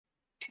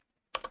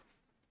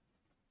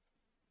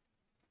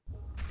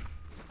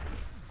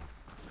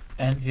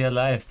And we are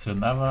live to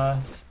another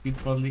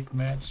Speedball League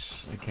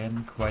match.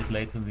 Again, quite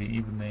late in the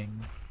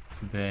evening.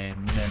 Today,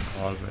 Mina and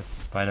Paul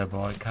vs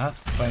Spiderball,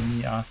 casted by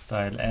me,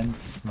 R-Style, and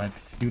my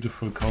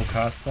beautiful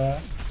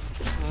co-caster.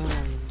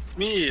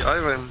 Me,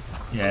 Ivan.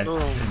 Yes,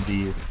 Hello.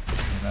 indeed.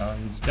 You know,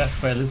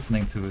 just by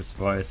listening to his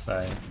voice,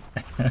 I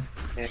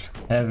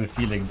have a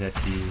feeling that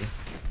he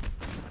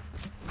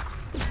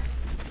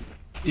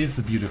is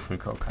a beautiful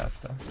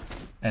co-caster.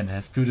 And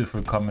has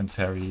beautiful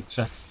commentary,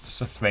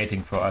 just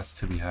waiting for us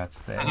to be heard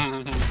today.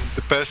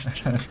 The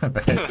best. The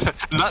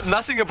best.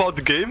 Nothing about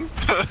the game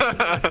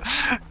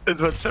and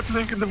what's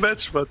happening in the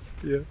match, but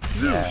yeah,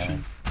 we'll see.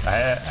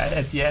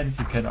 At the end,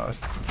 you can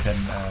also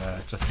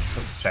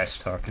just trash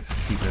talk if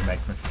people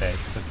make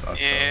mistakes. It's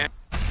also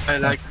I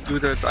like to do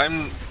that.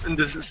 I'm in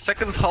the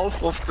second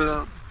half of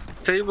the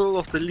table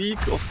of the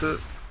league of the.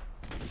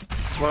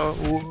 Well,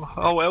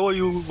 however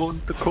you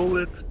want to call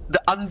it,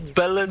 the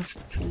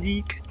unbalanced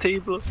league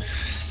table.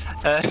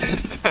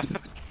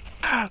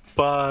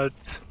 But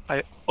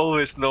I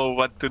always know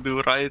what to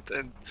do right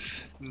and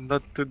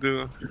not to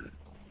do.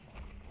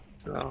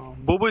 So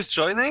Bobo is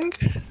joining.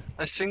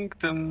 I think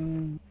the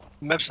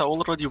maps are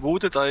already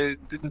voted. I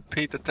didn't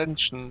pay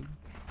attention.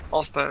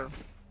 Asta,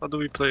 what do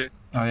we play?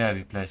 Oh yeah,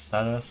 we play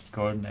Stardust,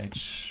 Golden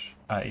Age,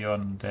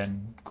 Aeon,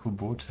 then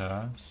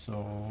Kubota.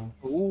 So.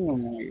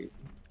 Ooh.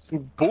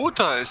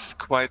 Kubota is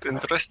quite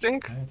interesting.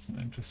 Yeah, it's an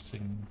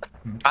interesting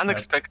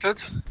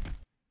unexpected.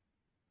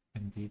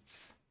 Indeed.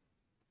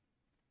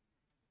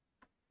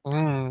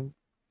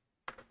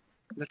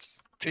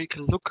 Let's take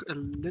a look a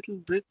little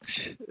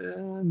bit.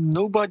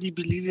 Nobody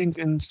believing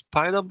in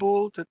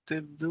Spiderball that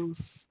they will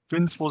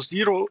win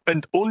 4-0,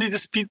 and only the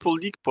Speedball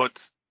League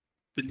bot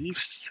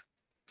believes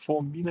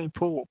for Mina and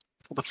Po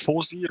for the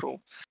 4-0.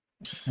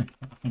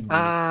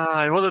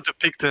 I wanted to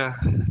pick the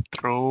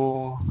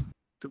draw,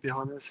 to be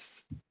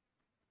honest.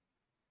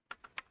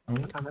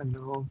 I don't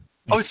know.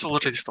 Oh, it's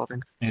already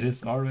starting. It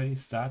is already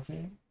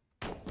starting?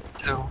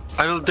 So,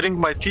 I will drink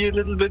my tea a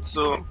little bit,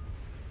 so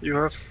you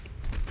have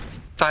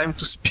time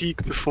to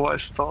speak before I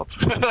start.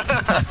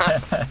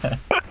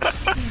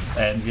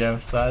 And we are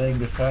starting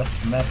the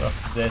first map of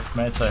today's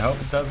match. I hope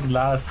it doesn't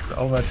last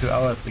over 2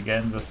 hours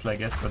again, just like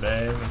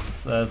yesterday.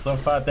 But, so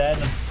far, Dan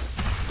is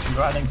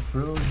running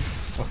through.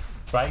 He's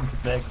trying to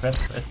play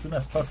aggressive as soon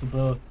as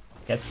possible.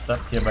 Gets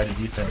stopped here by the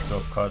defense, so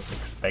of course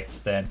expect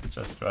Stan to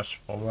just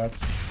rush forward.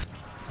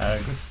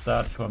 Good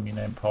start for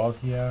Mina and Paul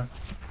here.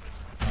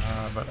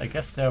 But I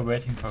guess they're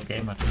waiting for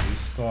Gamer to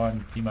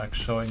respawn. D-Mark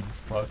showing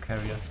his ball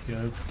carrier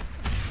skills.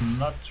 He's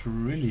not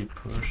really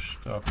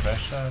pushed or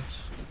pressured.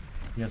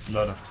 He has a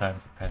lot of time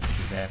to pass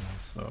to Gamer,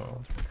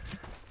 so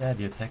yeah,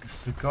 the attack is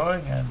still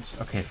going. And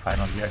okay,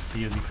 finally I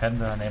see a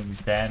defender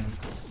named Dan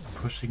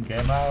pushing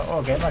Gamer.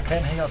 Oh, Gamer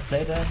can he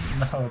outplay them?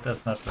 No, it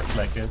does not look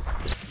like it.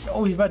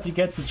 Oh, but he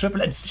gets the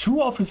triple and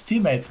 2 of his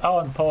teammates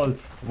are on Paul.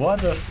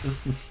 What is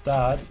the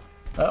start?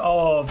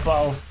 Oh,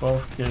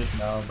 both killed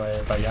now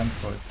by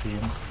Yanko, it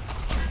seems.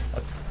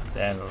 That's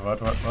damn.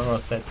 What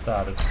was that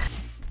start?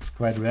 It's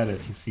quite rare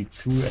that you see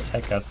 2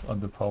 attackers on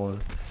the pole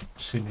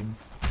chilling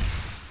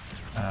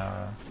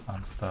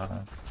on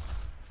Stardust.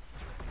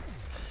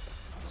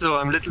 So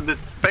I'm a little bit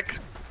back.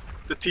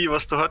 The tea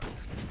was too hot.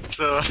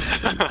 So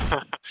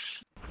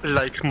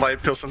like my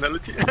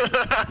personality.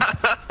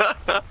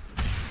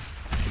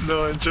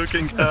 No, I'm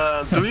joking.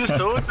 Do you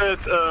saw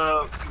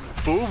that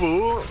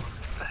Bobo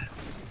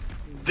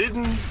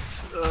didn't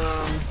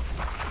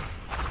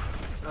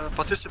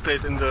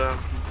participate in the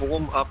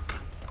warm-up,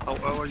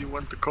 however you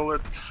want to call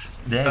it?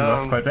 Yeah, it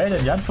was quite bad,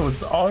 and Janko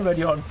is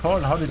already on pole.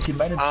 How did he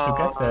manage to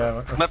get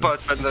there? Mapper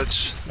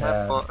advantage.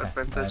 Mapper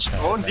advantage.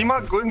 Oh, and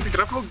Dima going to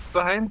grapple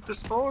behind the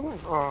spawn?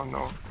 Oh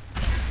no.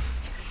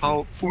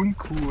 How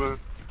uncool.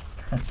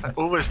 I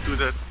always do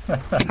that.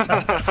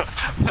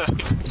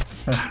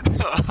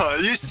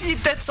 You see,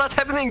 that's what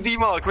happening,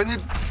 D-Mark, when you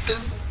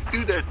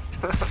do that.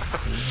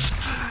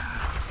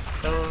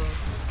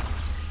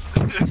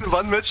 In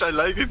one match I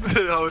like it,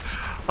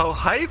 how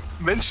Hype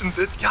mentioned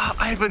it. Yeah,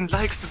 Ivan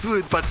likes to do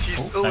it, but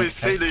he's always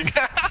failing.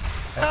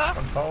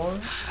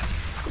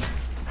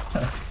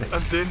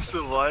 And then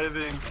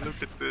surviving,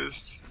 look at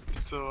this, he's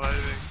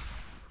surviving.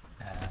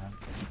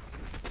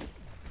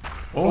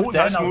 Oh,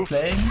 nice Dan move.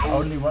 Playing.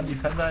 Only one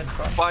defender in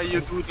front. Why you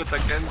do that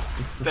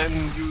against?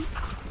 Then you.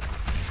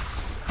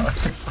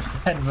 It's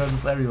just Dan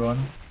versus everyone.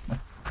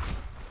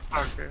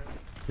 Okay.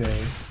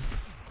 Okay.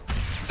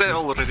 They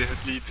already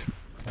had lead.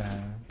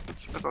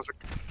 That was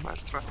a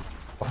nice try.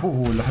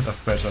 Oh, a lot of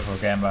pressure for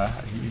Gamma.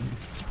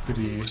 He's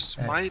pretty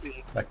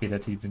lucky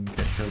that he didn't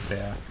get killed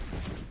there.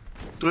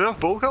 Do you have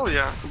ball kill?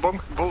 Yeah. Ball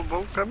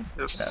cam?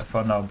 Yes. Yeah,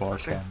 for now, ball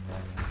cam. Yeah.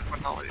 For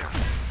now, yeah.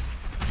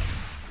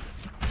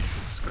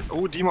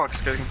 Oh,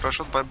 D-Mark's getting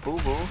pressured by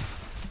Bobo.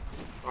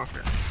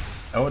 Okay.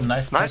 Oh,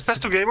 nice pass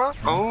to Gamer.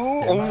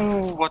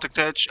 Oh, what a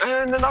catch.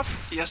 And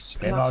enough. Yes,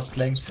 Gamer enough.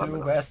 Outplaying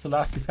through. Where's the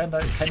last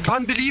defender? I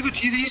can't believe it.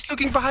 He's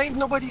looking behind.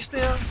 Nobody's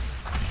there.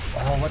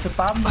 Oh, what a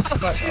bump.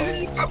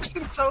 He bumps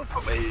himself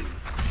away.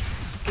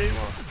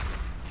 Gamer.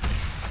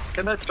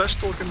 Can I trash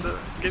talk in the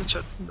game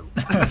chat? No.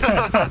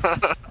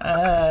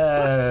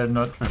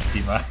 Not with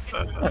Dima.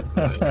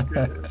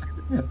 Okay.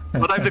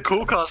 But I'm the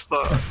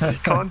co-caster. He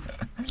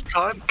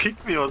can't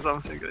kick me or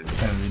something. I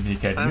mean, he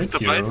can I have mute to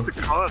you. bites the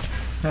cast.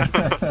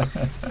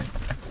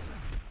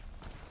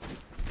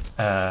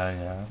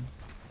 Yeah.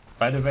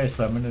 By the way,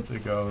 some minutes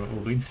ago,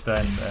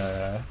 Urinstein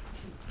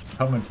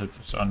commented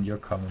on your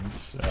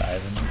comment,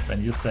 Ivan,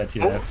 when you said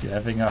you're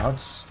having a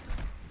hot...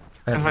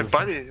 And my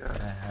buddy.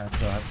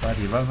 That's a hot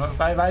buddy.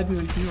 Why do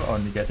you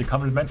only get the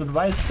compliments and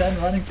why is Stan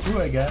running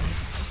through again?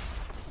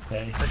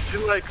 Okay. I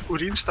feel like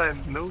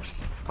Urinstein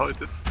knows how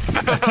it is.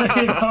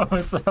 He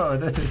knows how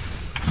it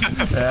is.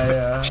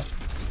 Yeah.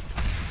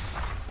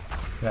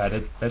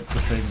 Yeah, that's the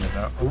thing, you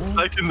know. It's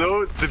like, you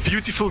know, the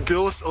beautiful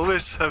girls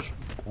always have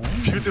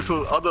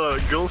beautiful other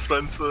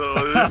girlfriends, you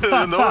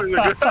know.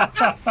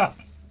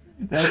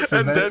 That's the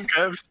and best, then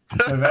caps.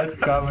 the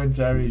best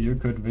commentary you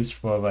could wish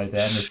for while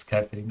Dan is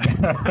capping.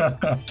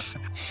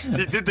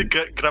 He did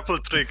the grapple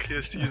trick,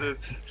 you see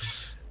that.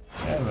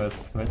 Yeah,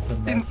 that's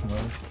some nice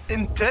moves.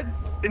 In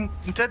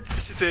that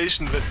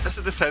situation, as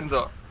a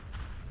defender,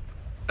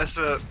 as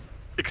a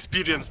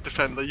experienced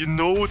defender, you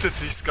know that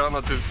he's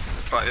gonna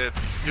try it.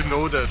 You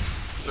know that.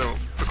 So,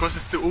 because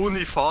it's the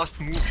only fast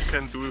move you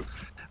can do.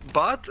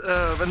 But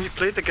when we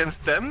played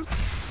against them,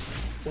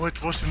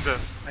 it was in the,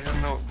 I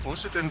don't know,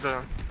 was it in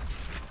the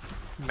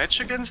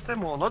match against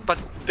them or not? But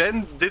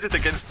then did it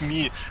against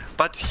me.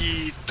 But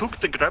he took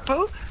the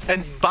grapple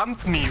and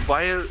bumped me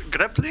while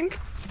grappling,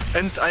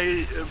 and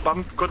I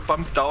got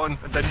bumped down,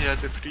 and then he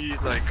had a free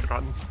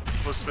run.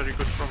 It was very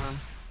good from him.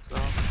 So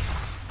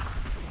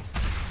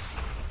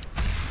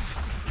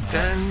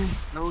Dan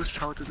knows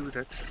how to do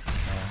that.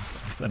 Yeah,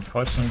 he's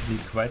unfortunately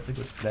quite a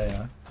good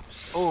player.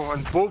 Oh,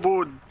 and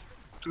Bobo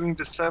doing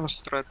the same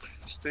strat,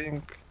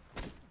 staying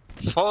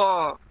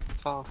far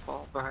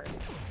behind.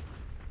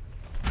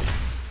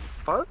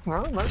 But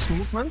no, nice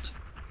movement.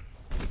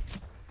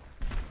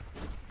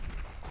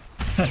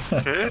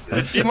 Okay,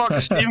 D-Mark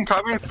is even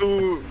coming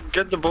to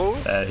get the ball.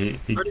 Very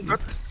good.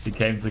 He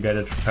came to get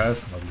it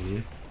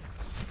personally.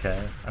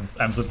 Okay,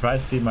 I'm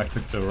surprised D-Mark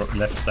took the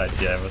left side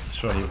here. I was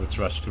sure he would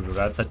rush to the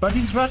right side, but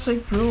he's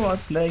rushing through on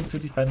playing two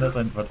defenders.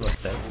 And what was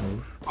that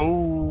move?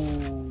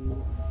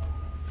 Oh,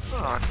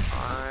 it's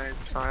fine,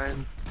 it's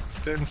fine.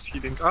 Then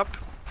healing up.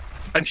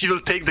 And he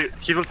will take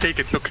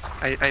it. Look,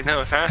 I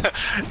know.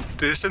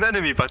 There's an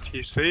enemy, but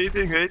he's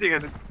waiting,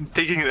 and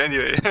taking it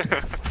anyway.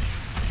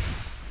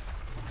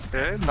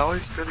 Okay, now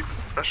he's getting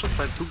pressured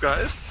by two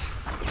guys.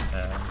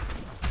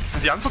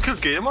 And the Anfo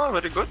killed Gamer,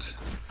 very good.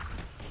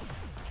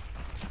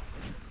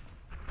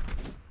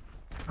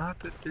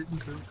 But it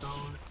didn't work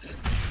out.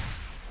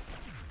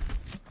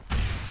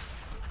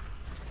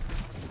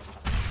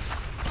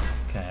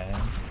 Okay,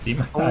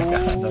 D-Mark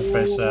under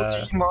pressure.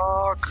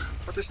 D-Mark,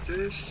 what is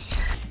this?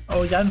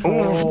 Oh, Janfo!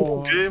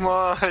 Oh,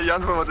 Gamer!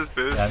 Janfo, what is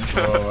this?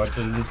 Janfo, what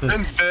is this?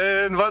 And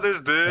then, what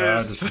is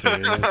this?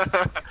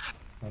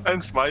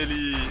 And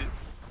Smiley.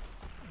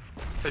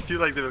 I feel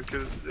like they will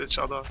kill each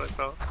other right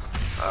now.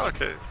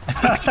 Okay.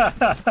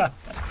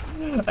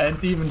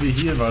 And even the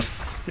heal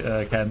was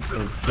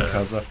cancelled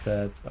because of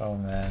that. Oh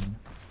man.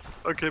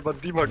 Okay,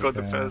 but Dima got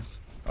the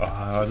pass. Oh,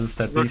 what is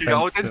that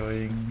defense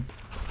doing?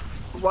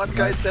 One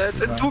guy dead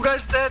and two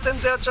guys dead, and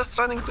they're just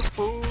running to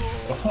pull.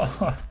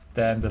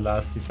 Then the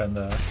last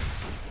defender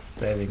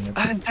saving it.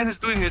 And Dan is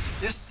doing it.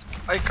 Yes,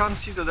 I can't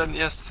see the Dan.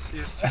 Yes,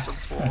 he's on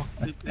 4.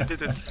 He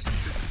did it.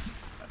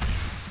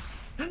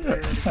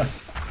 Very good.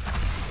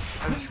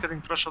 And he's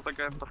getting pressured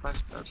again, but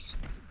nice pass.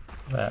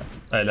 Yeah,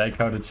 I like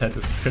how the chat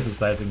is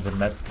criticizing the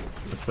map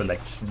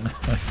selection.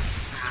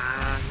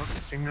 Not a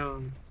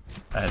single.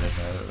 I don't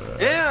know.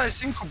 Yeah, I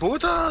think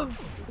Kubota,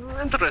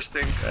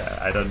 interesting.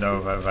 I don't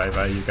know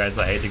why you guys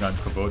are hating on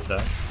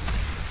Kubota.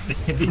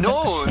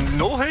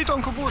 No hate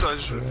on Kubota.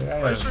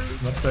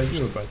 Not by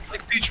you, but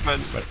like Peachman.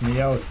 But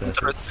Meow says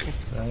interesting.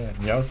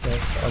 Meow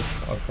says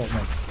all 4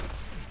 maps.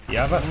 The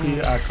other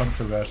 3 are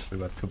controversial,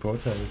 but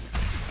Kubota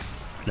is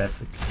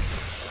classic.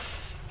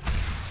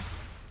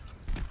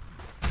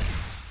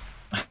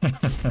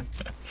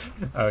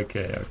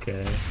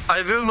 Okay.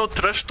 I will not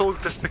trash talk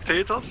the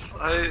spectators.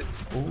 I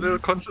will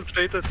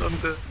concentrate it on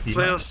the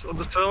players on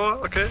the server,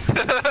 okay?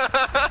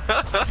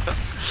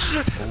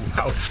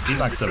 Wow,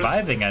 D-Mark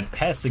surviving and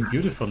passing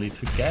beautifully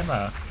to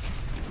Gamer.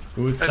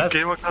 Who is just...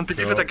 Gamer can't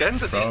believe it again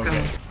that he's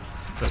gonna...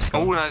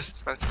 Oh,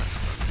 nice.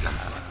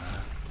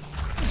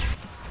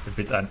 A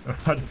bit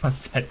what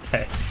was that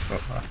pass for?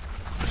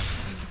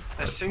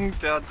 I think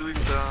they are doing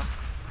the...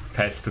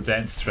 Pass to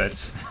dance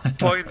stretch.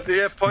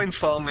 point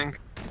farming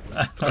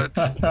stretch.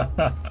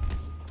 Yeah,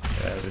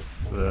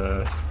 it's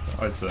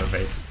also a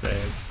way to say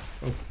it.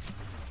 Oh.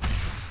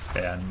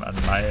 Okay, on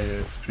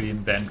my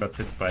stream Dan got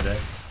hit by that,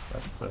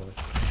 but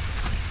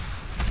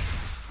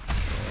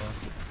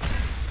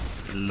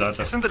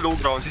he's in the low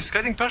ground, he's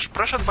getting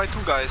pressured by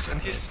 2 guys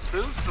and he's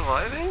still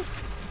surviving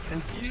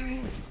and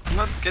even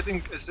not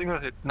getting a single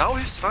hit. Now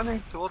he's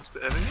running towards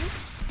the enemy.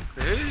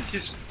 Okay,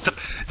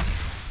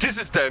 this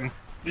is Dan.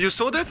 You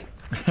saw that?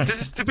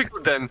 This is typical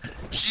Dan.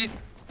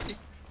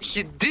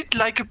 He did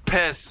like a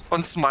pass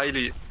on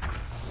Smiley.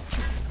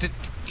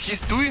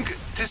 He's doing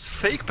these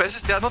fake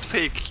passes, they are not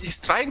fake.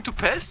 He's trying to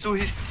pass, so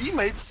his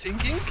teammates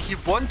thinking he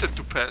wanted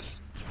to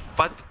pass.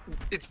 But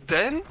it's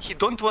then he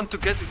don't want to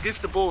give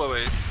the ball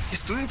away.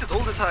 He's doing that all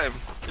the time.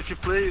 If you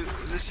play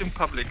this in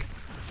public.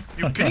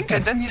 You ping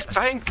and then he's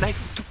trying like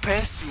to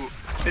pass you.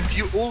 And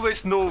you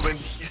always know when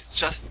he's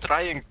just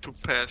trying to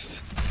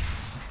pass.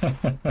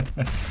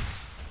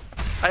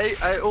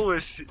 I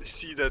always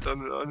see that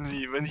on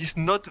me, when he's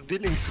not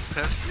willing to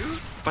pass you,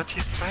 but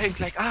he's trying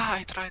like,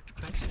 I tried to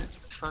pass you,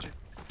 sorry.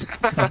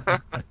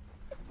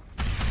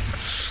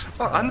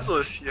 Oh, Anso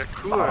is here,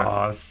 cool.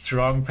 Oh,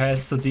 strong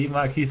pass to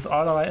D-Mark, he's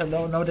all the way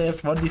alone, no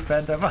there's one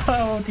defender.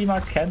 Oh,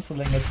 D-Mark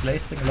cancelling it,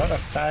 wasting a lot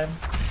of time.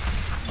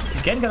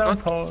 You can get on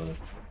pole.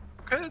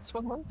 Okay, it's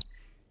 1-1.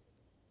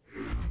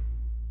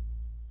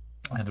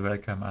 And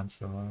welcome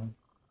Anso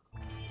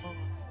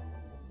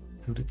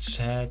to the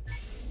chat.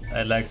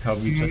 I liked how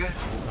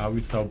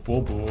we saw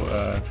Bobo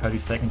 30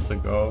 seconds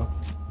ago,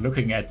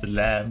 looking at the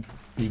lamp,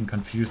 being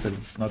confused that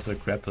it's not a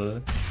grapple,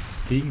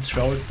 being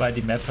trolled by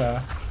the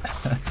mapper.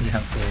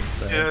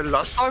 Yeah,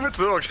 last time it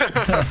worked.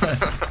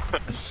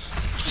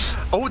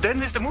 Oh, then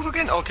is the move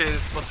again? Okay,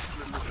 it was a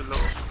little bit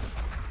low.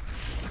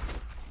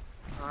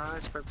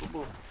 Nice by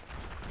Bobo.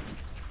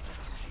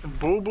 And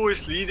Bobo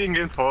is leading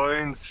in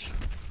points.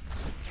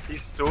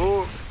 He's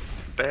so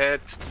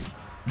bad.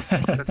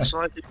 That's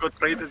why he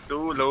got rated so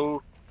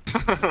low.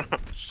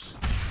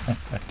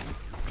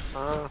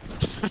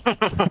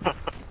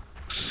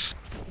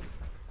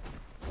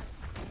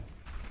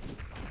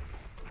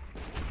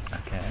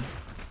 Okay.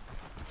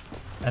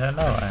 I don't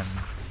know,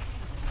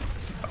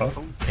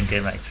 can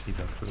game actually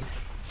go through?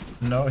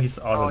 No, he's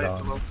all alone.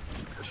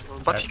 He's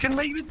alone. But he can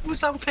maybe do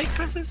some fake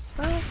passes?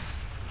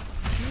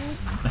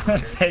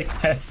 Fake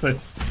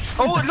passes.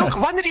 Oh look,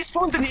 one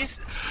respawned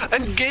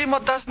and Gamer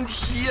doesn't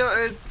hear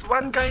it.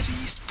 One guy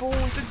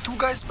respawned and two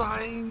guys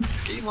behind.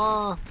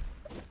 Gamer.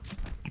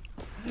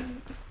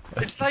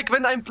 It's like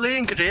when I'm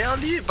playing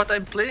rarely, but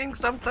I'm playing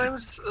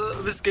sometimes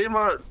with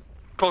Gamer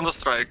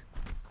Counter-Strike.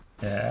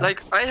 Yeah.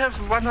 Like I have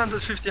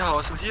 150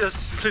 hours and he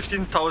has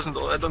 15,000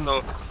 or I don't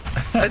know.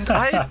 And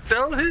I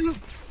tell him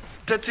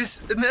that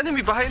there's an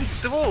enemy behind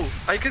the wall.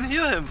 I can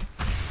hear him.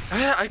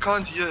 I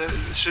can't hear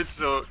shit,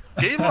 so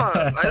Gamer,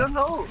 I don't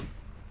know.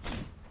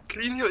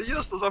 Clean your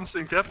ears or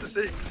something. We have the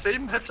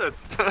same headset.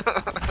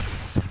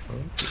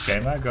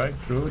 Gamer going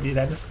through. The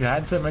Dennis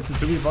behind him. It's a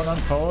 2v1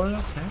 on pole.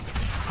 Okay.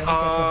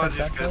 Oh,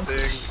 this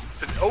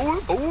getting.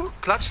 Oh,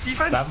 clutch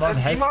defense. Someone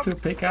has to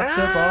pick up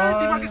the ball.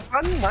 D-Mark is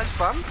fun. Nice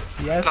bump.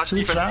 Yes, clutch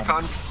defense, we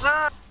can't.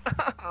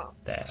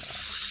 There.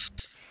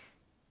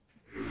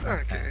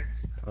 Okay.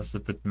 That was a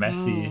bit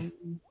messy.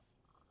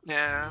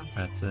 Yeah.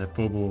 But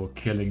Bobo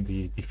killing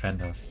the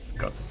defenders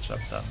got the job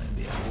done in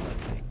the end, I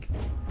think.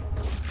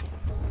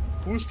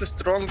 Who's the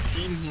strong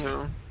team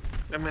here?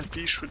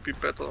 MNP should be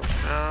better.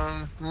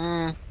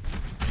 Yeah,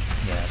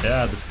 they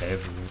are the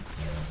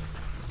favorites.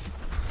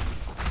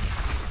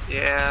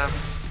 Yeah.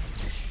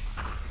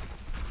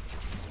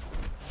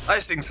 I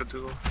think so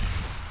too.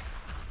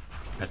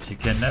 But you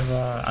can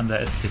never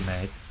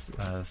underestimate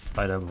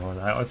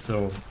Spiderball. I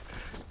also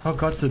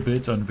forgot a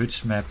bit on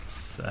which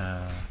maps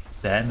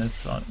Dan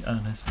is on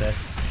his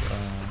best,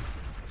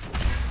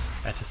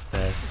 at his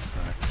best,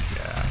 but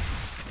yeah.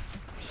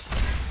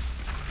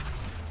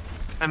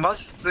 I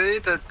must say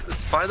that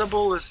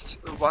Spiderball is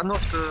one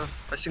of the,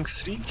 I think,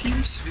 3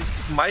 teams.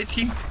 My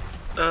team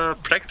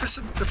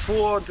practiced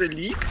before the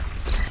league,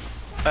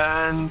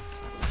 and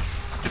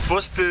it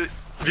was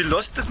we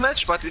lost that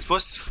match, but it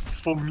was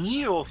for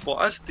me or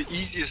for us the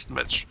easiest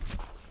match.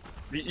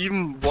 We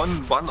even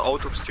won 1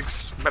 out of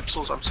 6 maps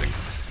or something,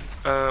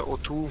 or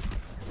 2.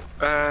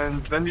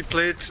 And when we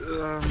played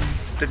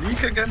the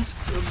league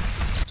against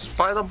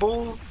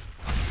Spiderball...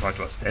 What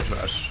was that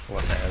rush?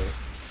 What the hell?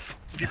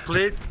 We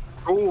played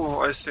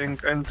Go, I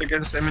think, and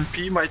against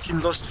MNP my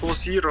team lost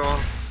 4-0.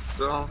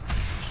 So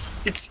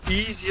it's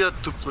easier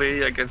to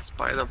play against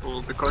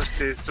Spiderball because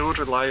they so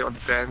rely on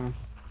Dan.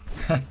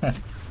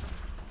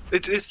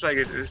 It is like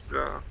it is.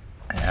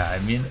 Yeah, I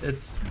mean,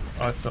 it's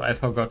also, I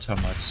forgot how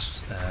much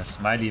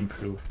Smiley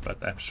improved,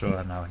 but I'm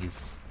sure now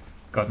he's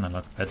gotten a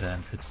lot better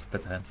and fits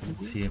better into the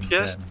team.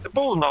 Yes, the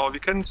ball now.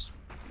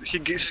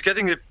 He's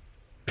getting a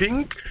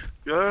pink.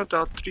 Yeah, there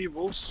are 3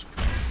 walls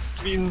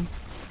between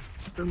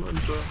him and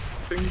the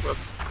ping, but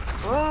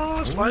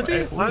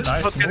Smiley, nice,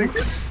 not getting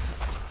it.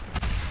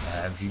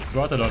 He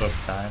brought a lot of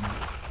time.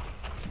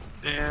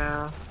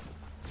 Yeah.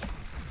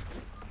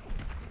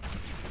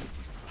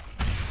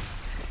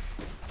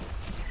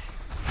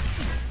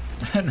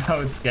 Now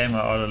it's Gamer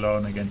all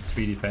alone against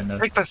 3 defenders.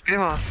 Fake pass,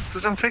 Gamer. Do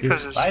some fake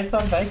passes. Buy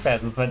some fake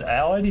passes, but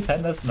all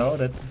defenders know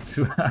that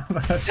 2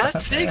 hours.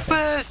 Just fake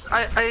pass!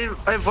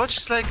 I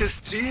watched like a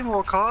stream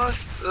or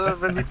cast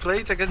when we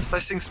played against, I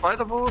think,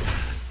 Spiderball.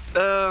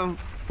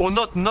 Or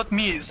not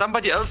me,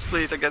 somebody else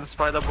played against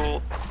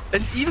Spiderball.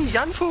 And even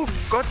Janfo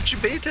got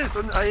debated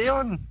on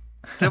Aeon.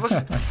 There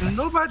was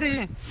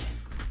nobody.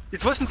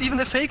 It wasn't even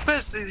a fake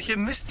pass. He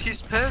missed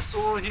his pass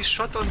or he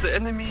shot on the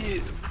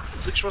enemy,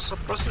 which was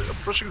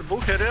approaching the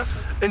ball carrier.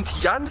 And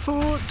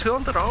Janvo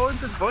turned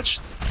around and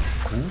watched.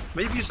 Ooh.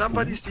 Maybe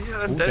somebody's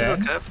here and Ooh, then will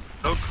Dan. cap.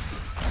 Look.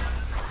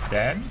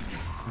 Dan,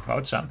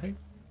 without jumping.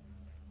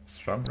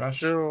 Strong rush.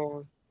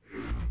 So.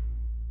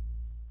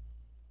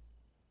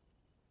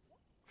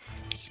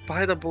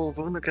 Spiderball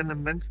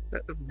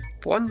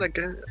won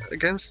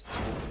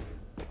against.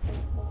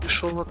 You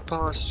shall not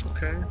pass.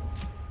 Okay.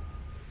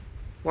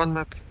 One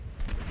map.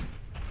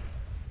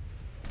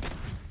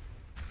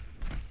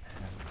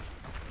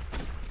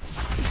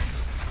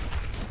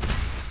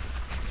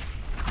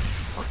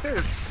 Okay,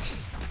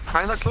 it's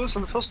kinda close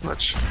on the first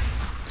match.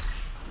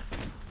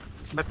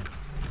 Map.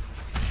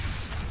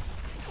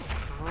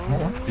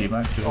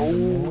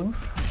 Oh,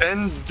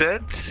 then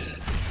dead.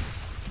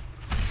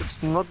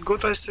 It's not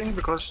good, I think,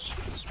 because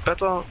it's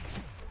better.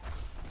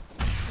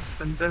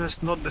 And then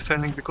it's not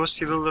defending because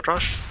he will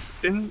rush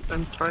in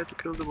and try to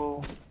kill the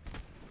ball.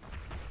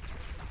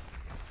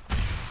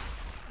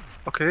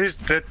 Okay, he's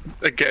dead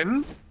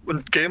again.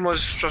 And game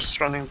was just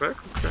running back.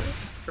 Okay.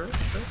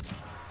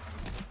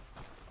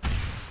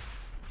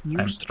 New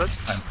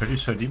strats. I'm pretty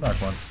sure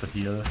D-Mark wants to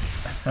heal.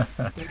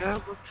 Yeah,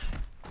 but...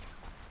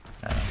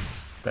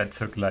 that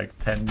took like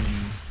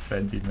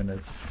 10-20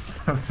 minutes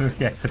to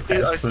get to Yeah,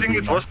 I pass think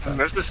it D-Mark. wasn't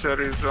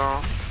necessary,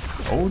 so...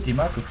 Oh,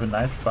 D-Mark with a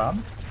nice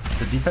bomb.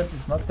 The defense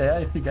is not there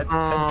if he gets...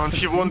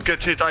 he won't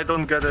get hit, I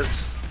don't get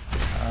it.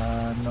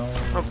 No.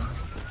 Okay.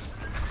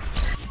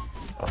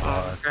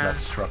 Oh,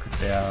 clutch rocket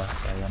there,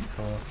 Aeon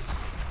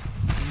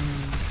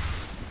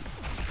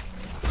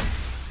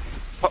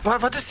 4.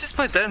 What is this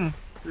by then?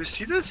 You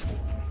see that?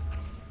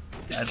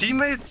 His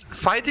teammates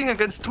fighting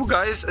against two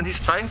guys and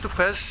he's trying to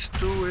pass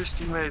to his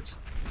teammate.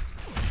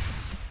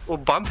 Or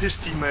bump his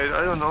teammate,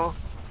 I don't know.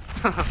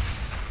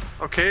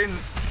 Okay,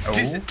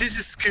 this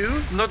is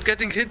skill, not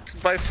getting hit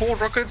by 4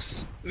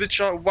 rockets which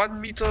are 1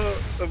 meter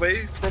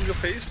away from your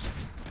face.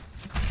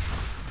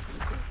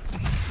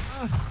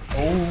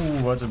 Oh,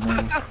 what a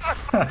move.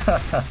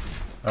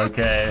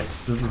 Okay,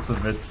 this is a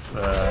bit...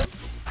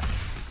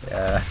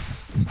 yeah.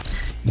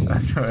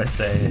 What do I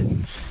say?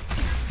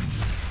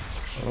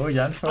 Oh,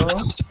 Janfo?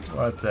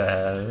 What the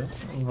hell?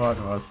 What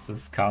was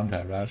this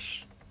counter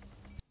rush?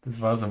 This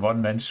was a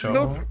one-man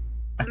show.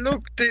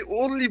 Look, they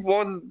only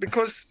won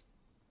because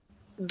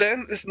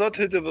Dan is not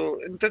hittable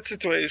in that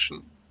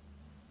situation.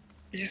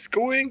 He's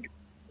going...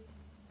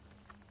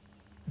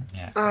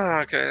 Yeah.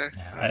 Okay.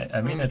 Yeah,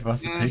 I mean, it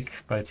was a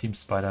pick by Team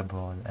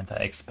Spiderball, and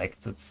I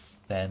expected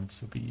Dan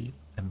to be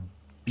a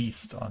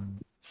beast on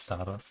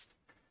Stardust.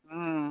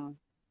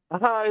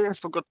 I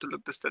forgot to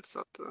look the stats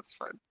up, that's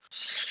fine.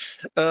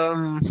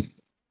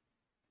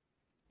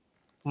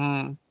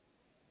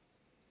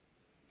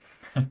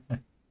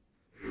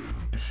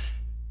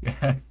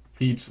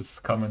 Peach is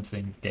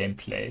commenting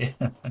gameplay.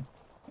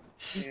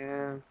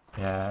 Yeah.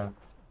 Yeah.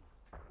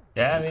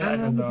 Yeah, I mean, I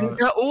don't know.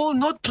 They're all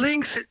not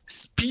playing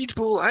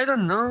Speedball. I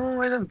don't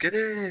know. I don't get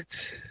it.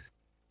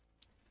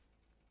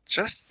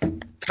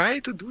 Just try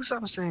to do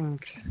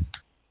something.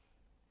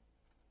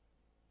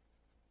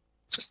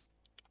 Just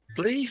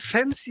play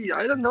fancy.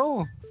 I don't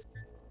know.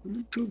 We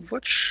need to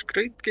watch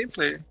great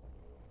gameplay.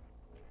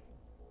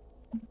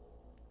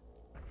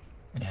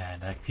 Yeah,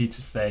 like Peach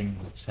is saying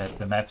in the chat,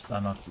 the maps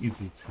are not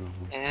easy to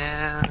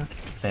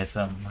play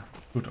some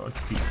good old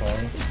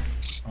Speedball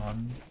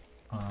on.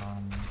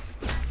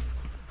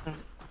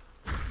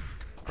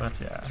 But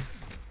yeah.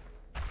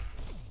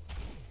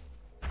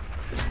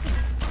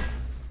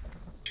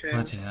 Okay.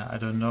 But yeah, I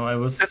don't know.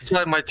 That's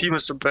why my team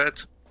is so bad.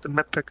 The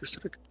map pack is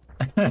rigged.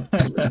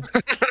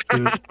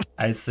 Dude,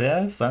 I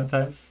swear,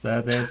 sometimes there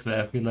are days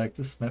where I feel like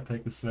this map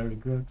pack is very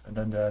good, and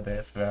then there are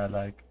days where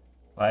like,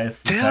 why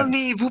is this Tell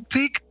me who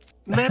picked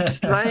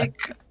maps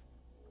like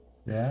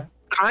yeah?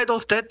 kind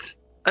of that.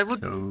 I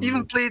would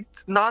even play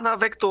Nana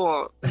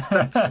Vector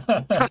instead.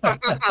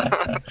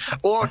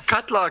 Or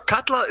Cutler.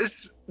 Cutler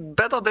is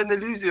better than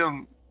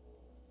Elysium.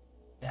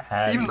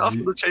 Yeah, even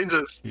after the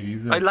changes.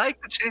 I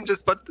like the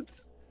changes, but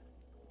it's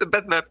a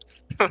bad map.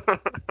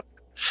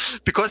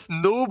 Because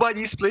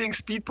nobody's playing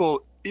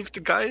Speedball. If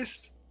the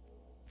guys,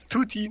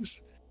 2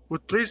 teams,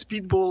 would play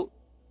Speedball,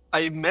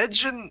 I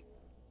imagine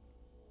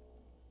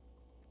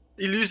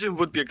Elysium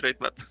would be a great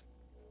map.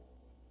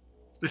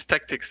 With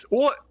tactics.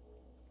 Or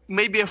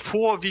maybe a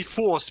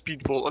 4v4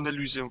 Speedball on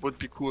Elysium would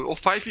be cool. Or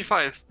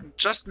 5v5.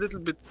 Just a little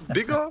bit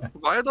bigger,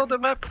 wider the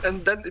map,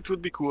 and then it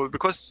would be cool.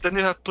 Because then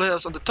you have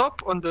players on the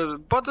top, on the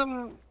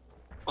bottom,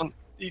 on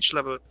each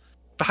level.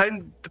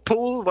 Behind the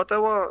pole,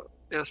 whatever,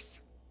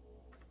 yes.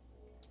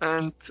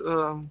 And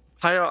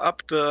higher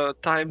up the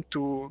time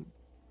to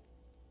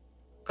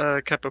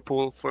cap a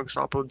pole, for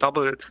example,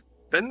 double it.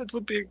 Then it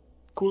would be a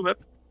cool map.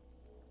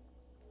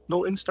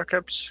 No insta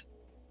caps,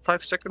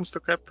 5 seconds to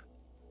cap.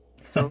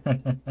 So,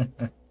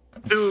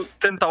 do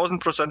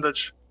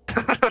 10,000%.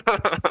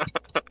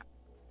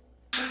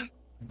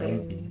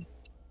 Maybe.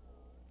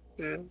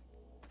 Yeah.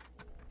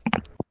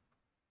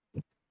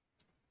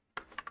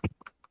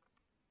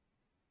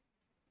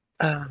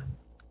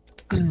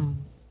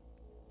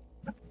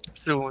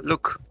 So,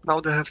 look, now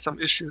they have some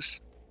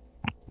issues.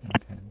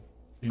 Okay.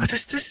 What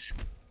is this?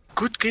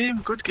 Good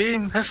game,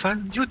 have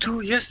fun. You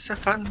too, yes, have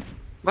fun.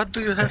 What do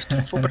you have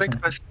for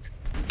breakfast?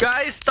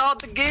 Guys,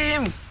 start the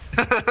game!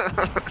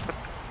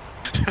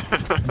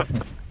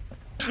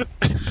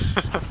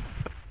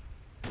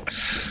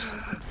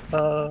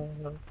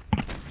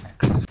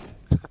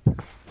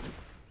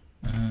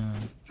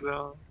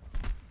 So.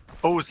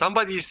 Oh,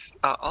 somebody's...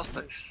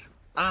 Asta is...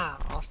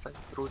 Asta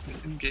wrote me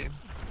in-game.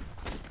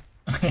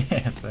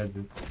 Yes, I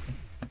did.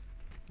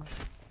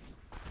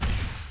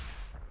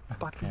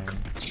 Button.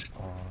 Okay.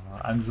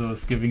 Oh, Anzo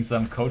is giving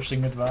some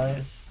coaching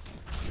advice.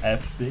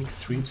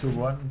 F6, 3, 2,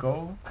 1,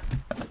 go.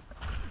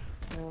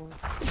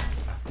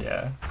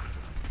 Yeah.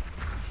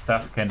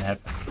 Stuff can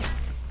happen.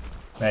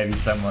 Maybe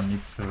someone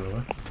needs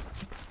to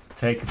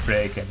take a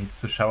break and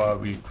needs to shower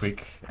real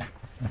quick.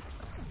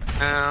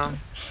 Yeah.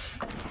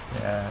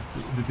 Yeah.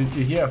 Did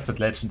you hear of that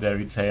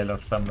legendary tale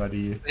of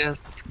somebody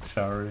Yes.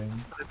 showering?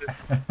 I did.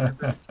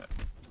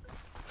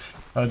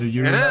 How do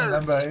you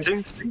remember it?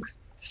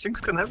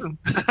 Things can happen.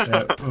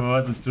 Yeah.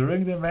 Was it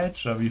during the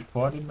match or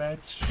before the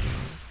match?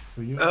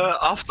 For you?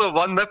 After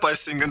one map, I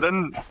think, and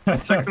then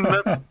second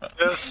map.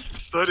 Yes,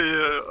 sorry,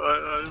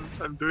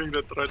 I'm doing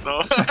that right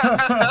now.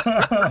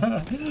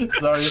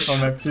 Sorry for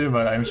map 2,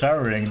 but I'm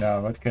showering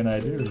now. What can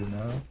I do? You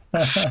know?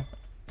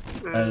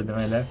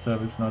 My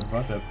laptop is not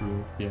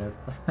waterproof yet.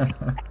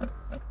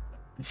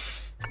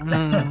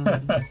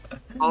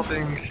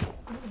 Nothing.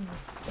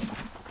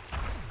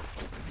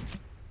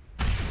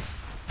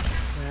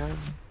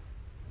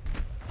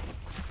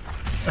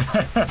 I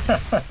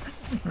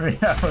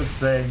was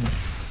saying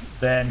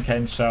Dan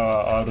can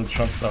shower all the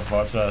drops of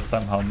water,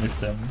 somehow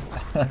miss him.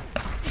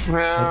 That's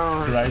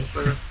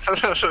right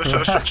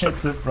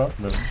the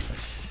problem.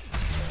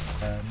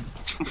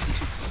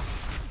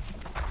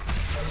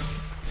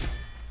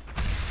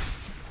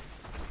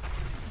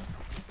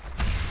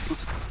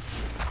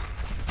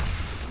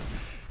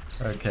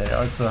 Okay,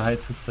 also hi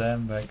to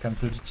Sam, welcome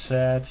to the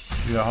chat.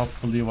 We are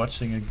hopefully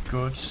watching a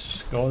good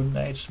Golden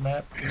Age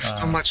map.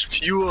 So much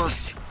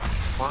viewers!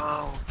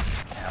 Wow!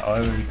 Yeah,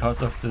 all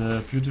because of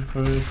the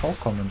beautiful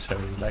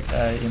co-commentary, like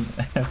I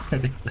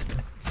predicted.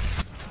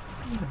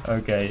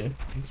 Okay.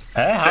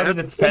 How did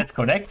its pets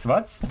connect?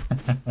 What?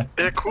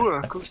 Yeah,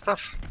 cool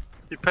stuff.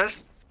 He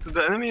passed to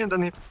the enemy and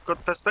then he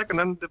got passed back and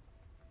then the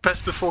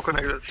pass before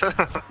connected.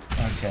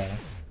 Okay.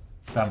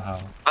 Somehow.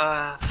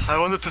 I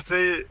wanted to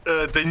say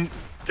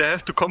they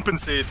have to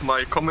compensate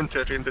my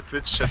commentary in the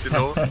Twitch chat, you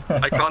know.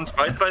 I can't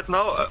write right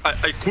now.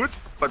 I could,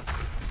 but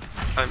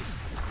I'm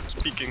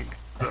speaking,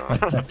 so I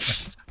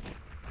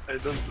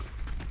don't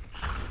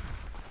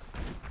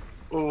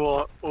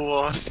over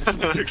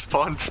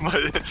expand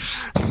my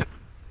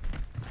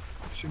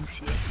things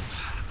here.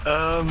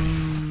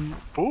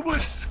 Bobo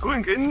is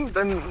going in,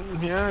 then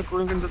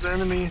going into the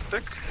enemy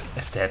deck.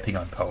 Is there a ping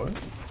on pole?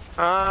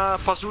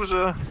 Pause.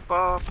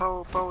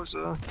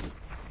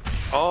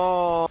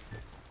 Oh.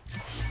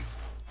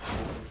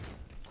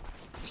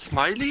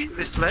 Smiley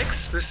with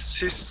Lex with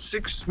his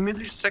 6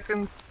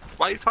 millisecond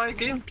Wi-Fi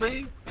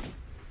gameplay.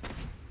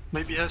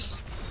 Maybe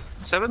has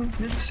 7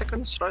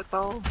 milliseconds right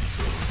now.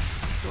 So.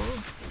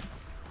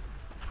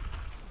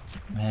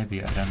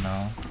 Maybe, I don't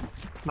know.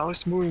 Now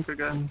it's moving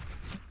again.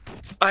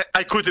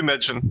 I could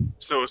imagine.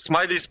 So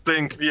Smiley is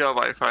playing via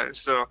Wi-Fi.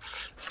 So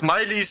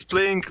Smiley is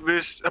playing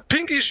with a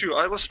ping issue.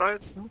 I was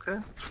right. Okay.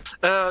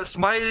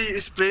 Smiley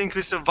is playing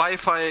with a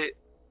Wi-Fi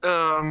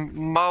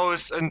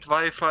mouse and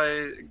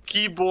Wi-Fi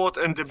keyboard,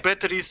 and the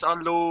batteries are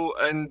low,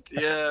 and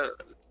yeah,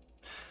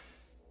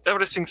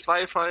 everything's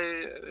Wi-Fi,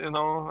 you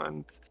know,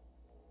 and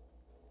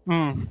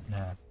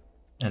yeah,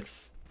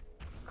 it's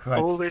quite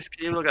always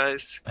cable,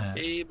 guys.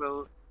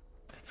 Cable.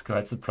 It's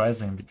quite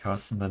surprising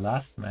because in the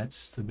last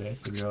match 2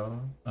 days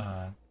ago,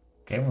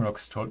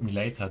 GameRox told me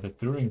later that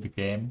during the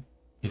game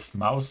his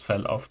mouse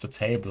fell off the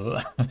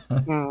table.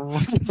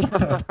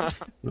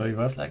 So he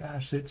was like,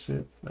 shit.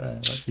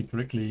 But he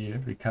quickly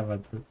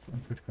recovered it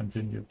and could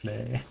continue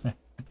play.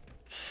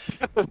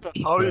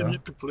 How you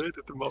need to play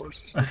with the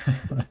mouse?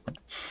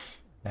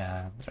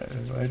 Yeah,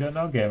 I don't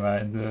know, gamer.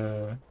 In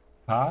the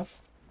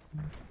past,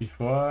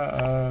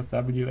 before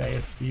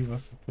WASD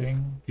was a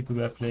thing, people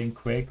were playing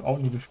Quake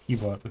only with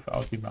keyboard,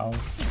 without the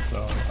mouse,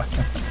 so...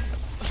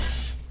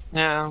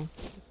 Yeah,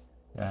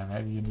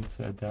 maybe you need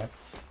to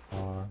adapt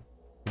for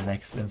the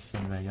next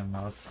instant where your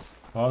mouse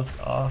falls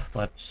off,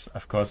 but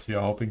of course we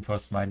are hoping for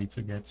Smiley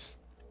to get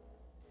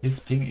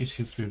his ping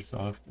issues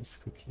resolved as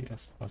quickly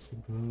as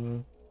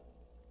possible.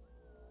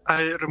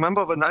 I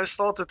remember when I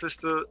started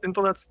with the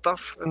internet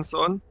stuff and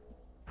so on,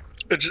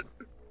 it's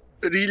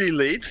really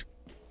late.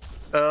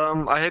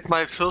 I had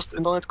my first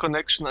internet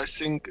connection, I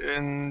think,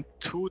 in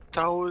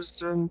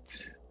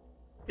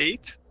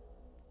 2008.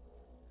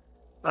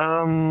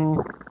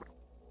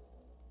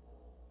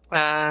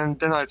 And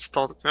then I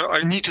started.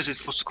 I needed it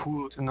for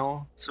school, you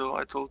know. So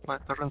I told my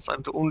parents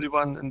I'm the only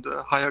one in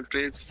the higher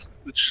grades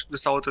which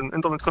without an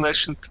internet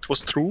connection. It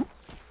was true.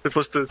 It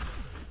was the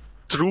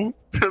true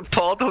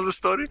part of the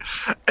story,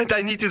 and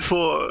I need it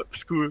for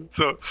school.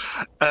 So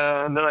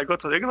and then I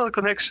got a regular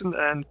connection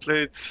and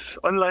played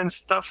online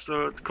stuff,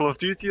 so Call of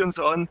Duty and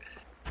so on.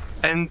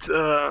 And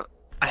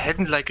I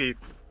hadn't like a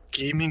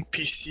gaming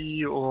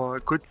PC or a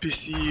good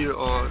PC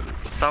or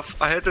stuff.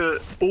 I had an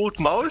old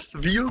mouse,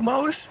 wheel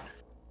mouse,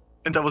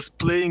 and I was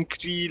playing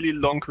really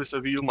long with a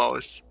wheel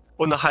mouse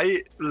on a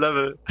high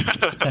level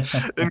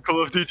in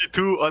Call of Duty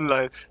 2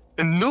 online.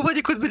 And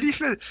nobody could believe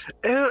it.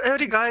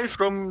 Every guy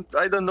from,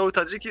 I don't know,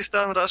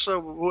 Tajikistan, Russia,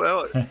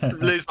 whoever,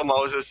 laser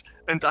mouses.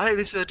 And I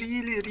was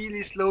really,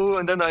 really slow.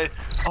 And then I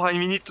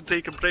need to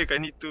take a break. I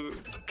need to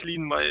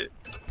clean my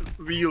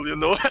wheel, you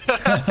know.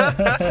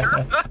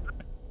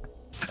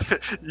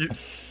 You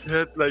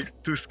had like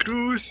 2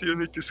 screws, you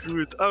need to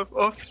screw it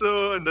off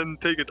so, and then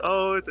take it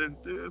out and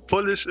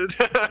polish it.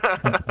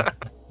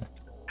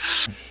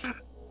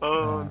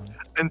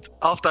 And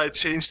after I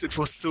changed, it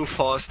was so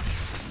fast,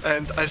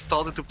 and I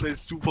started to play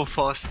super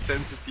fast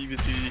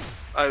sensitivity.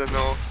 I don't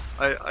know,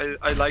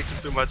 I liked it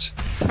so much.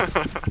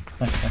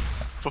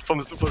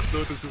 From super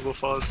slow to super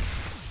fast.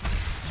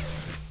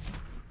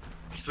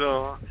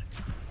 So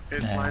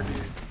here's my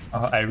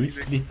I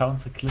recently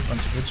found a clip on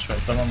Twitch where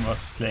someone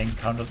was playing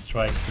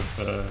Counter-Strike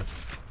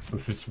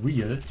with his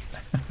wheel.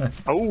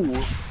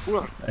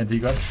 And he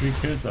got 3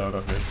 kills out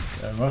of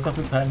it. Most of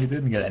the time he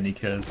didn't get any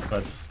kills,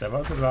 but there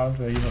was a round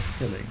where he was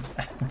killing.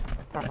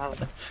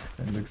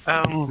 It looks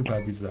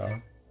super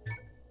bizarre.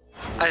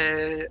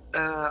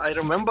 I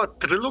remember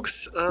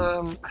Trilux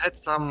had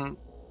some,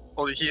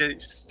 or he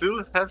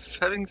still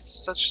having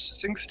such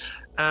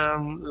things.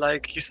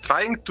 Like he's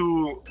trying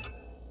to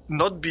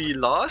not be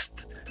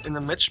last in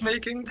the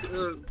matchmaking,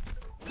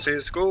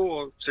 CSGO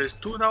or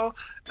CS2 now,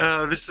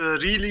 with a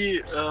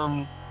really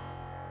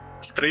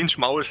strange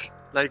mouse,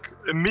 like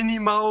a Minnie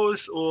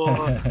Mouse or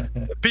a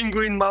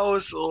Penguin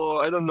Mouse,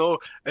 or I don't know.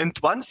 And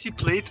once he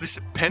played with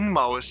a pen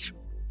mouse.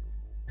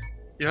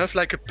 You have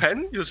like a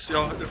pen, you're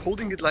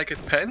holding it like a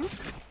pen,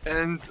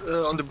 and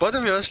on the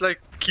bottom you have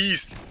like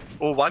keys,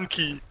 or 1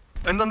 key,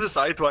 and on the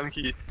side 1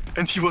 key.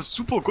 And he was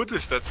super good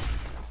with that.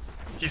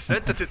 He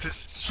said that it is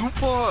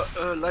super,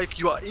 like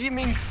you are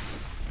aiming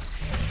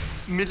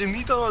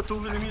millimeter to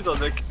millimeter,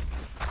 like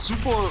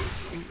super,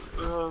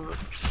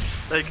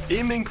 like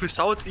aiming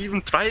without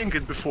even trying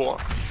it before.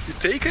 You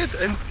take it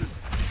and,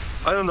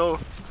 I don't know,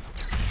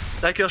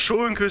 like you're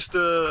showing with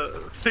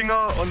the finger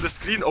on the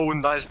screen. Oh,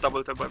 nice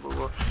double tap by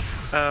Bobo.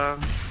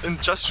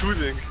 And just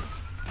shooting.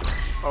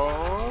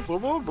 Oh,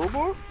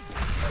 Bobo.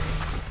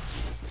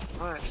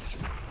 Nice.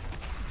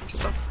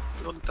 Stop,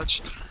 don't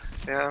touch.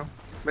 Yeah,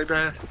 maybe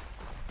I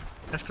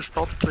have to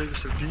start to play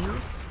with a wheel.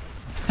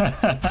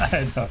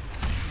 I don't.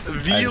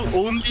 Wheel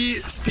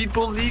only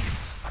Speedball League?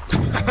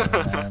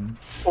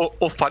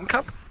 Or Fun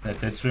Cup?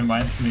 That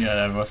reminds me,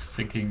 I was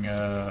thinking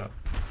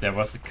there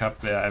was a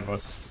cup where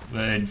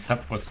sub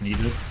was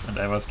needed, and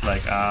I was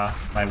like,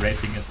 my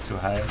rating is too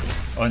high.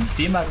 And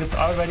D-Mark is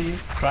already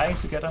trying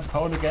to get on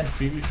pole again,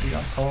 3v3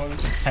 on pole,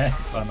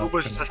 passes are not Who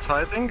was just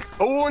fighting?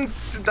 Oh, and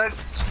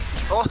that's...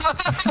 Oh,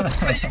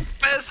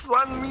 pass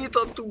 1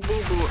 meter to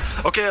Boo.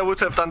 Okay, I would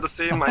have done the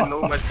same, I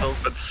know myself,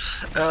 but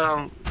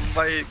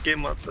my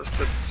gamer does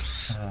that.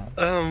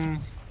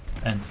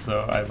 And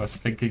so I was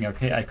thinking,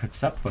 okay, I could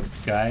sub for this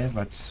guy,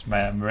 but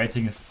my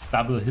rating is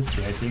double his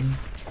rating.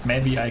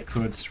 Maybe I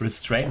could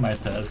restrain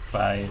myself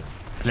by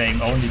playing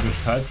only with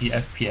 30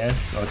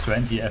 FPS or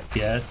 20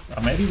 FPS,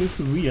 or maybe with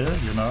the wheel,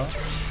 you know?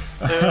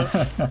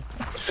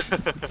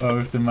 Or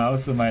with the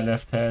mouse in my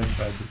left hand,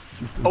 but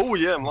it's oh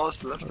yeah,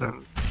 mouse left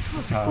hand.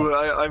 That's cool.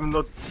 I'm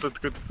not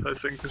that good, I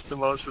think, with the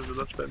mouse as a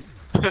left hand.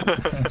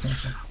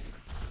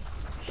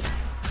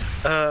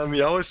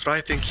 Yeah, I was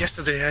writing,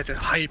 yesterday I had a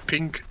high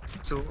ping.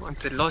 So, and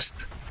they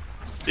lost.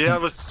 Yeah, I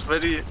was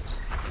very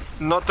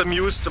not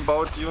amused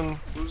about even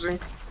losing.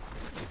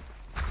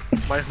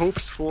 My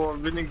hopes for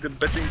winning the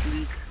betting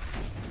league,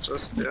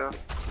 just yeah.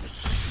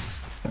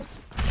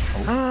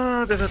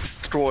 They were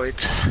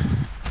destroyed.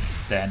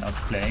 Then not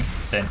playing,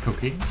 then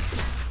cooking.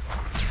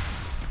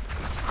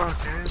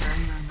 Okay,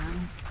 then.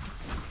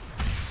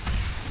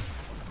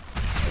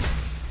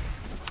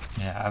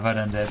 Yeah, other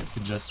than that,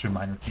 you just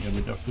reminded me a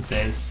bit of the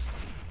days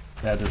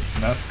where the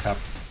Smurf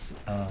Cups,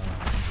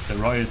 the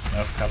Royal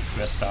Smurf Cups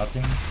were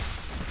starting.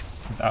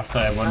 And after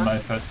I won my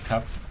first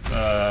cup,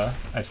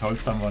 I told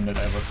someone that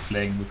I was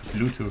playing with a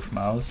Bluetooth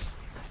mouse.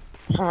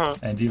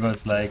 And he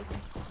was like,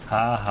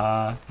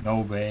 haha, no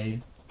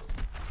way.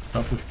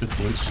 Stop with the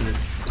bullshit.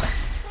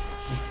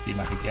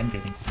 D-Mark again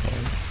getting to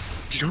goal.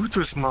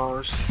 Bluetooth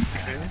mouse,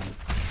 okay.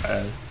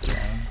 Yeah.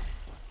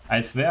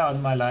 I swear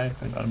on my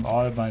life and on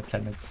all my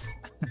planets.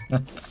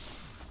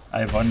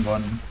 I won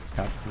 1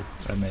 cup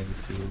with maybe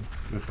 2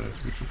 with a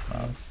Bluetooth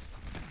mouse.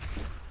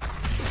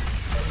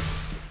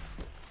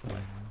 So,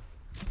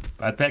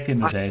 but back in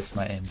the days,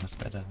 my aim was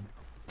better.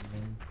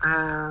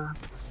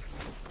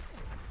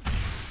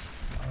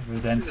 Will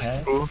then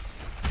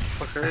pass.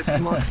 Okay, 2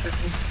 marks.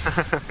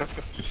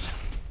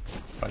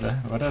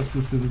 What does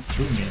this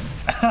true mean?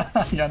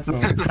 Janko.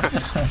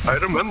 I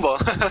remember.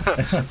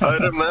 I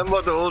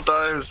remember the old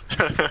times.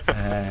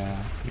 Yeah,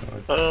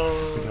 good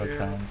old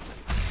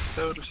times.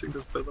 Everything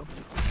is better.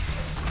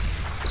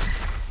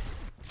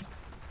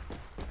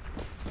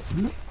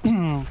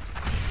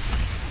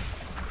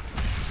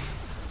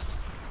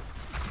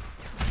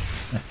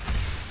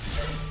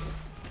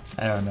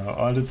 I don't know,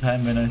 all the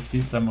time when I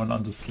see someone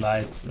on the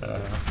slides,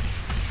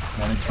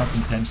 when it's not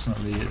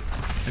intentionally,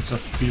 it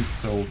just feels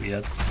so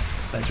weird.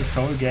 Like this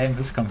whole game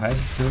is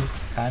competitive,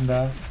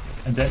 kinda,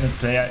 and then a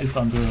player is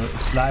on the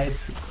slide,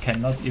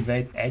 cannot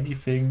evade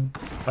anything,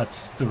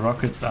 but the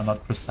rockets are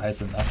not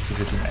precise enough to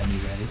hit him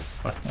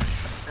anyways.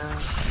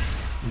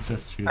 It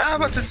just feels weird.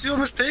 But it's your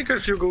mistake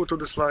if you go to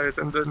the slide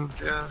and then,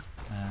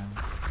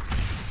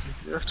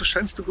 you have the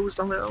chance to go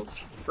somewhere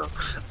else. So,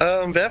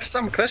 we have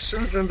some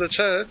questions in the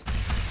chat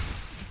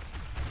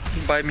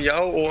by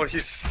Meow, or he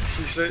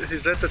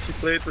said that he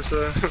played with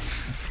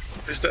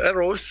with the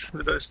arrows,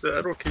 with the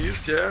arrow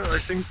keys. Yeah, I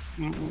think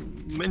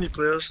many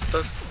players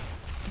does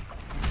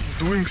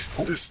doing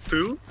this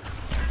still,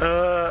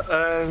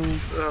 and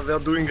we are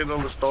doing it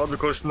on the start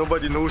because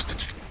nobody knows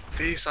that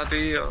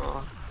TSAD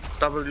or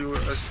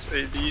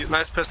WSAD.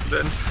 Nice pass to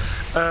them.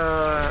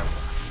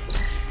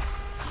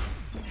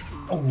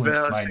 And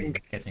Smiley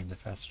getting the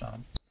first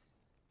round.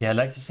 Yeah,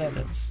 like you said,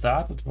 at the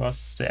start it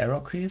was the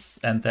arrow keys,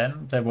 and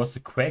then there was a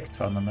Quake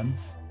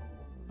tournament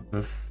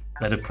where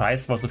the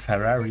prize was a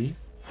Ferrari,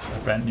 a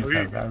brand new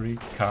Ferrari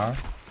car,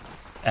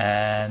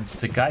 and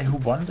the guy who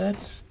won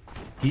that,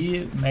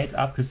 he made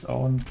up his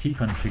own key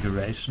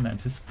configuration,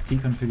 and his key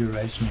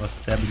configuration was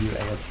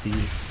WASD,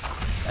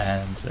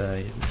 and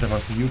that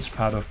was a huge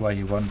part of why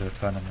he won the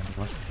tournament.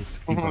 Was his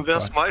keyboard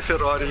Where's my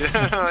Ferrari?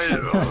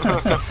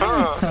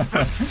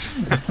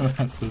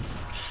 was his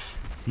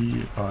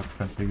keyboard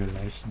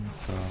configuration,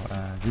 so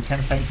you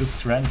can thank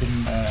this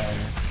random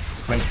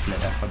Quake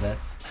player for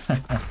that.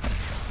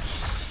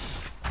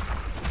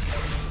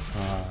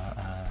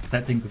 For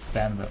setting the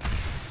standard.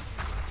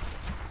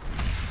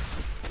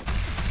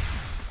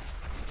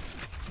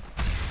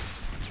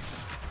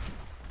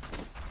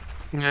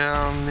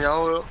 Yeah,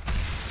 Meow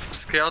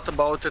scared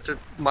about it. It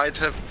might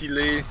have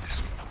delay.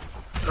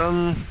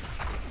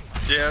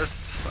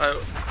 Yes,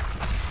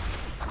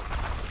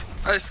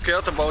 I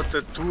scared about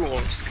that too,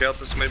 or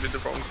scared is maybe the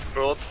wrong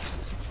word.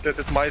 That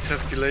it might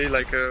have delay,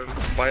 like a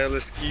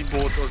wireless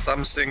keyboard or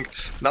something.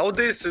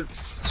 Nowadays it's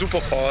super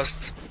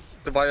fast,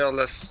 the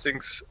wireless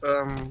things.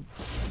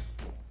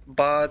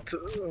 But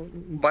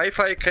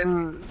Wi-Fi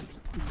can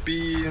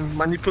be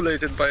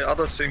manipulated by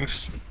other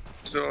things.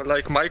 So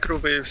like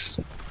microwaves.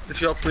 If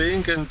you are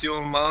playing and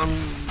your mom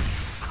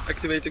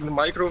activating the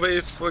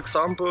microwave, for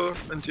example,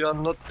 and you are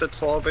not that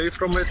far away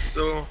from it,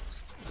 so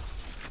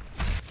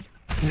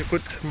you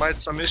could might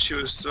some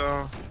issues,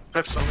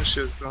 have some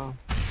issues. I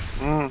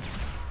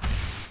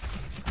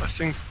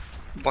think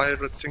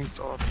wired things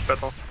are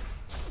better.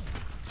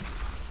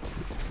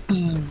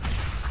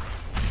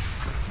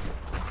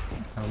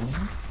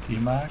 Oh,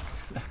 D-Mark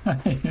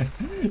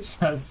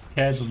just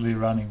casually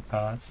running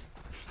past.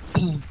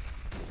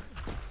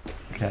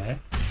 Okay,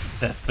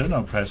 there's still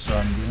no pressure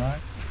on D-Mark.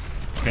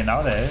 Okay,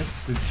 now there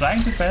is. He's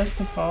trying to pass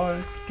the ball,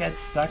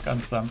 gets stuck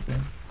on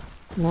something.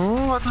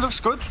 It looks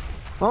good.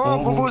 Oh,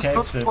 Bobo is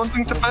not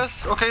wanting to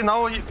pass. Okay,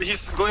 now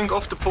he's going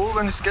off the pole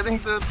when he's getting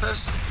the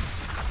pass.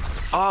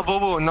 Ah,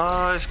 Bobo,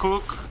 nice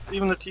cook.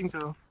 Even a team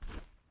kill.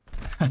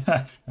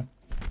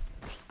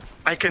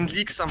 I can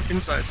leak some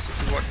insights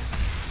if you want.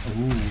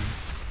 Ooh.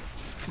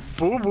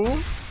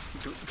 Bobo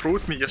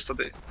wrote me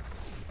yesterday.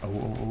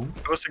 Oh.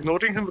 I was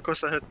ignoring him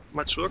because I had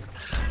much work,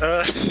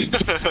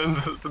 and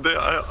today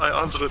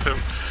I answered him.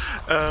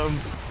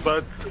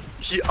 But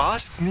he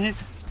asked me,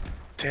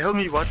 tell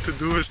me what to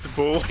do with the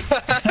ball.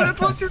 That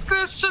was his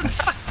question.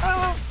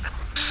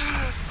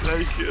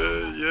 Like,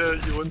 yeah,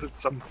 he wanted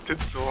some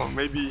tips, or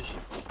maybe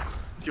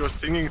he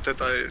was thinking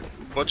that I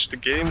watch the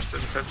games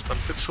and have some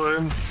tips for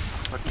him.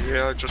 But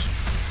yeah, I just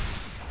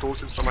told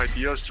him some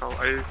ideas how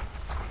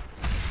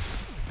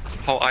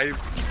I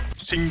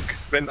think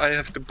when I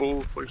have the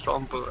ball, for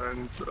example,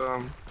 and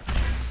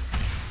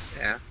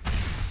yeah.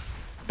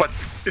 But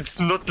it's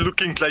not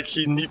looking like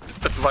he needs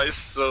advice,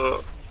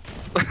 so.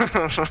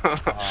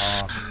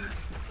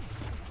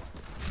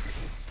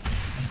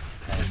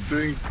 He's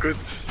doing good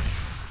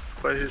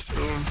by his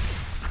own.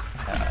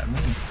 Yeah, I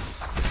mean,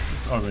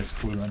 it's always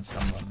cool when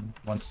someone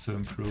wants to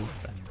improve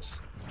and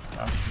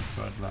asking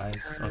for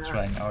advice or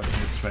trying out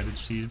new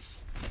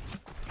strategies.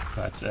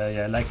 But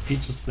yeah, like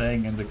Peach was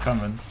saying in the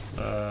comments,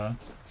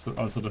 so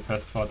also the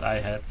first thought I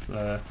had,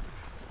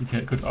 he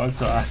could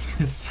also ask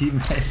his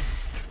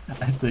teammates.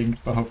 I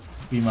think both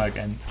D-Mark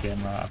and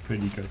Gamer are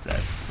pretty good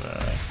at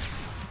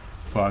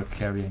ball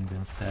carrying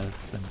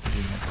themselves and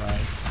giving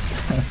advice.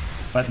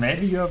 But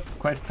maybe you're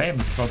quite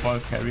famous for ball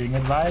carrying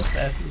advice,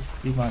 as is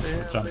D-Mark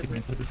for jumping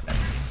into this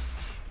enemy.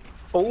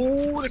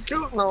 Oh, the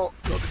kill! No,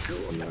 not the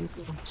kill on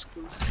the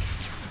skills.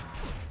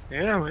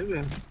 Yeah,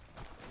 maybe.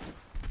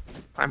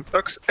 I'm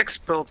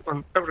expert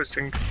on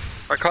everything.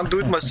 I can't do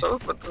it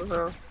myself, but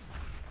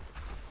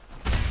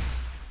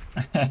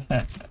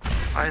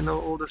I know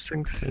all the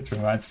things. It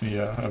reminds me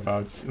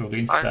about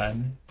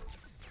Urinstein.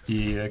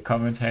 He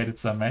commentated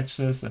some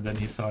matches and then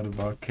he saw the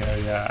ball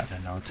carrier, I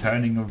don't know,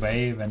 turning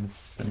away when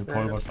the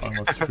ball was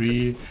almost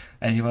free,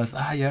 and he was,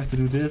 you have to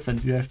do this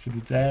and you have to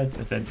do that,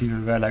 and then people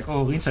were like,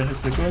 oh, Urinstein is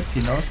so good, he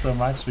knows so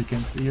much, we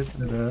can see it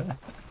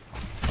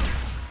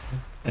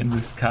in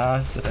this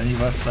cast, and then he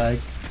was like,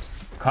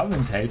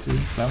 commentating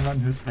someone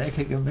who's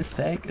making a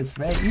mistake is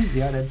way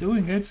easier than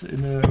doing it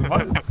in a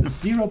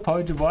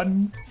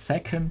 0.1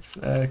 seconds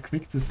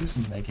quick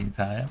decision making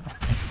time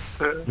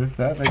with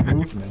perfect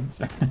movement.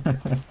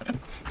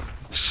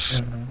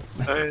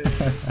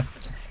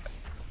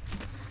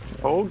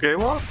 Oh,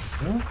 gamer.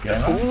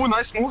 Gamer. Oh,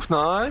 nice move.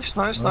 Nice.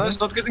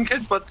 Not getting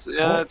hit, but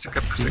yeah, it's a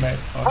capacity.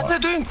 What are you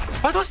doing?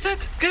 What was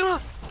that, gamer?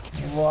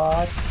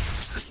 What?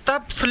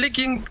 Stop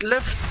flicking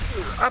left,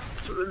 up,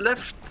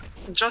 left.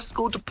 Just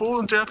go to pole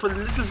and you have a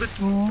little bit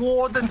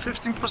more than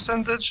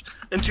 15%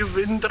 and you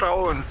win the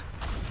round.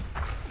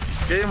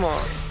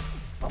 Gamer,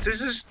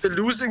 this is the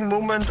losing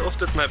moment of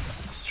that map.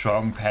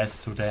 Strong pass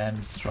to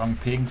Dan, strong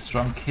ping,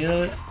 strong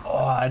kill.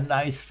 Oh, a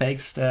nice fake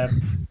step.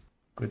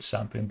 Good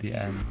jump in the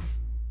end.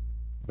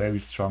 Very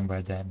strong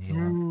by Dan here.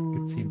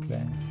 Good team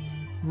play.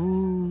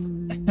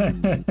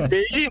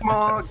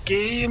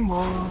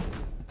 Gamer.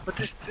 What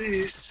is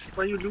this?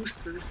 Why you lose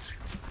this?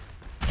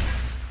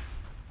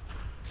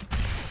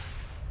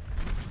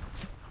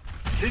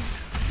 Did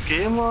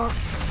gamer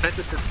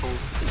edited home?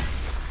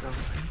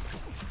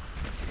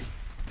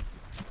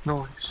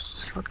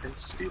 Nice. Okay,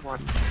 3-1.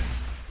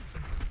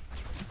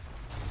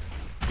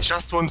 He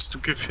just wants to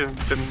give him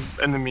the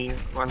enemy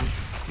one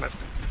map.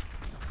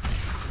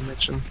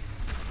 Imagine.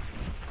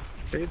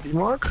 Okay,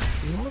 D-Mark,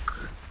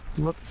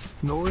 not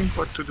knowing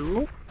what to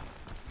do.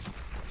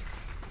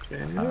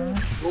 Okay,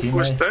 who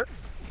was that?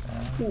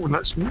 Oh,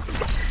 nice move.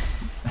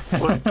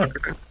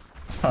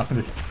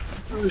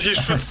 He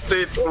should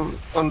stay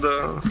on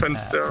the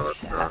fence there.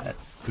 Yeah,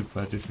 it's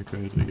super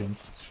difficult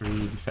against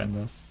 3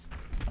 defenders.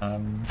 I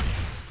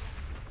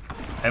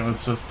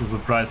was just so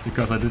surprised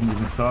because I didn't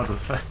even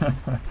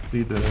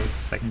see the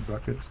second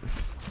rocket.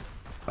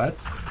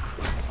 But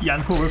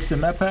Janko with the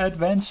mapper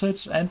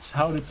advantage, and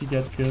how did he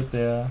get killed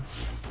there?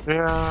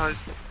 Yeah, I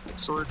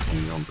saw it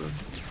only on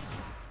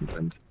the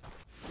end.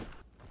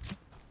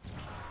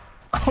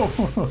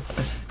 Oh,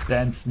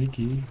 Dan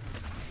sneaky.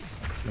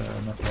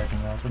 Not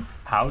working out.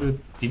 How did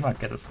D-Mark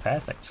get his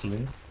pass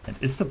actually? And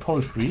is the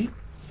pole free?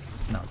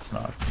 No, it's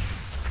not.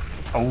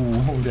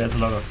 Oh, there's a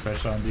lot of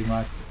pressure on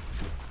D-Mark.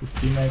 His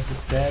teammates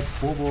is dead.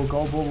 Bobo,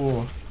 go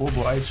Bobo.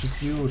 Bobo, I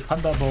choose you.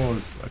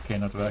 Thunderbolts. Okay,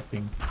 not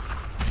working.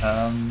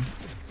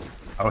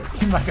 Oh,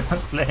 D-Mark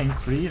not playing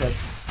free.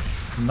 That's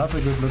not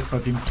a good look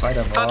for Team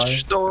Spiderball.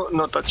 Touch? No,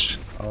 no touch.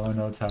 Oh,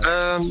 no touch.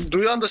 Do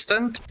you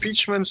understand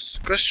Peachman's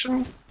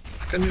question?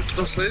 Can you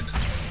translate?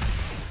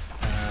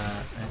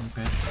 Any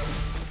bets?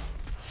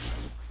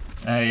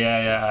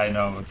 Yeah, I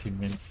know what he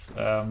means.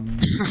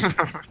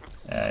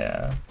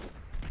 Yeah.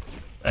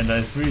 And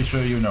I'm pretty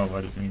sure you know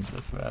what it means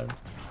as well.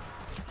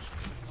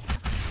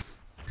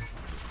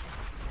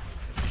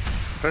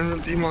 When will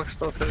D-Mark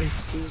start having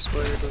excuses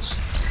why he does?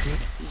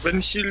 When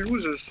he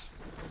loses.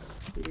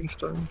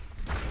 Rubinstein.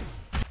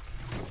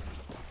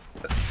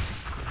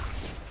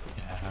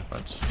 Yeah,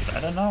 but I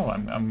don't know.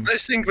 I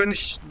think when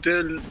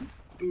they're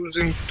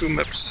losing 2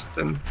 maps,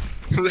 then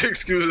the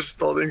excuse is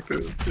starting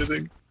to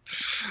hitting.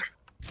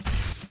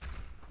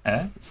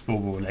 Is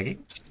Bobo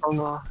lagging?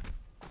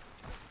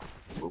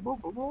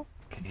 Bobo?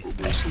 Can he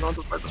spec?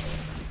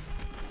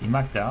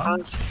 D-Mark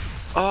down?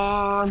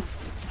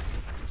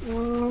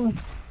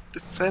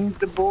 Defend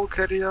the ball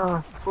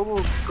carrier.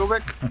 Bobo, go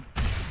back.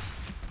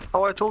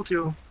 How I told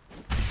you.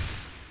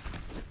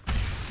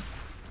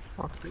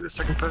 Okay, the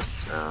second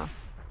pass.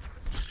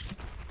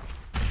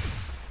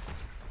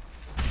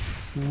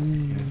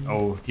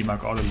 Oh,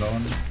 D-Mark all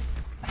alone.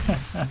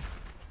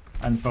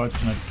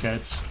 Unfortunate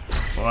catch.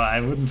 Well, I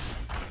wouldn't.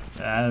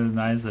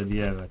 Nice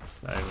idea, but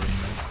I wouldn't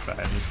have tried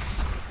it.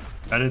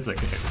 But it's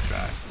okay to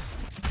try.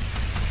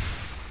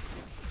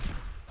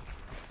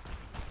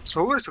 It's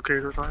always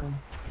okay to try.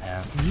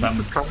 Yeah,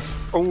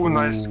 Oh,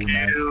 nice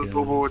kill,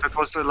 Bobo. That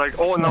was like,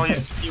 oh, now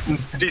he's even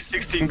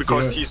 316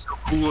 because he's so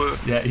cool.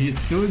 Yeah,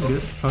 he's doing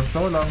this for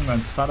so long,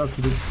 and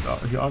Stardust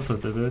he also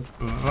did it.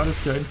 What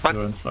is your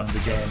influence on the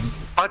game?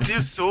 But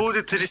you saw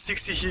the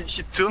 360,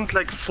 he turned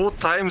like 4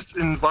 times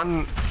in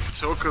one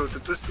circle.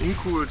 That is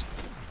uncool.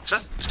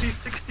 Just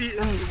 360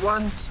 in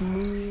one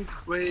smooth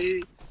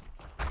way.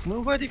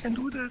 Nobody can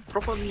do that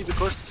properly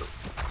because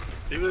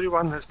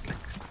everyone has like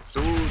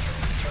so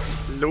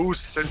low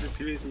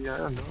sensitivity. I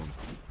don't know.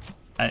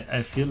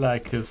 I feel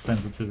like his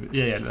sensitivity,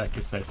 yeah, like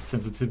you said, his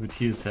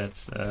sensitivity is at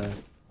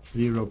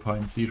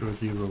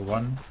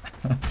 0.001.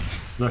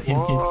 So he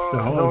needs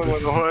the whole. No,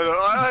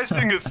 I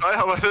think it's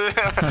higher.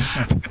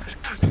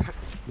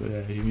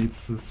 Yeah, he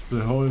needs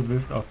the whole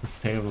width of his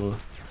table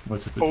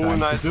multiple times.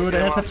 Nice. So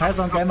there's a pass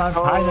on Gamer, and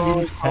finally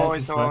this pass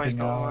is working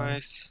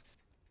nice.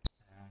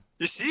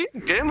 You see,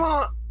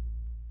 Gamer,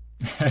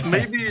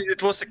 maybe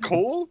it was a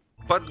call,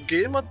 but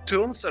Gamer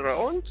turns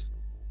around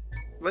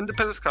when the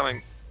pass is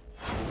coming.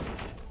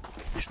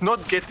 He's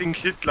not getting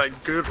hit like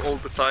Gur all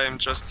the time,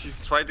 just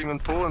he's fighting on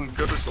pole and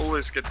Gur is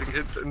always getting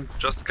hit and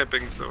just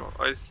capping, so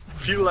I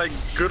feel like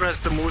Gur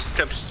has the most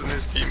caps in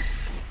his team.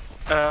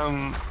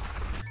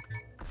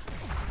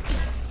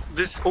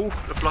 This, oh,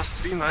 a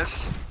 +3,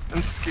 nice, and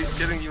it's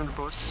getting even the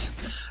boss.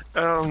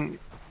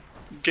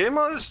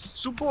 Gamer is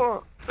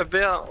super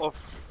aware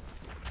of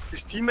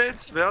his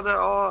teammates, where they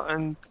are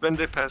and when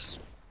they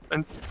pass.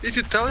 And if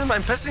you tell him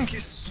I'm passing,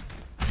 he's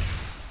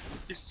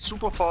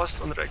super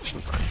fast on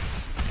reaction time.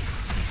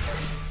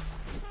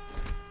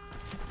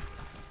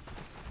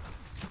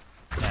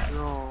 Yeah.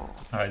 So,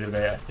 By the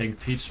way, I think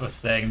Peach was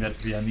saying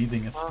that we are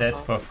needing a stat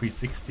for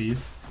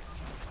 360s.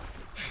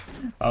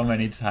 How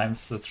many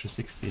times the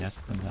 360 has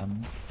been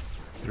done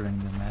during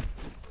the map.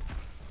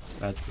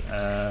 But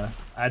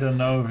I don't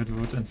know if it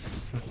would, I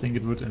think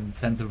it would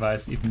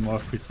incentivize even more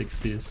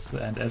 360s,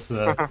 and as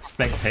a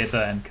spectator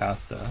and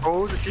caster.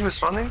 oh, the team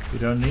is running. We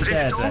don't need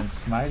that, 3v2? and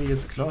Smiley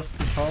is close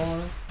to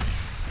pole.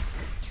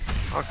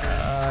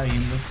 Okay. He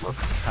missed his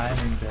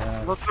timing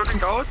there. Not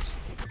working out.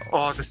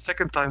 Oh, the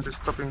second time they're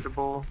stopping the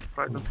ball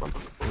right in front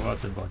of the ball.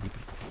 What the body.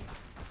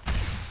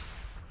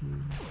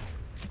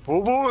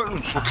 Bobo,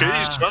 okay,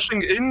 he's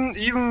rushing in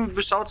even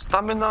without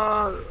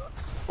stamina.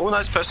 Oh,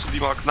 nice pass to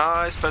D-Mark,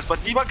 nice pass,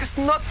 but D-Mark is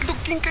not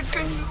looking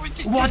again. What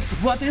is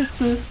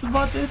this?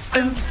 What is this?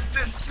 And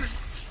this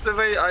is the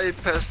way I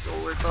pass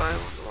all the time.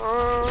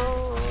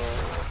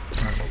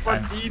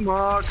 But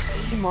D-Mark,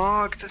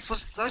 this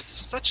was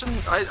such an...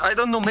 I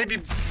don't know,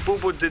 maybe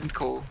Bobo didn't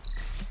call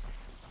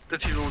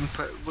that he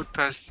would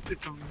pass.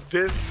 It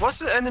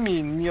was an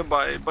enemy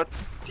nearby, but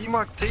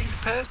D-Mark take the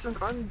pass and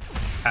run.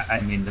 I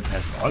mean, the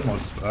pass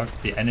almost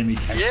worked. The enemy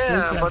catched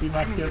Yeah, it but and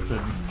D-Mark killed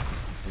him.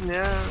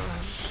 Yeah.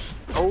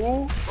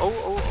 Oh.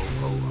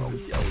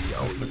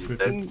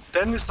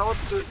 Then without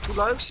 2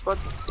 lives, but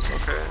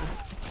okay.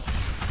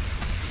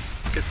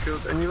 Get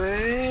killed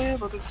anyway,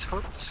 but it's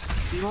hot.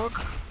 D-Mark.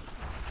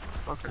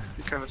 Okay,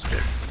 he can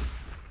escape.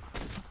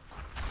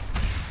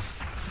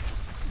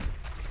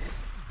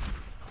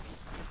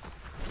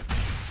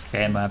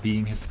 Gamer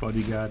being his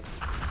bodyguard.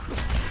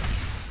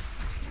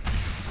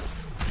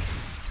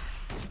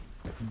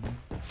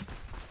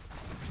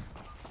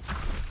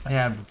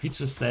 Yeah, but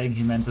Peach is saying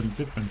he meant a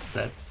different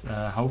stat.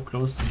 How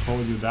close to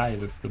pole you die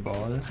with the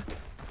ball.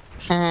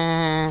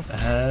 I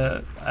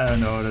don't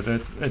know,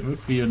 it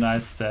would be a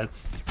nice stat,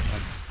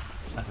 but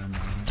I don't know.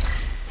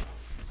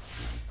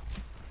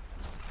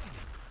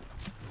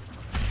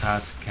 It's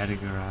hard to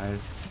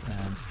categorize,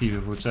 and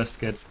people would just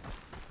get,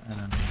 I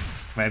don't know,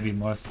 maybe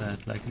more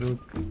sad, like,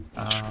 look.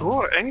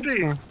 Oh,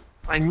 angry.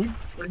 I need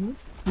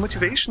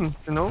motivation,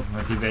 you know?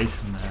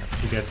 Motivation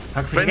to get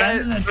toxic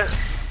again.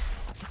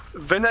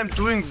 When I'm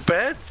doing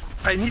bad,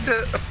 I need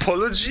an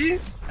apology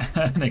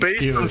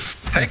based on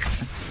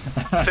facts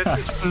that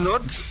is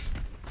not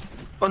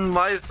on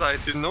my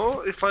side, you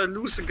know? If I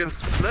lose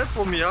against Pleb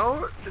or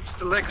Meow, it's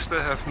the legs they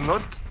have,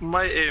 not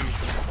my aim.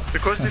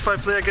 Because if I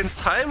play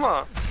against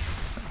Heimer,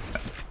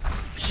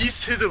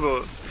 he's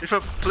hittable. If I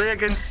play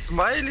against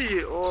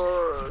Smiley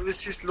or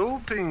with his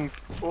low ping,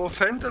 or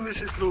Phantom with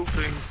his low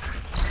ping,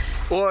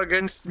 or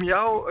against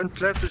Meow and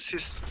Pleb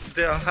with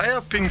their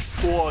higher ping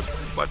score,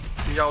 but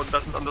Meow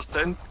doesn't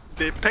understand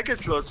the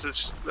packet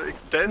logic like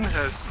Dan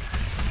has.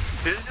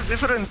 This is a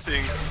different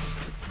thing.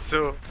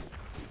 So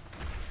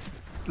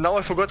now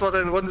I forgot what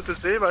I wanted to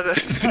say, but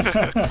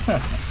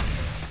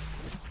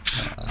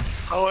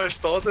how I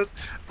started.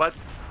 But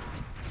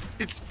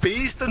it's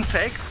based on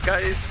facts,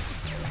 guys.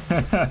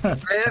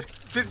 I have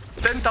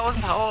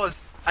 10,000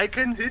 hours. I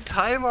can hit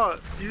Heimer.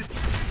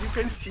 You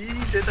can see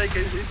that I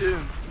can hit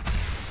him.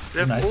 We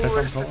have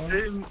always the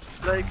same,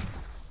 like,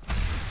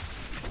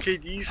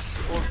 KDs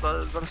or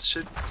some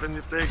shit when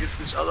we play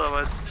against each other,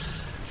 but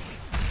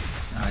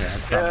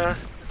yeah,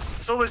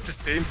 it's always the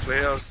same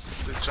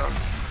players which are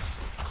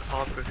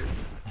hard to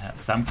hit. Yeah,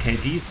 some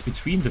KDs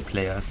between the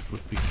players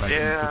would be quite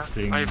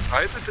interesting. Yeah, I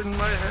write it in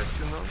my head,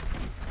 you know.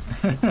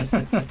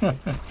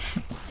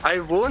 I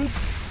want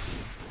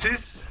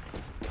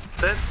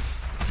that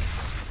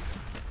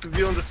to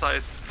be on the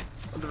site,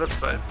 on the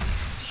website.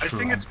 I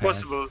think it's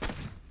possible.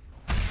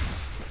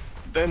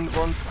 Then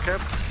want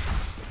cap.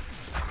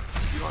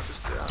 D-Mark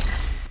is there.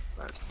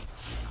 Nice.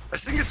 I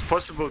think it's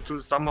possible to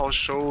somehow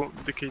show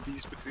the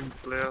KDs between the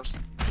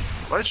players.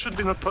 Why it should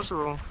be not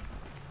possible?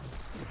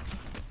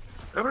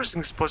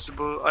 Everything's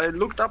possible. I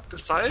looked up the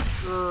site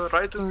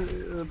right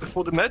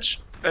before the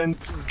match, and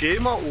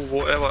Gamer or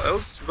whoever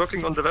else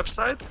working on the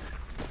website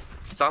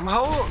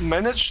somehow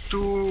managed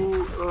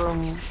to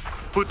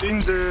put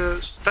in the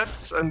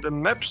stats and the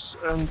maps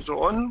and so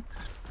on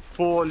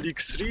for League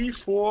 3,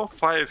 4,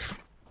 5.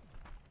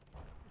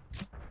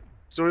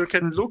 So you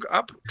can look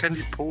up, can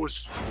we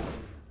pose?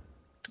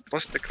 That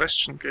was the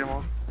question,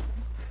 Gamer.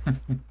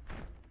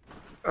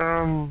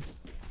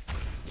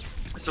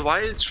 So why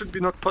it should be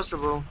not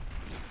possible?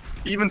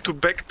 Even to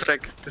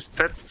backtrack the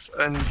stats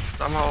and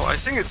somehow, I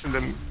think it's in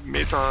the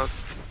meta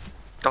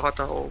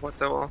data or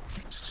whatever.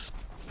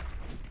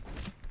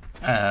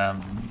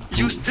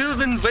 You still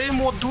win way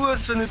more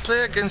duels when we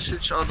play against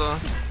each other.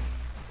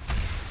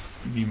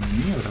 You mean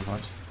me or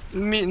what?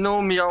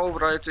 No, meow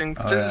writing.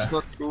 Oh, This yeah. is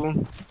not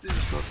true. This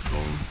is not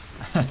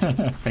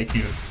true. Fake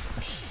news.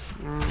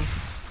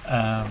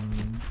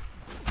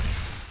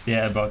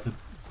 Yeah, about the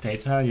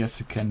data, yes,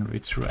 you can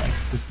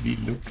retroactively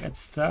look at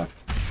stuff.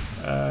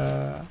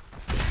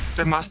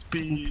 There must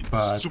be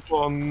But-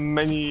 super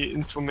many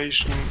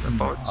information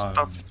about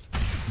stuff.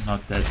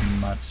 Not that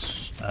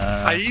much.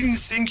 I even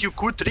think you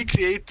could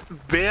recreate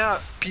where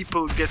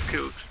people get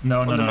killed.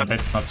 No, on the map.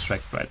 that's not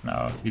tracked right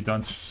now. We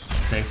don't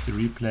save the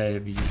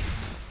replay.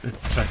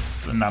 It's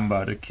just a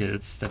number, the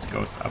kills that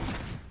goes up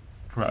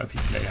per every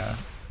player.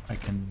 I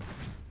can.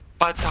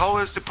 But how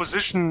is the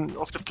position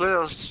of the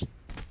players?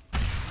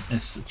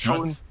 It's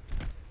Shown. not.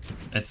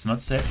 It's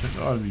not saved at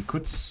all. We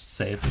could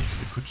save it.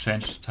 We could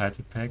change the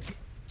title pack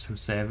to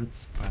save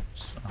it, but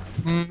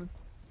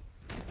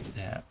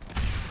yeah.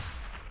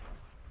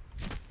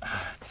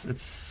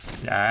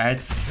 It's yeah.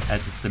 It had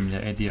a similar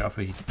idea of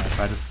a heat map,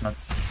 but it's not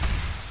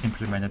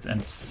implemented.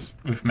 And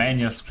with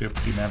Mania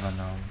script, we never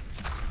know.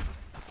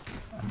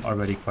 I'm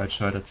already quite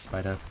sure that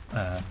Speedball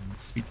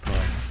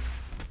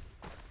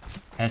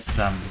has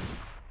some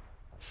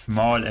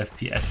small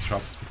FPS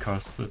drops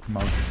because the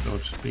mode is so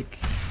big.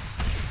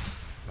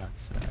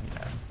 But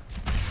yeah.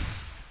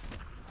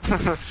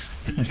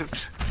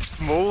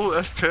 Small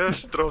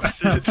FPS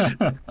drops.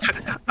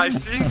 I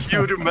think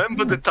you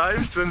remember the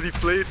times when we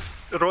played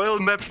royal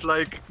maps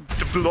like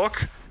the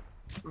block,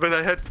 when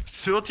I had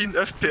 13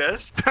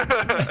 FPS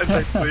and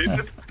I played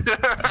it.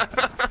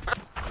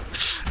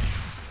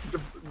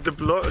 the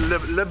block,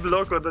 Le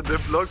Block or the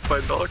block by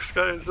Dark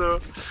Sky.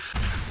 So,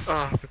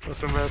 that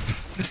was a map.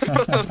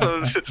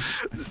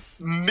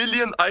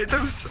 Million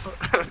items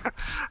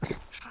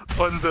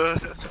on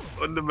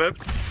the map,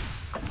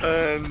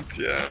 and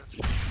yeah.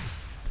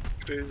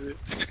 Crazy.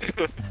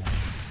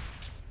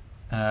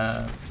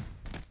 By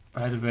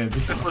the way,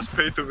 this That was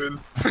pay to win.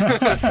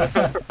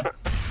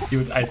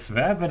 Dude, I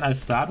swear when I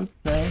started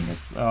playing it,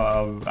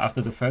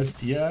 after the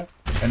first year,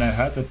 and I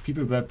heard that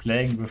people were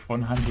playing with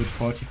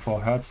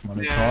 144 Hz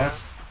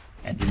monitors,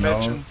 and you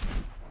know,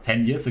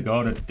 10 years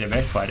ago that they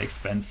were quite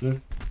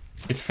expensive,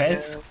 it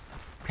felt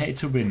pay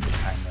to win,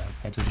 kinda.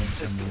 Pay to win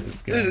to me,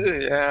 this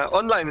game. Yeah,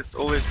 online it's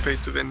always pay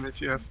to win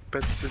if you have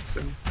bad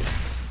system.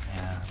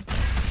 Yeah.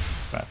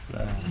 But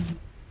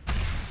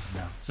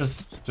no, it's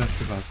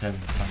just about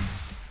having fun.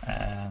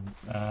 And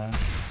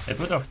a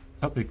bit off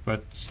topic,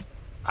 but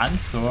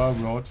Ansor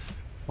wrote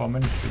 4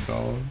 minutes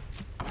ago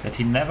that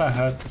he never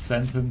heard the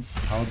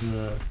sentence "how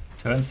the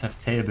turns have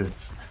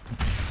tables."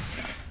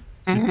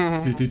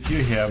 did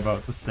you hear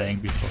about the saying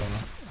before?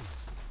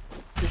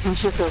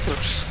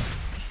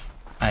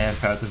 I have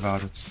heard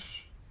about it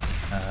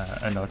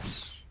a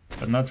lot.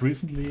 But not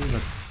recently,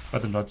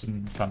 but a lot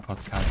in some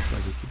podcasts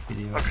or YouTube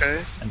videos.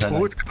 Okay, And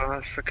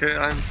podcasts. Okay,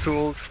 I'm too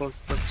old for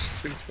such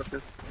things like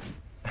this.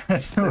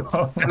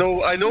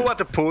 No. I know what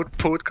a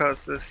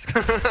podcast is.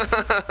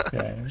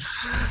 Okay.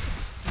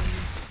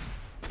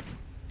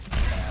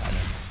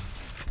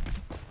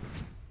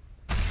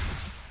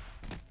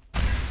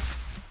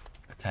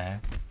 Okay.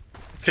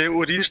 Okay,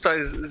 Urinstein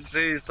is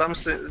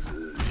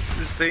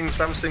saying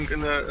something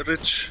in a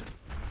rich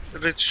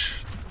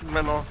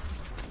manner.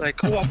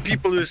 Like, oh,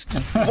 people is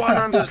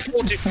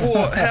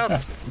 144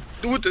 Hertz.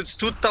 Dude, it's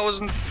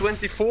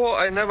 2024.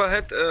 I never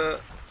had a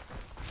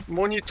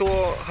monitor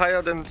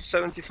higher than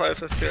 75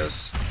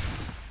 FPS.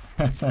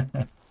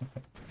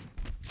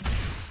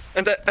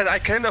 and I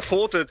can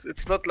afford it.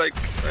 It's not like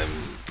I'm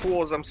poor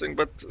or something,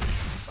 but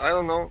I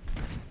don't know.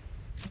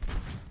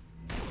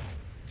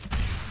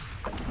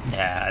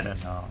 Yeah, I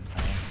don't know.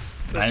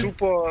 The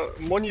super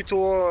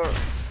monitor.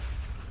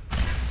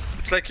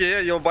 It's like, yeah,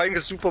 you're buying a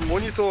super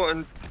monitor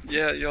and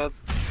yeah, you're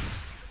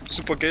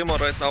super gamer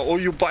right now. Or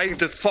you're buying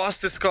the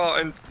fastest car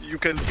and you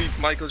can beat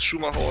Michael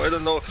Schumacher. I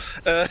don't know.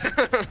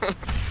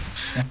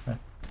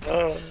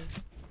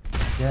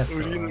 Yes.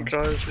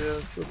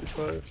 Yeah,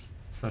 35.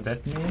 So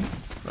that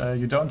means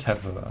you don't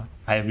have a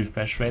high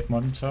refresh rate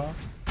monitor?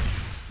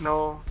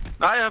 No.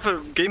 I have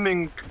a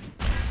gaming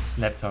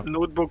Laptop.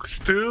 notebook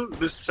still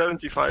with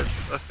 75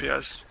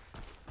 FPS.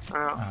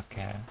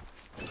 Okay.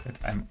 But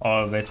I'm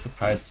always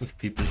surprised with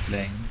people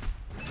playing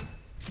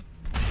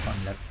on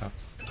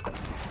laptops.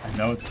 I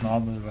know it's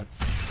normal, but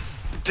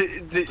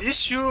The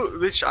issue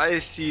which I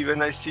see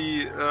when I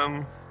see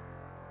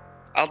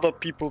other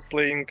people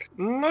playing,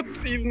 not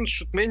even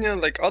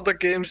Shootmania, like other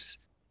games,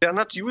 they are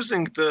not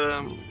using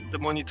the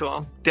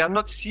monitor. They are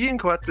not seeing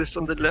what is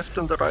on the left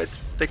and the right.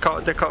 They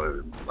can't.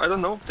 I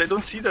don't know. They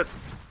don't see that.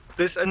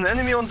 There's an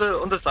enemy on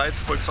the side,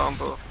 for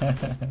example,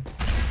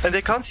 and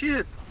they can't see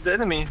it, the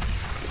enemy.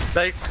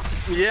 Like,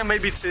 yeah,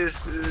 maybe it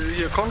says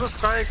here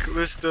Counter-Strike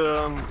with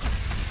the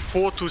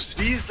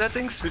 4-3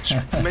 settings, which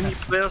many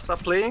players are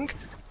playing.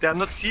 They are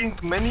not seeing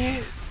many,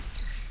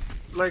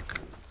 like,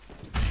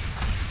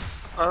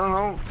 I don't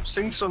know,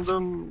 things on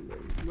them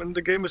when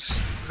the game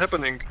is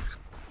happening.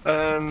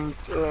 And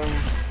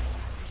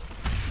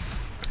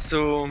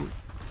so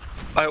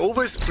I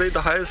always play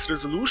the highest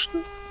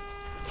resolution,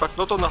 but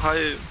not on a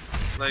high,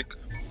 like,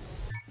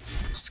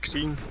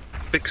 screen,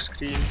 big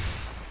screen.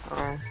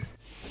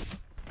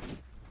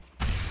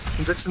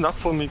 And that's enough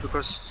for me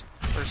because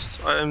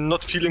I'm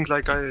not feeling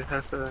like I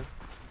have a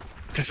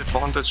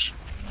disadvantage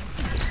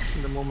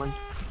in the moment.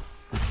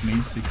 This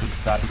means we could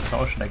start a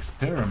social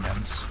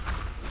experiment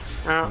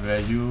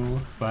where you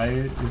buy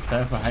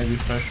yourself a high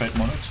refresh rate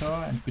monitor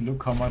and we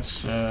look how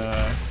much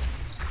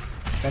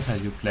better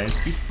you play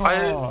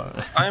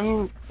Speedball.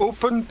 I'm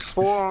open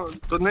for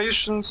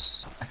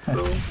donations.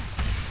 So.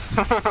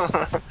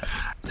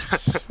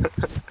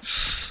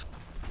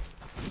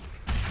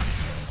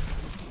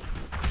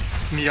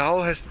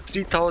 Meow has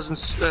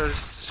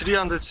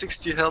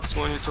 360 Hz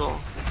monitor.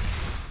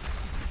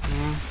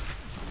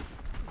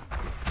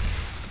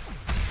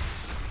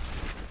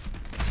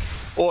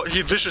 Or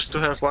he wishes to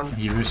have one.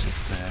 He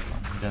wishes to have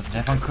one. He doesn't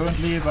have one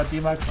currently, but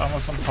D-Max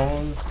almost on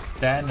pole.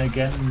 Dan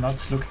again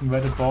not looking where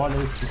the ball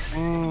is.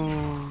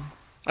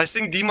 I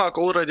think D-Mark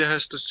already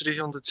has the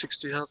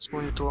 360 Hz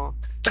monitor.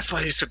 That's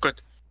why he's so good.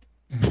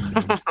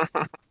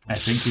 I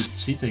think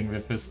he's cheating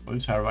with his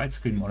ultra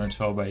widescreen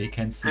monitor where he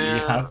can see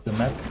half the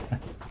map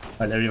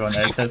while everyone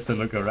else has to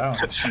look around.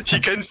 He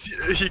can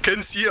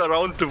see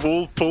around the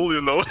whole pole,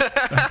 you know.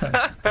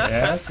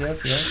 Yes.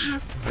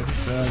 Pretty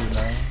sure, you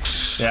know.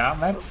 There are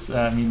maps,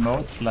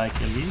 modes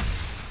like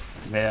Elite,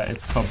 where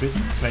it's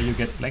forbidden, where you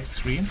get black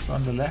screens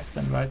on the left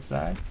and right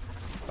sides.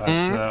 But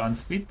on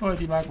Speedball,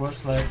 D-Mark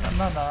was like,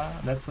 no,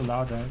 let's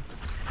allow that.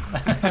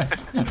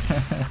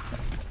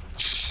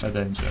 But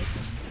I'm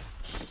joking.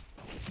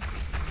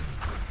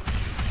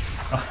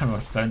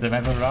 Almost turned the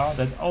map around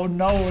and oh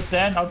no,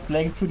 Dan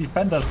outplaying two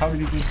defenders, how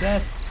did he do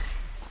that?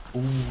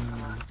 Ooh.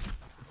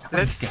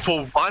 Let's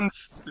for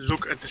once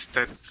look at the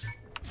stats.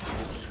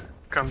 Let's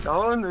come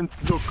down and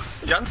look.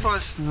 Janfa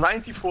has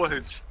 94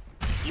 hits,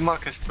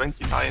 D-Mark has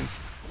 29.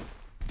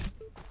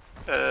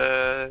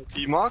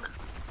 D-Mark?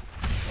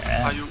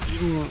 Yeah. Are you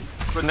even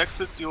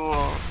connected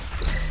your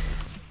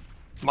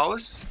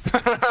mouse?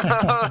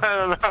 I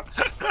don't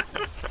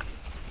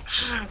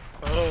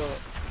know.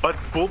 But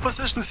ball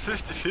position is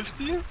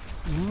 50-50.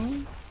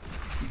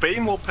 Way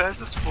more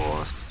passes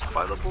for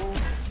Spiderball.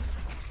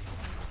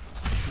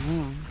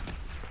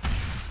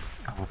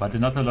 Oh, but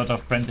not a lot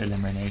of friend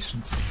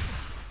eliminations.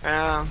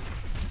 The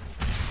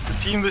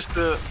team with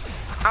the...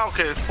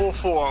 okay,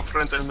 4-4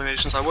 friend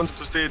eliminations. I wanted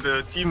to say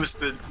the team with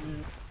the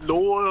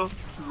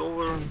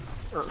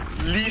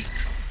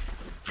least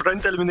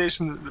friend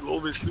elimination will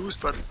always lose,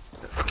 but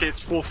okay,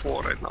 it's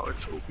 4-4 right now,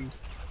 it's opened.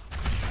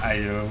 Are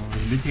you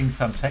leaking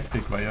some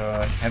tactic while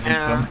you're having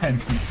so many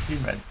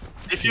teammates?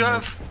 If you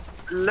have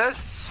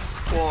less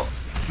or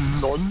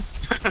none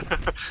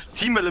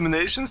team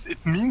eliminations, it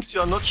means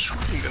you are not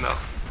shooting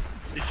enough.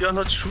 If you are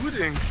not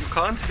shooting, you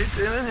can't hit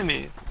the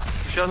enemy.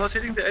 If you are not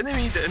hitting the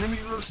enemy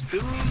will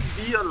still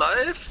be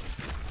alive.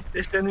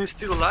 If the enemy is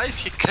still alive,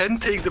 he can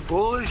take the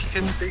ball, he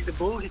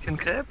can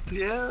cap,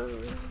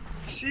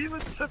 see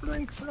what's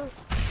happening, so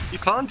you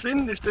can't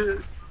win if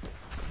the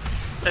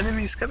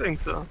enemy is capping,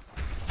 so.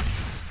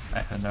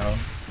 I don't know.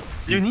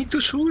 You need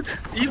to shoot,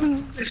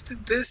 even if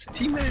there's a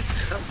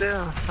teammate up there.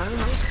 I don't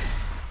know.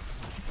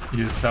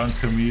 You sound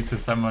to me to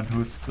someone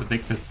who's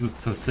addicted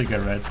to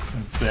cigarettes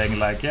and saying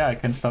like, yeah, I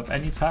can stop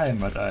any time,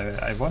 but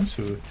I want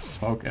to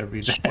smoke every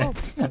day. Sure.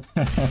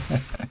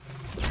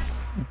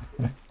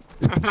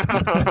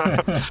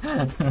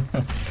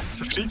 It's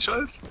a free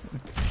choice.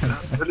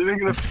 We're living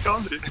in a free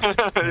country.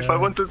 If I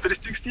want to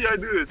 360, I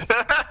do it.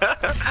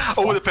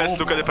 Oh, the pass,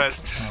 look at the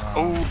pass.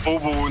 Oh,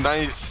 Bobo,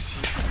 nice.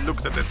 He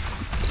looked at it.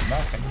 No,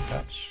 can you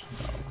touch?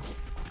 No.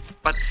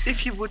 But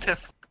if he would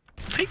have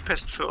fake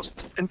passed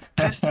first and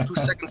passed 2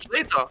 seconds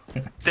later,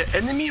 the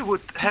enemy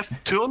would have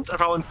turned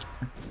around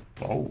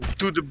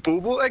to the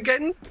Bobo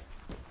again,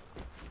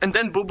 and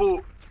then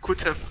Bobo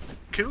could have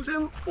killed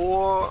him,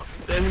 or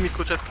the enemy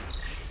could have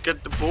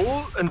get the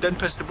ball and then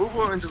pass the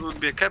Bobo and it would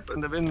be a cap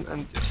and a win,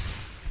 and yes.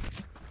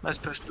 Nice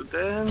pass to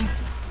Dan.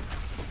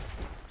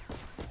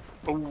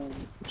 Oh,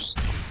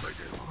 stop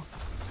again.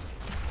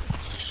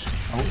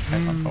 Oh,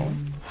 pass on ball.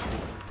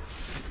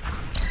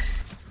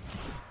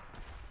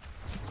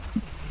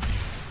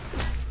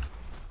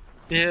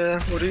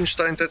 Yeah,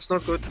 Urinstein, that's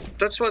not good.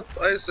 That's what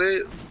I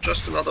say,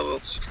 just in other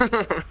words.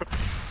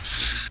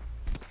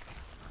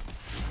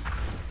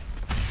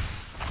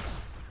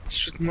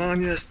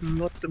 Shitmania is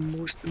not the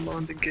most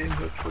demanding game,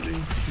 hopefully.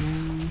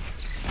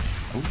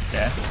 Oh,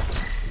 yeah.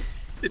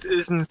 It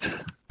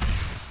isn't.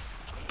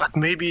 But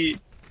maybe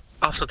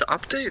after the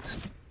update,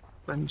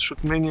 when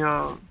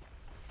Shitmania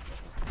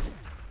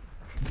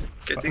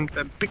getting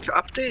a big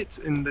update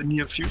in the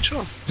near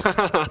future,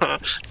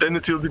 then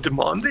it will be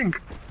demanding.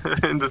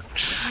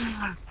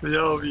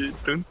 Yeah, we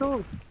don't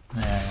know.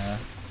 Yeah.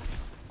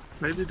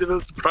 Maybe they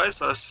will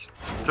surprise us.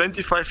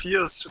 25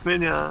 years,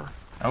 Mania.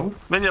 Oh.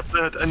 Mania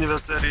Planet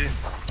anniversary.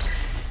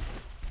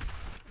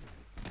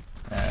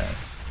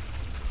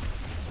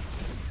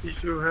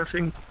 If you're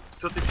having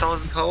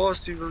 30,000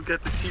 hours, you will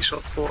get a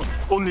t-shirt for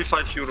only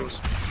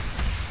 €5.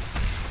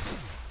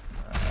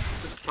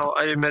 That's how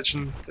I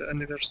imagine the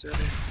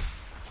anniversary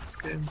this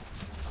game.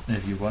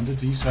 If you want a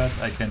t-shirt,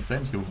 I can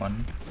send you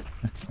one.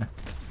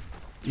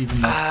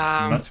 Even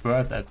not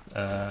worth at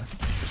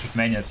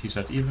Shootmania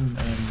t-shirt, even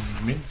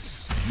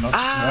mint, not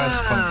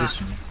worth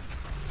condition.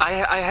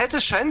 I had a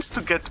chance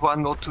to get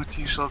 1 or 2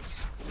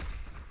 t-shirts.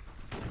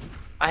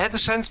 I had a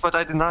chance, but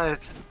I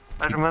denied.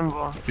 I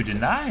remember. You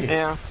denied?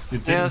 Yeah. You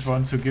didn't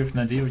want to give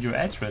Nadir your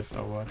address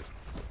or what?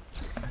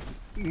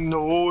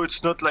 No,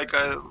 it's not like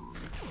I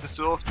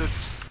deserved it.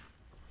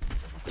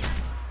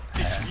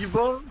 If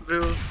Lieber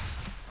will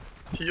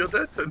hear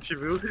that, and he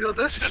will hear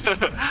that,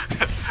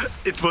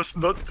 it was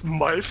not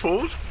my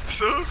fault.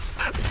 So,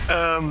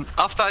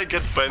 after I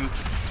get banned,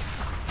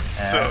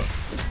 so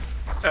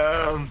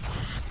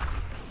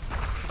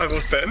I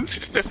was banned.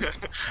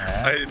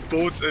 I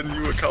bought a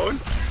new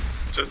account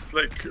just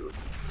like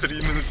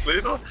 3 minutes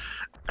later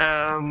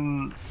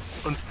on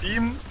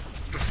Steam.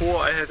 Before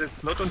I had it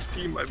not on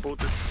Steam, I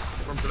bought it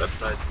from the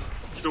website.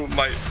 So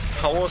my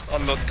hours are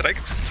not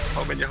tracked.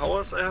 How many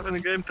hours I have in the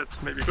game?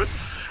 That's maybe good.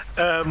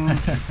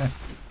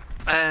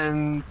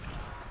 And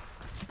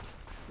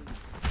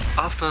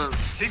after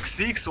 6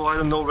 weeks, or I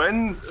don't know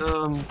when,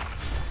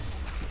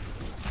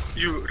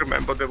 you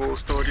remember the whole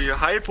story.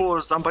 Hype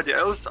or somebody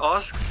else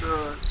asked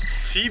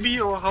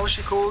Phoebe, or how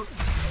she called,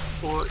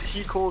 or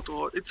he called,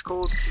 or it's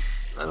called,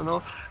 I don't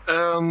know,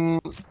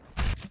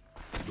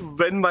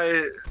 when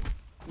my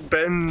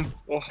ban,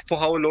 or for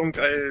how long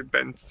I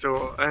banned.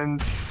 So,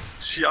 and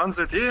she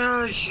answered,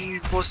 yeah, he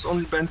was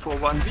only banned for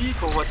 1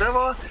 week or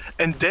whatever.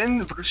 And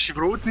then she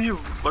wrote me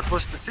what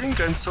was the thing,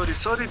 and sorry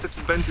that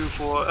we banned you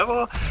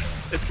forever.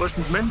 It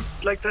wasn't meant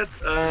like that.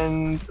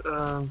 And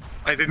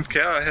I didn't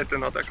care. I had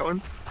another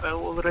account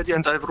already,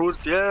 and I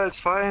wrote, yeah, it's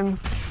fine,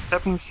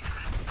 happens.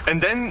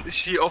 And then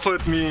she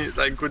offered me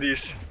like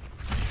goodies,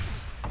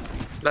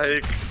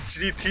 like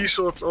 3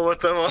 t-shirts or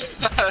whatever.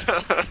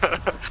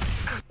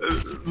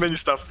 Many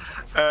stuff,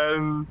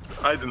 and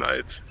I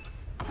denied.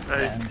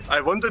 Like, I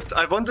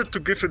wanted to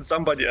give it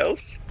somebody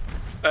else,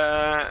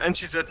 and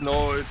she said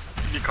no,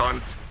 we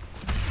can't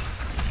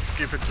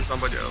give it to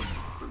somebody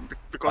else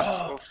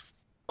because of.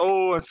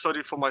 Oh,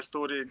 sorry for my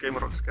story. Game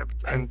Rocks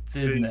kept, and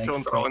they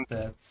turned around.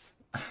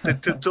 They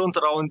turned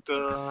around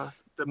the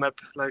map,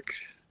 like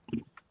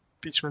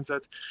Peachman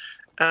said.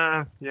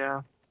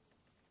 Yeah,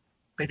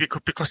 maybe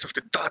because of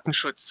the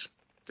Datenschutz,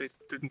 they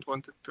didn't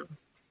want it to.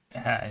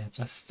 Yeah, I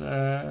just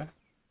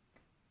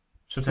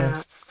should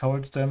have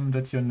told them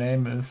that your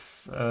name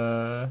is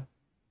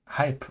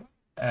Hype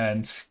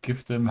and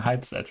give them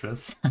Hype's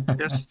address.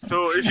 Yes,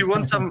 so if you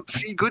want some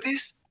free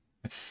goodies,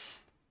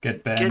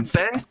 get banned.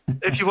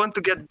 If you want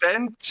to get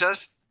banned,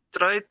 just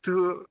try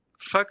to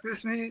fuck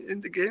with me in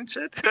the game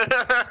chat.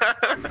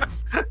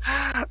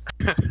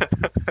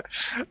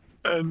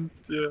 And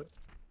yeah,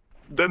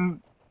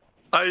 then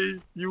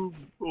you,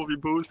 or we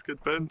both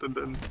get banned, and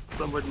then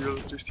somebody will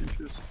receive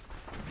his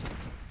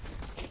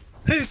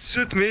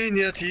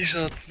Shootmania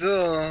t-shirt.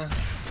 So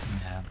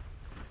yeah,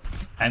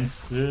 I'm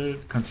still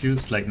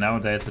confused. Like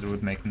nowadays, it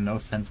would make no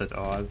sense at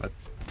all. But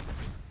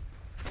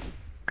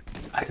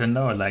I don't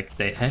know. Like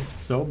they have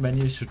so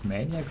many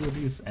Shootmania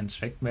goodies and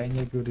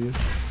Checkmania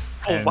goodies.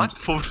 For what?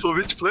 For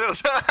which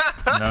players?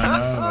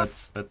 no,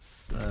 but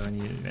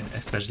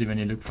especially when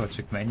you look for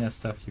Checkmania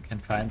stuff, you can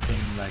find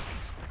them like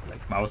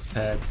mouse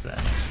pads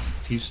and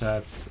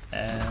t-shirts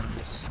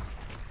and.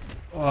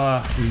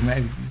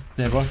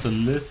 There was a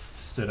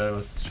list that I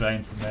was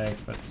trying to make,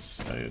 but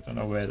I don't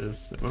know where it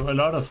is. There were a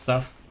lot of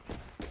stuff,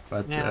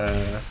 but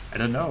I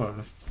don't know.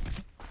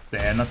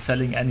 They are not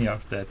selling any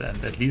of that,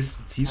 and at least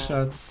the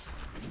t-shirts,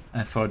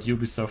 I thought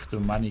Ubisoft, the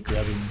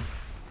money-grabbing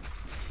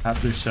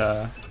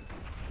publisher,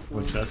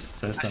 would just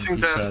sell some t-shirts. I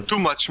think they have too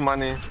much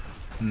money.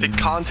 They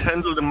can't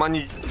handle the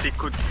money they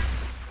could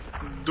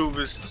do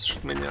with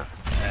Shootmania.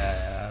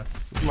 Yeah,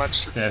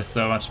 there's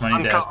so much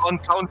money there.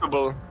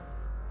 Uncountable.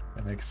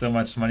 They make so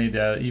much money,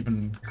 they're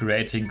even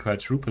creating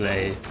quadruple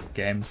A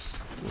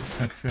games.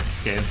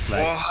 Games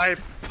like... Oh,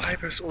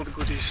 Hype has all the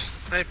goodies.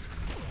 Hype.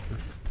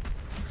 This.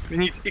 We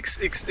need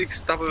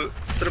XXX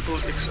triple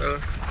XL.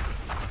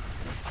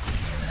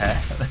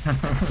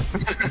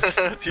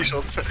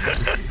 T-shirts.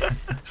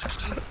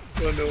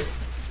 Oh no.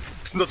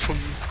 It's not for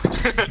me.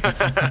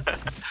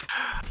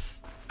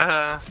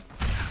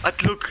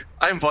 But look,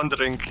 I'm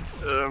wondering.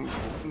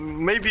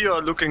 Maybe you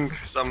are looking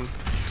some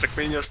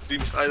Trackmania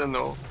streams, I don't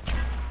know.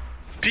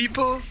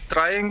 People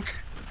trying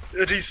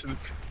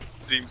recent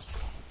streams.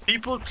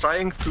 People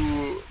trying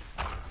to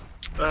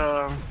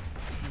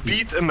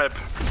beat a map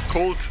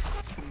called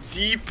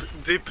Deep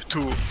Dip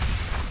 2.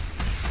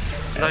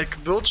 Like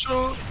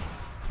Virtual,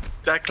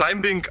 they're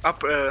climbing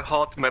up a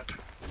hard map.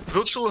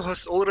 Virtual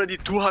has already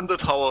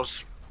 200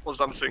 hours or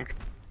something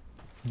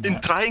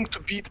in trying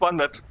to beat one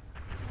map.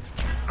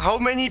 How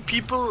many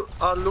people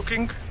are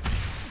looking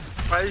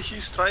while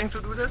he's trying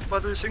to do that?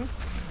 What do you think?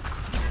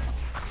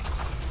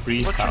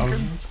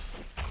 3,000?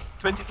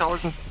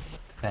 20,000.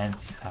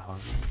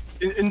 20,000.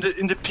 In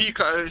the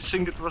peak, I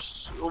think it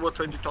was over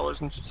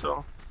 20,000.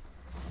 So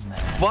Man.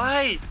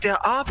 Why? There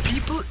are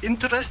people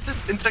interested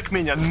in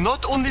Trackmania,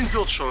 not only in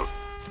virtual.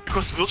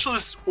 Because virtual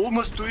is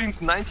almost doing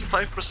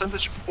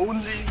 95%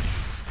 only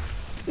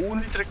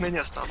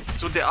Trackmania stuff.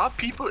 So there are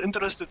people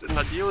interested in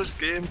Nadeo's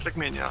game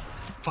Trackmania.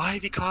 Why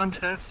we can't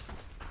have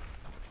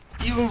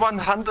even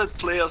 100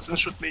 players in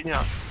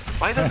Shootmania?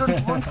 Why they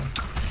don't want to?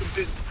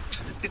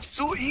 It's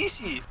so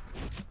easy.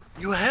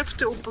 You have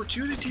the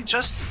opportunity,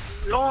 just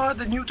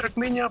the new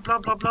Trackmania, blah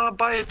blah blah,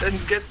 buy it and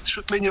get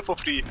Shootmania for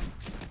free.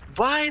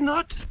 Why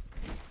not?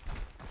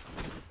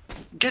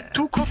 Get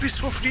 2 copies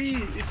for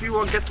free if you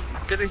are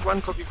getting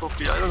 1 copy for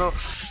free. I don't know.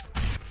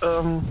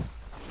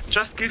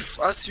 Just give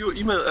us your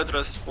email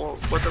address for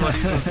whatever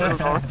reasons. I don't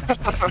know.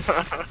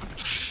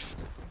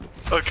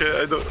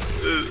 Okay, I don't.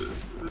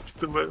 It's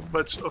too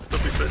much off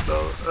topic right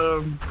now.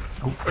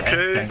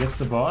 Okay. Can gets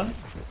the ball.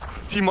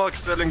 D-Mark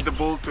selling the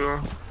ball to.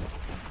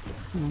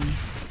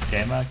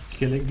 Gamer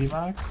killing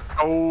D-Mark.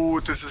 Oh,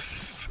 this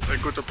is a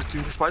good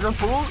opportunity. Smile on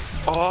pull.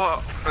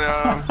 Oh,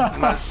 yeah,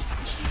 nice.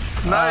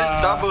 Nice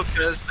double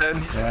pass, then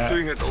he's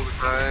doing it all the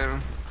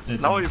time.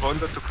 Now he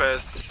wanted to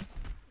pass.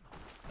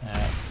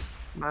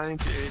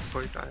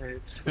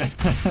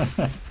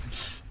 98.8.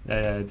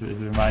 Yeah, it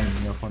reminded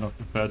me of one of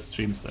the first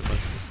streams I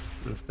was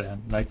with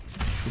Dan. Like,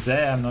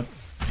 today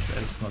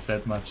there's not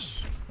that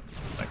much.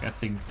 Like, I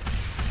think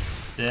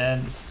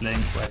Dan is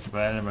playing quite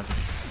well, but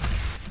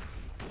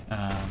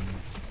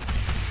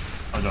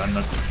although I'm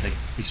not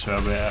exactly sure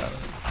where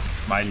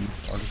Smiley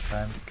is all the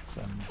time because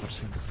I'm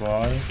watching the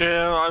ball.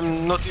 Yeah,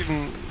 I'm not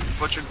even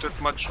watching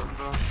that much on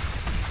the.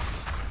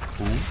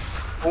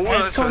 Oh,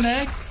 nice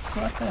connects!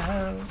 What the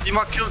hell?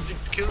 D-Mark killed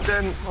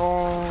Dan.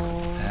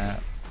 Oh. Yeah.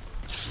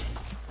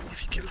 If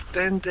he kills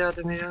Dan there,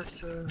 then he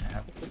has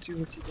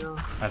opportunity there.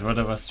 But what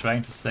I was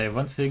trying to say,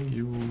 one thing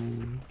you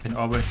can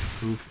always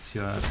improve is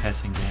your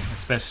passing game,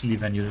 especially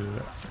when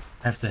you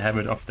have the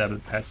habit of double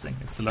passing.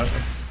 It's a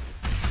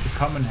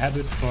common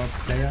habit for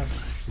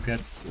players. You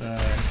get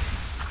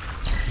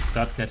you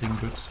start getting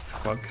good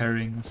ball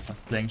carrying, start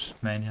playing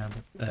Shootmania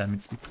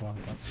before,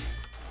 but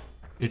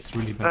it's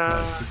really better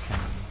if you can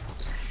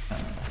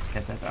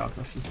get that out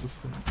of your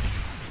system.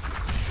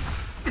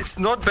 It's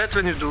not bad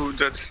when you do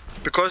that,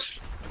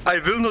 because I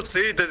will not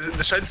say that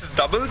the chance is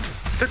doubled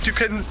that you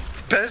can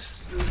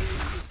pass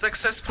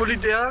successfully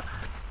there,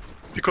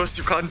 because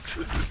you can't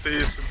say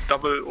it's a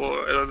double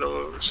or I don't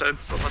know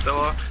chance or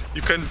whatever.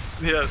 You can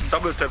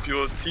double tap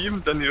your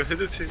team, then you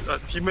hit it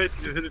teammate,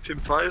 you hit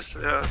him twice,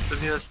 then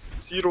he has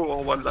 0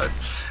 or 1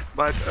 life.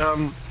 But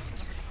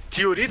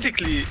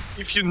theoretically,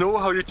 if you know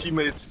how your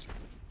teammates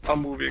are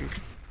moving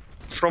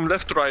from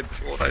left to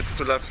right or right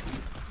to left,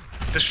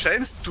 the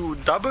chance to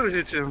double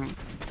hit him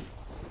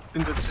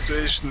in that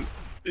situation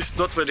is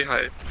not very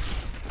high.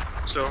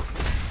 So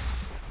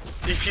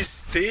if he's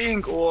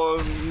staying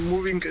or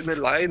moving in a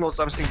line or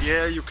something,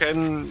 you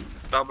can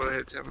double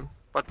hit him.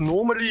 But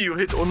normally you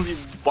hit only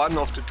one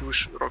of the 2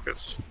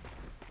 rockets.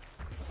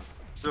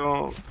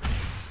 So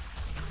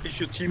if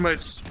your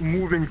teammate's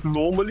moving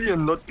normally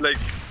and not like,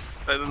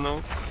 I don't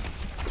know.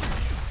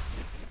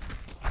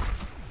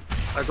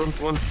 I don't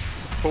want to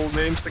call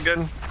names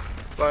again,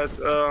 but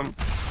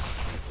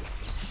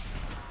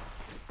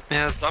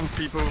some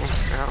people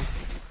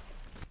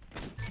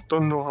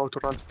don't know how to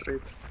run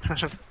straight.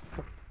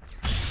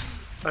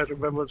 I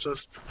remember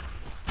just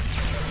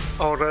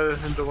Aurel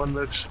in the one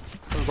match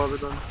in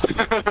Babylon.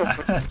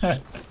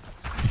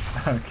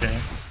 Okay.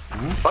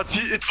 But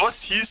it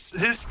was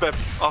his map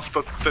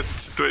after that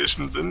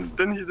situation.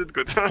 Then he did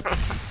good.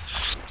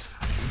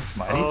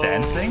 Smiley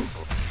dancing?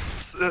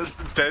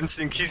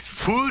 Dancing. He's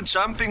full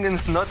jumping and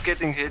is not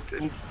getting hit.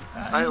 And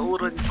I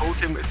already told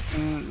him it's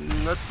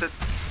not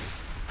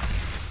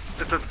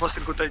that was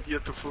a good idea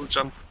to full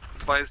jump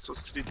twice or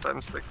 3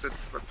 times like that.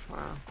 But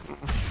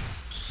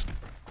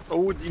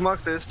oh,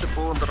 D-Mark, there's the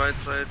ball on the right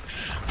side.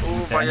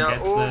 Oh,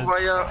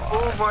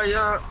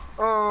 Vaya.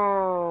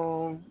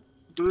 Oh.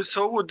 Do you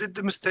saw who did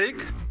the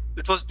mistake?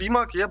 It was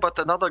D-Mark, but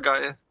another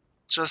guy.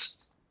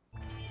 Just.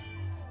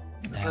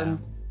 I don't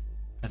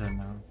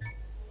know.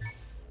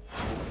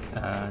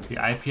 The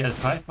IPL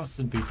 5 was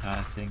in beta,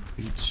 I think,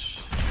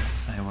 which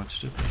I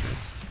watched it a bit.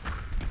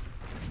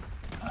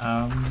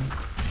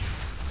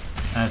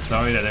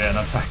 Sorry that I am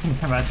not talking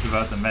much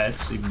about the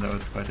match, even though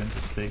it's quite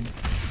interesting.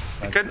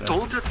 You can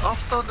told it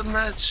after the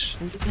match,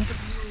 in the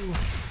interview.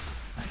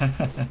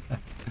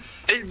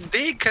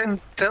 they can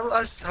tell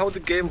us how the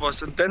game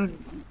was and then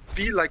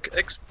be like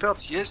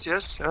experts. Yes, yeah.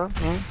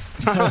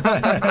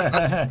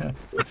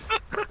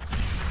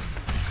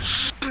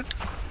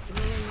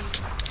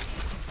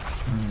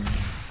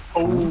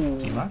 Oh,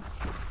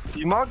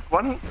 D-Mark,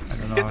 one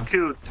get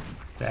killed.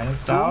 Dan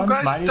is down,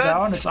 Smiley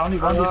down, it's only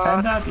one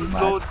defender.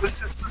 So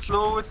this is too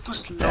slow, it's too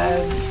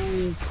slow.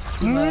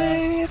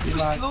 It's too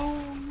slow.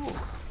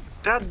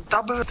 They're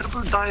double,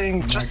 triple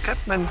dying, just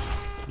Capman.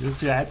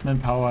 Use your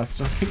admin powers,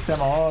 just kick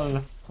them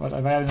all. Why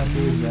are you not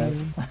doing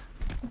that?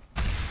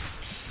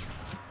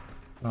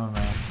 Oh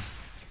man.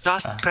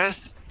 Just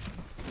pass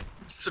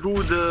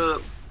through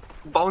the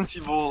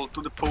bouncy wall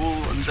to the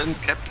pole and then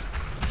cap.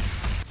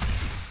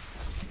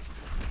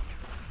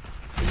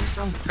 do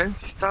some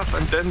fancy stuff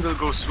and then we'll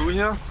go through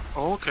here.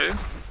 Oh, okay.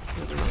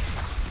 Yeah.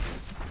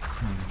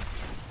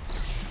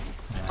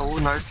 Oh,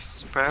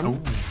 nice spam. Oh,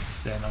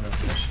 there another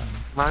flash.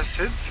 Nice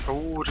hit.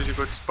 Oh, really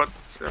good. But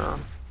yeah.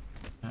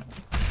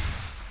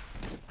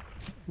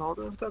 Now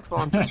there's the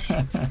advantage.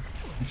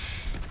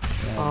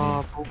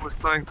 Bobo is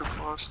flying too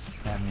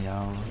fast. Yeah,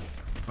 meow.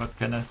 What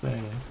can I say?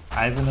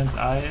 Ivan and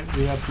I,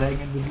 we were playing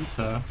in the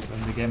beta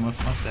when the game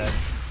was not that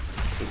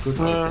the good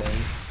old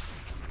days.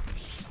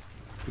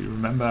 We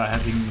remember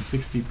having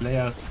 60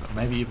 players, or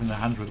maybe even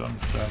 100 on the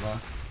server.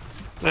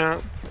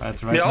 Yeah.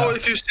 But right now,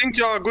 if you think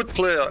you're a good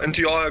player, and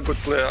you are a good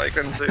player, I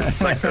can say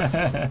it like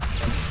that.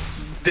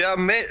 There are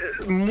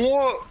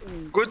more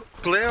good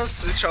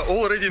players which are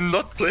already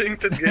not playing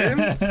the game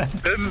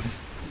than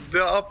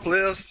there are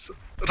players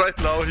right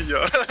now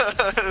here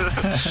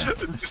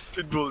in the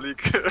Spiderball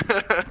League.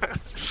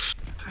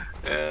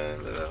 And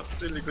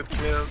really good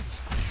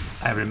players.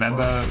 I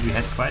remember we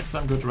had quite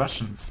some good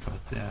Russians, but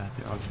yeah,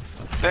 they also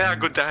stopped. Yeah,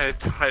 good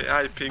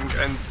high ping,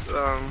 and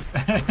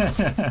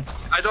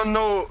I don't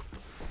know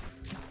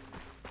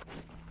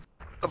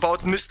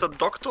about Mr.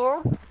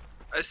 Doctor.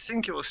 I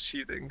think he was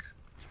cheating.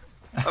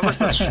 I was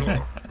not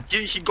sure.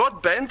 He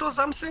got banned or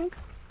something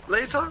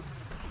later,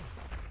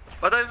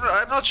 but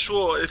I'm not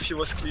sure if he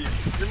was clean.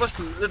 It was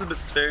a little bit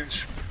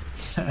strange.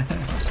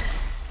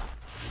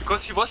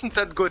 Because he wasn't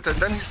that good, and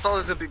then he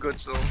started to be good,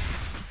 so.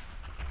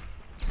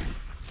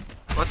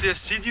 But the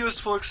Sidious,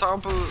 for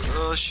example,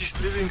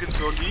 she's living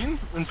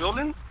in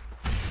Berlin,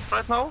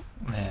 right now.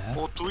 Yeah.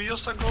 Or 2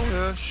 years ago,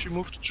 yeah, she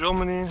moved to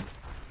Germany.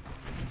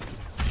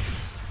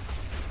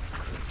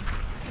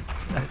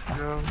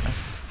 Yeah.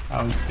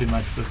 How is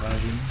D-Max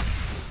surviving?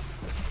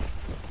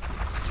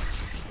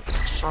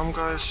 Some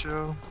guys,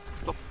 yeah,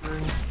 stop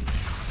playing.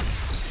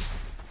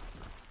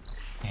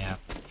 Yeah.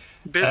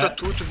 Beta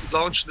 2 to be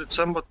launched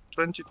December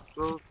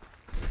 2012.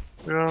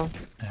 Yeah.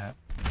 Yeah.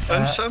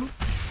 And Sam?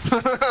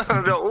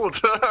 We're old.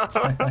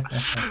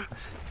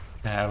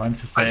 Yeah, I want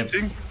to say I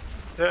think,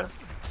 yeah.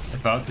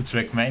 about the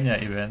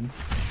Trackmania event.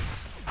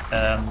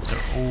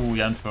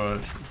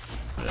 Janford,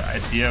 the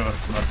idea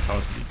was not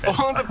totally bad.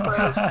 Oh, the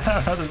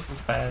best! What is the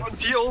best?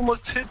 And he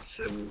almost hits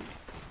him.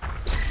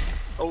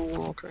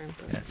 Oh, okay.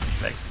 Yeah,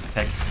 it's like the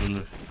tag's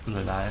still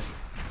alive.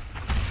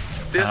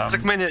 There's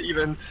Trackmania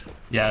event.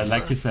 Yeah,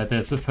 like you said,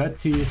 there's a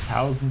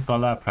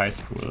 $30,000 prize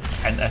pool,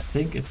 and I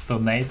think it's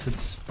donated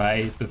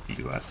by the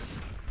viewers.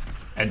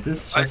 And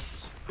this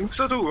just... I think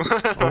so too.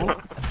 Oh,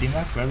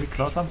 D-Mac very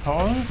close on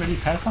pole. Will he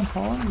pass on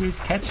pole? Will he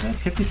catch it?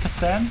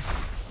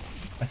 50%?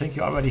 I think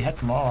you already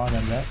had more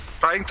than that.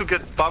 Trying to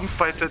get bumped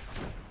by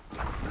that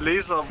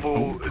laser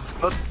bow. It's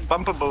not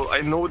bumpable.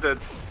 I know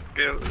that,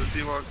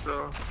 D-Mac,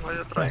 so why are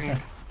you trying?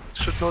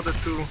 Should know that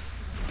too.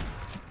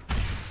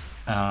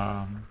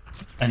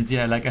 And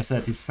yeah, like I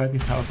said, these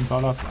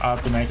 $30,000 are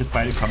donated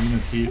by the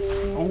community.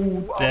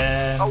 Oh,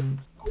 Dan.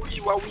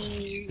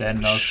 Dan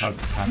knows how to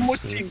punish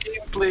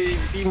this. Gameplay,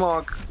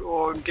 D-Mark,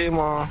 or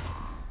Gamer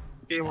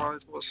it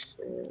was.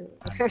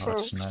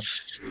 Unfortunate.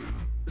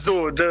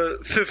 So, the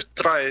 5th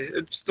try,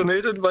 it's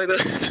donated by the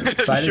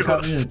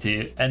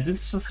community. And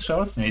this just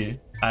shows me,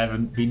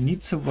 Ivan, we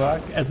need to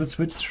work as a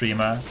Twitch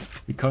streamer,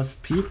 because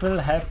people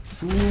have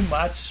too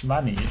much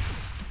money.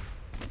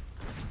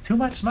 Too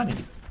much money.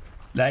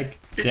 Like,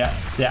 there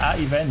are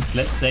events,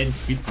 let's say the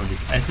Speedball League.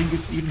 I think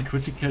it's even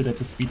critical that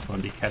the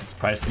Speedball League has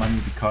prize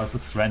money because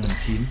it's random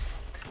teams.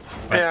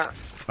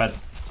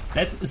 But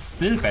that is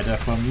still better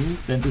for me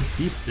than the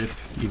Steep Dip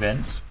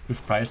event with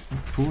a prize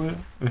pool,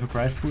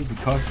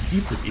 because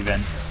Deep Dip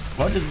event,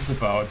 what is it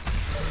about?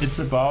 It's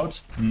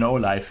about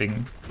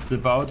no-lifing. It's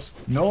about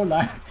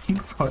no-lifing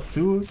for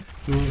 200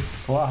 to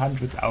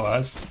 400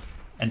 hours.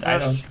 And I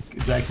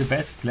don't, like, the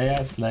best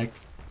players like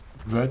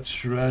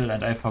Virtual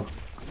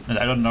and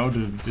I don't know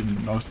the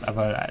most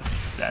other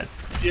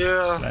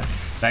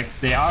like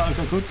they are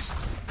good,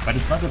 but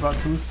it's not about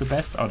who's the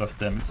best out of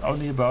them. It's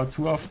only about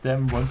who of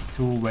them wants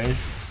to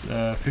waste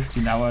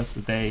 15 hours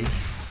a day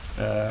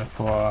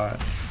for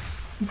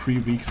 3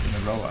 weeks in a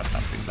row or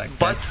something like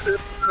that.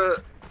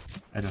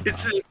 But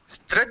it's a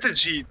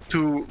strategy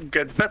to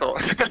get better.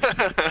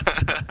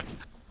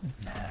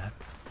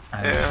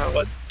 Yeah,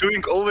 but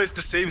doing always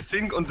the same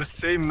thing on the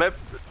same map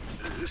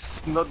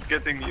is not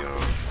getting you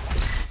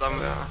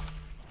somewhere.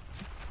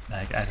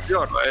 Like,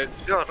 you're right,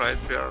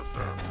 yeah. So.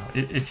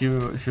 If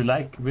you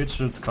like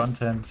Virtual's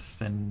content,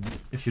 then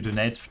if you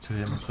donate to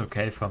him, it's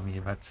okay for me,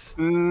 but...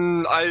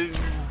 I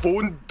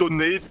won't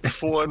donate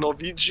for a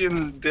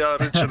Norwegian, they are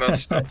rich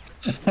enough.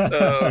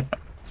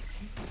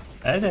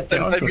 And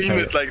I mean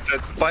it like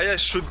that. Why I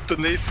should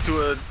donate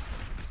to a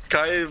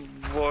guy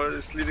who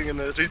is living in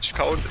a rich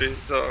country,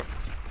 so...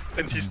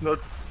 And he's not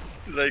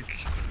like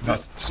with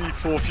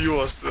 3-4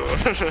 viewers, so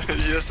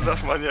he has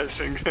enough money, I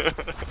think.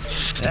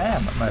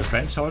 Yeah, my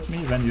friend told me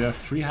when you have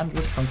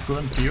 300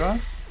 concurrent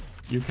viewers,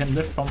 you can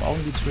live from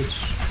only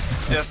Twitch.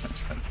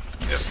 Yes,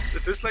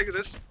 it is like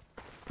this.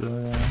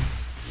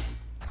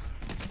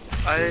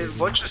 I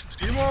watch a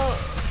streamer,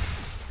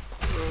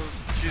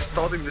 he's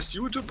starting this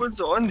YouTube and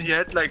so on. He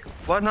had like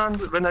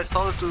 100. When I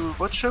started to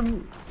watch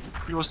him,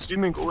 he was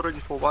streaming already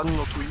for 1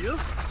 or 2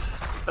 years.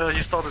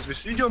 He started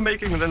with video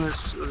making and then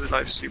his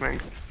live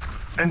streaming,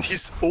 and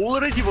he's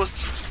already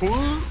was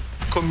full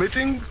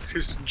committing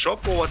his job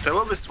or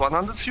whatever with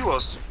 100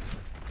 viewers.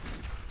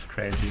 It's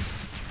crazy.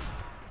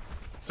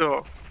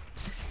 So,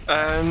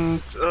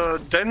 and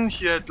then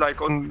he had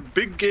like on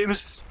big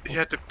games, he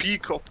had a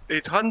peak of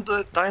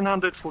 800,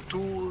 900 for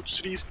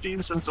 2-3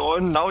 streams and so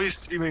on. Now he's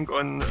streaming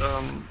on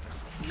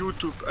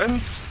YouTube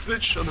and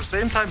Twitch at the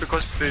same time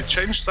because they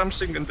changed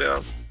something in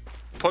their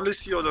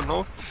policy, I don't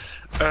know.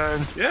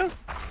 And yeah,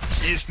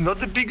 he's not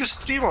the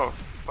biggest streamer,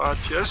 but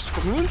he has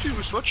community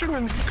who's watching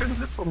and he can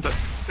live from that.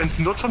 And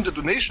not from the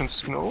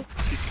donations, you know.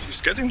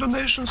 He's getting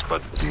donations,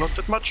 but not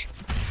that much.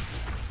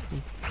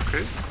 It's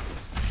okay.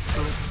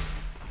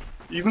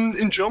 Even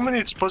in Germany,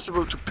 it's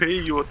possible to pay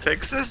your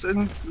taxes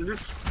and live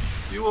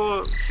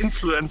your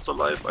influencer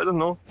life. I don't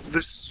know.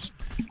 There's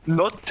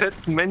not that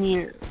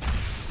many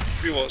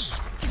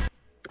viewers,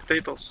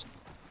 spectators.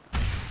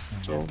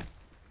 So,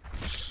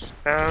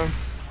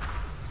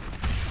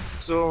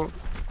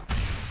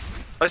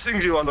 I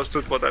think you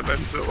understood what I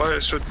meant. So why I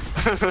should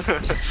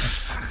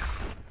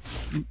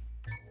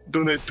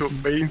donate to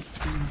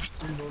mainstream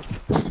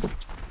streamers.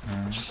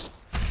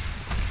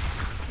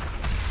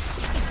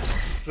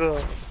 So.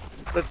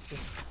 Let's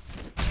just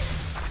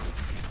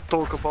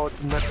talk about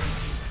the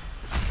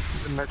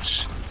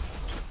match.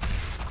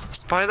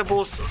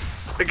 Spiderball's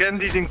again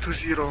leading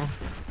 2-0.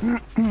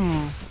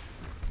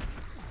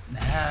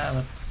 Yeah,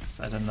 but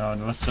I don't know. It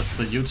was just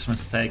a huge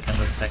mistake in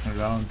the second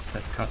round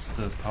that cost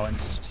a point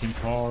to Team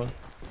Paul.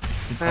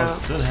 Team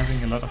Paul's still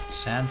having a lot of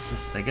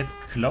chances. They get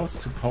close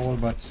to pole,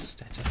 but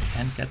they just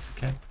can't get to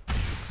cap.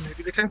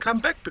 Maybe they can come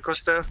back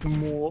because they have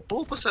more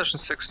ball possession,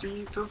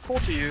 60 to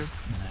 40. Yeah.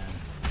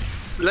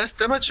 Less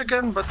damage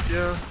again, but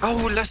yeah.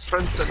 Oh, less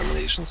front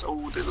eliminations.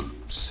 Oh, they will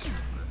lose.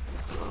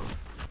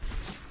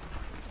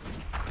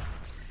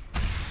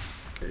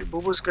 Okay,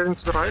 Bobo's getting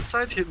to the right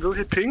side. Will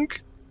he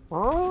pink?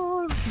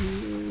 Oh,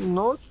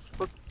 not,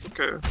 but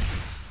okay.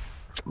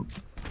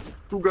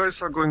 2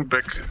 guys are going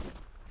back.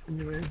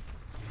 Anyway.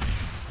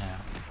 Yeah,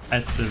 I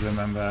still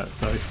remember.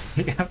 Sorry to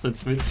pick up the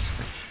Twitch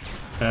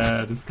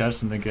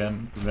discussion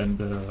again when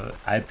the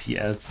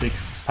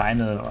IPL6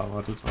 final or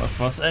what it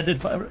was ended.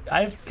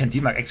 Can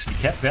D-Mark actually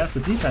cap? Where's the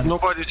defense?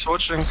 Nobody's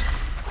watching.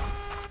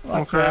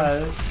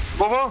 Okay.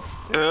 Bobo?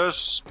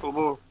 Yes,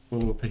 Bobo.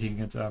 Bobo picking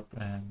it up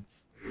and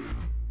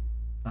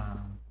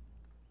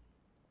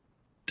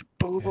the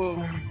Bobo.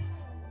 Yeah.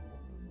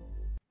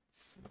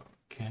 So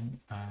can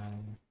I?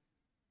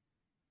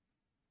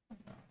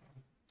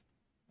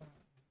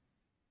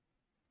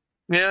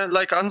 Yeah,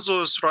 like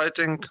Anzo is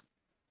writing.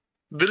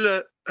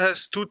 Wille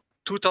has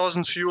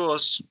 2,000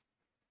 viewers,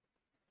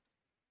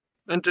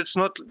 and it's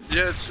not.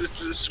 Yeah,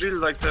 it's really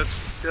like that.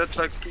 He had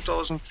like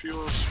 2,000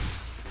 viewers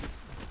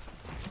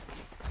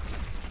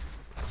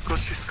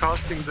because he's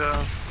casting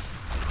the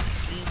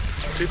deep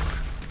tip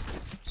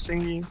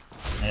thingy.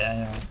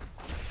 Yeah.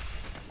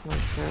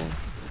 Okay.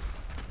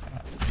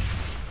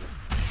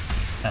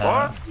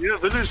 What? Yeah,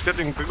 Wille is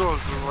getting bigger. So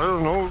I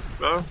don't know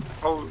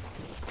how.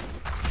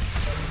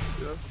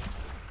 Yeah.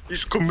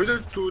 He's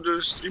committed to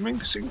the streaming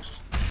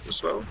things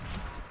as well.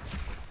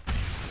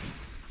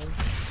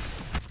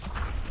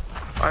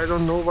 I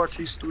don't know what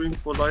he's doing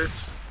for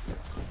life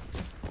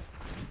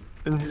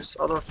in his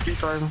other free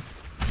time.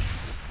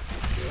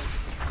 Yeah.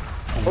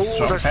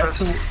 Oh, nice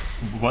pass.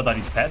 What are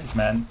these passes,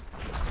 man?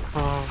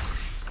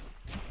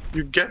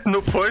 You get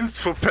no points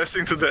for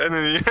passing to the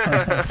enemy.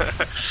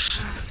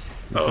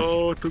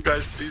 Oh, 2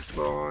 guys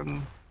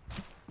respawn.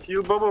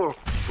 Heal Bobo.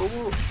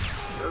 Bobo.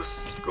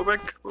 Yes, go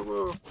back,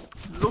 Bobo.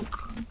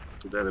 Look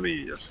to the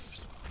enemy,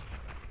 yes.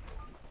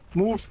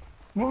 Move,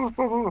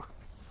 Bobo.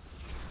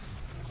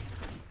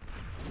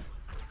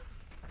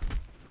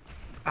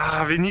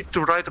 We need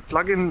to write a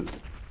plugin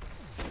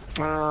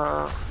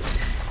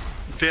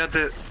where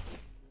the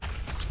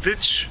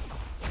Twitch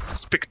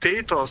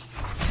spectators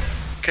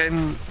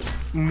can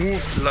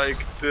move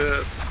like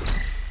the,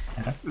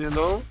 you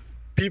know,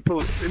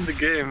 people in the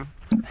game.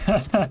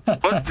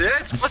 But yeah,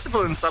 it's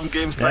possible in some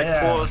games, like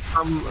for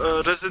some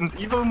Resident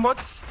Evil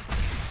mods.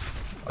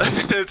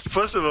 It's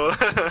possible.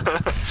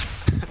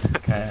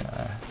 Okay.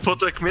 For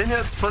Trackmania,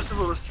 it's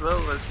possible as well,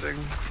 I think.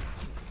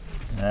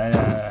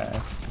 Yeah,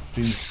 I've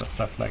seen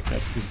stuff like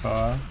that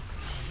before.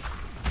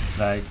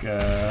 Like,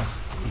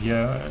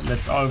 here,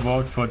 let's all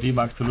vote for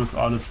D-Mark to lose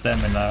all his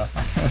stamina.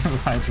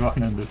 Write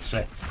one in the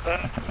chat.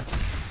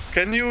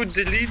 Can you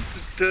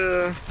delete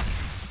the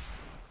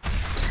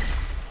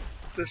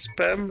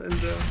spam in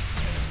the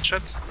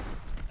chat?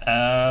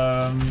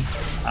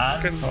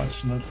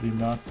 Unfortunately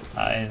not.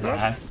 I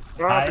have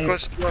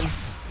because one.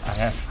 I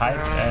have Hype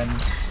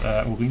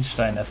and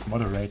Urinstein as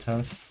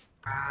moderators.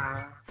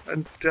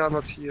 And they are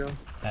not here.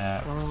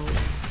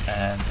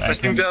 And I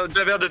think they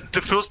were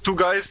the first 2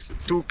 guys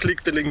to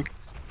click the link.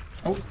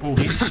 Oh,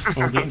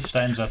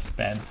 Urinstein just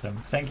banned him.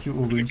 Thank you,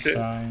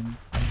 Urinstein.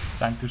 Okay.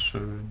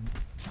 Dankeschön.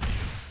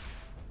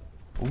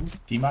 Oh,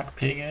 D-Mark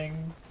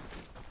pinging.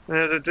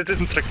 Yeah, they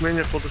didn't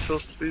Trackmania for the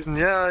first season.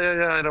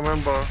 Yeah, I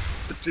remember.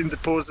 Between the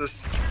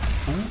poses.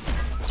 Ooh,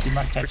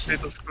 D-Mark catching.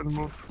 Spectators couldn't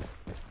move.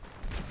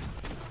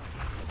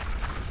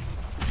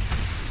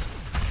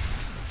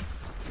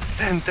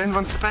 Dan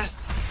wants the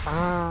pass.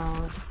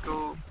 Let's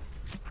go.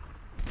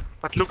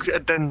 But look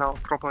at Dan now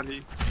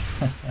properly.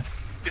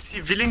 Is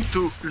he willing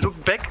to look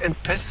back and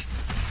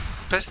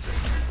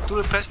do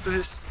a pass to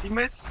his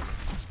teammates?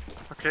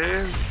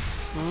 Okay.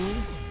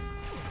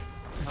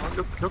 Now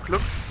look.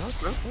 Look.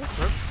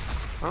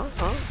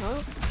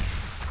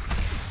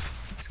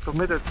 He's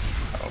committed.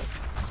 Oh.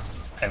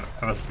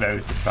 I was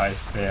very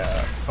surprised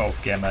where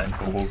both Gamma and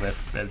Bobo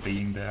were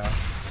being there.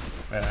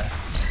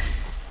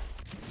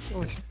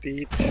 Oh, he's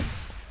dead.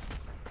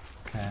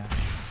 Okay.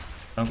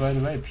 Oh, by the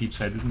way, Peach,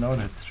 I didn't know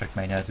that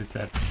Trackmania did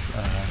that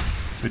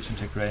Switch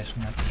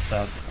integration at the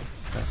start of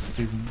the first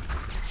season.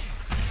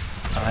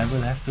 I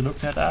will have to look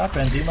that up,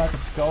 and D-Mark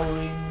is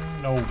going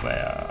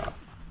nowhere.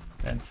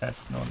 Dan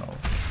says no.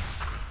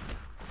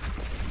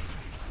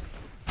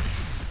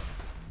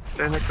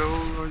 Then I go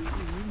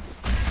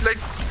like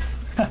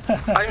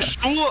I'm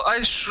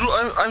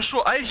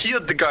sure I hear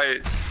the guy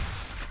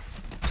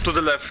to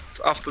the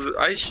left after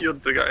I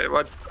heard the guy,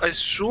 but I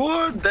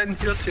sure then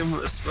heard him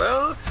as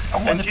well.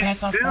 Oh, and he's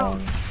still.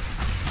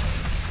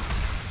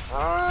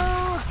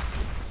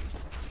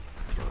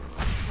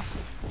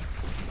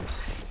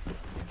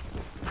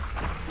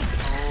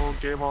 Oh,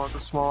 gamer, the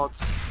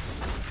smart,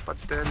 but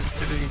then it's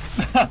hitting.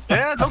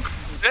 Yeah, look,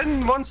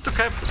 then wants to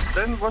cap.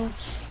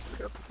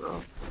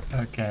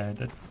 Okay,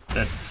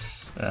 that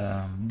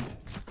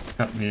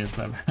got me as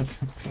I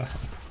was.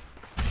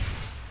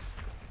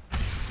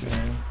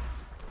 Okay.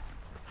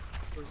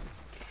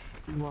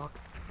 D-Mark,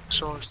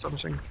 show us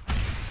something.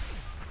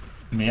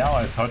 Meow,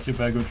 I thought you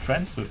were good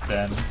friends with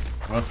Dan.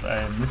 Was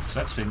I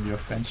misjudging your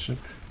friendship?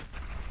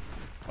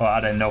 Or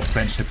are there no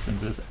friendships in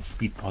this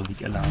Speedball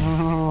League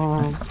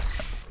allowance?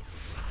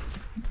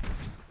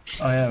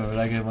 Oh yeah, but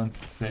like I wanted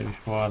to say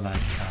before, like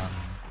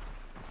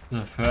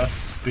the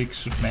first big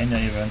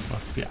Shootmania event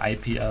was the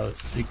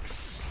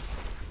IPL6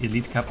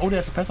 Elite Cup. Oh,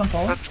 there's a press on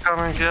Paul. That's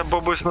coming, yeah,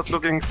 Bobo is not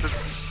looking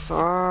this.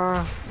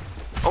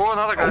 Oh,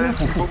 another guy.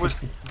 Oh. Bobo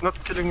is not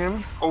killing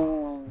him.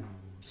 Oh.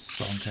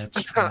 Strong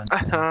catch.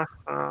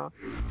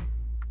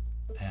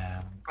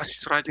 Yeah. But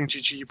he's riding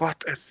GG.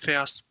 What a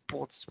fair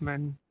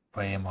sportsman.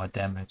 Way more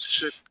damage.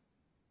 Shit.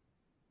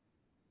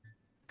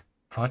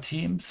 4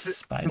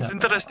 teams. It's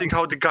interesting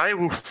how the guy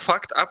who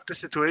fucked up the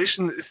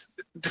situation is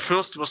the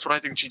first was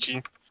writing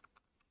GG.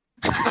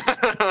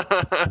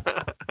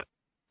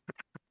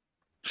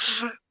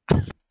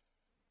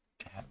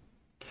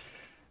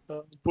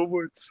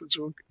 Bobo, it's a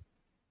joke.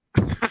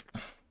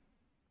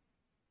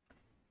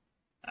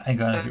 I'm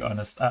gonna be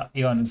honest,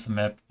 Aeon is a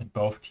map that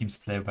both teams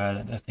play well,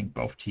 and I think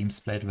both teams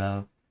played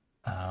well.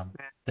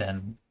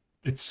 Then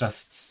it's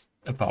just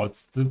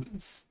about the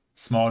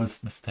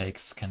smallest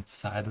mistakes can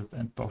decide it,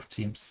 and both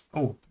teams...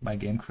 Oh, my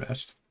game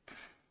crashed.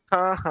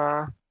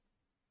 Haha.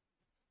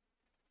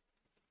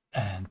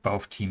 And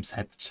both teams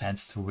had the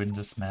chance to win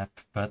this map,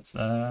 but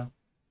I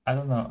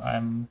don't know,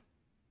 I'm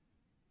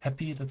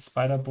happy that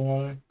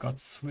Spiderball got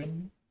this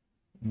win,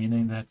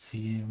 meaning that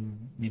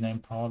Mina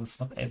and Paul is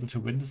not able to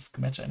win this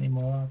match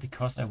anymore,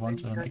 because I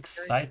want an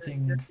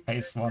exciting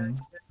phase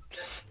 1.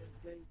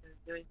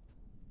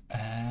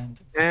 And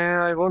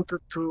yeah, I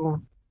wanted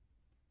to...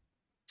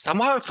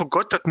 Somehow I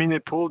forgot that Mina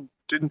and Paul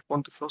didn't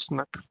want the first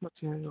map, but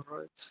yeah, you're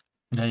right.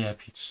 Yeah,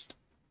 Peach.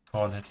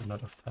 Paul had a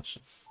lot of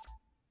touches.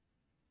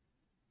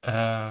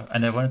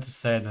 And I wanted to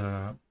say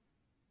the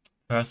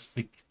first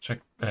big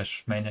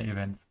Trackmania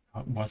event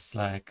was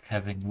like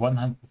having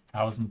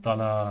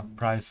 $100,000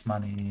 prize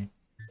money.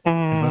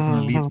 It was an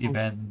elite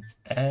event,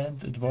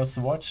 and it was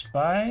watched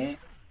by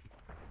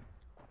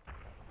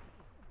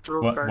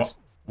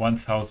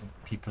 1,000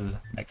 people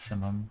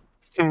maximum.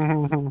 So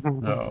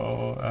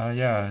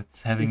yeah,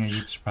 it's having a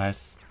huge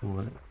prize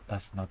pool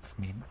does not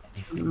mean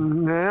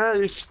anything. Yeah,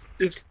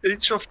 if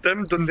each of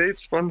them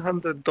donates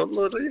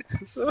 $100,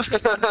 so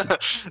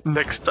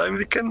next time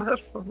we can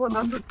have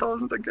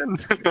 100,000 again.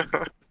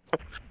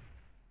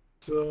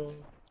 So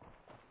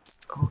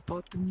it's all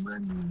about the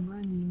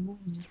money.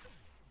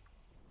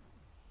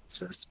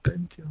 Just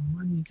spend your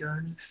money,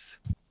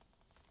 guys.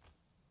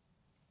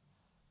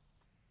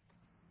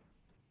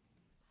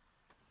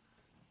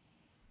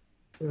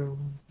 So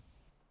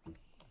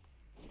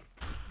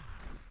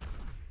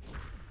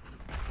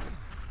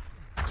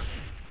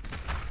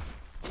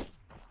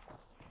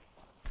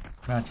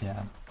But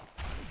yeah.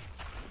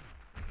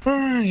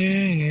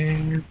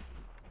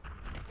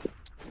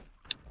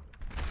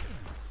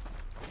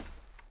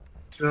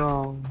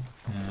 So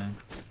yeah.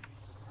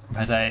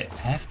 But I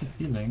have the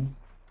feeling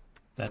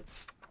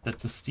that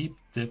the Steep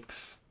Dip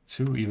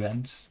 2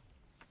 event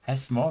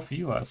has more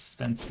viewers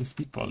than the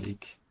Speedball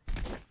League.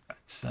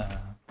 But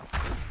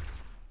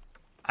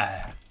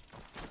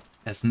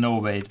there's no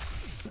way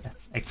it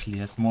actually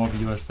has more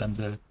viewers than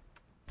the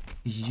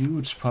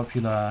huge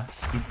popular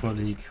Speedball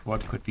League.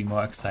 What could be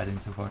more exciting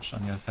to watch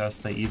on your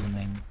Thursday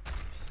evening?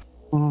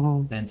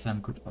 Then some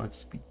good old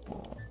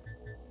Speedball.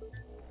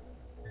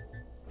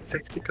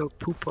 Tactical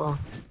Pooper.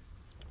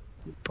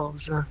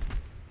 Pause.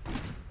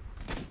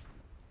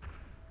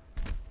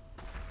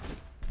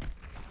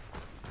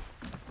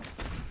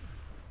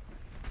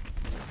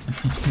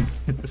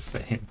 The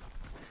same.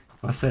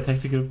 Was that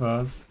tactical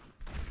pause?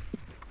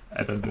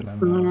 I don't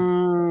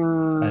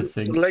remember. I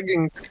think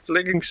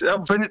Leggings.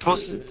 When it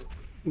was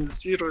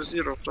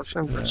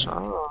 0%. Yeah,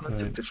 Ah,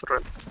 that's a right.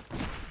 difference.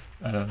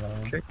 I don't know.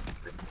 Okay.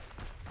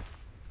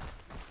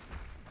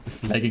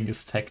 If lagging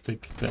is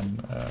tactic,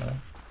 then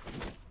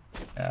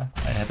yeah,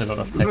 I had a lot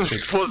of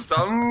tactics. For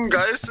some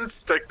guys,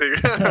 it's tactic.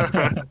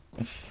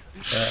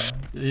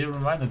 You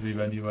reminded me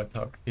when you were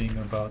talking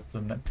about the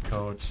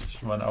netcode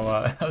 1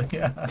 hour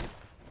earlier.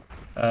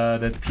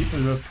 That people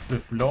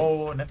with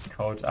low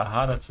netcode are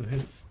harder to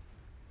hit.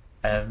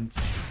 And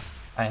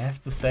I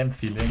have the same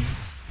feeling,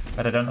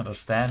 but I don't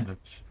understand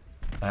it.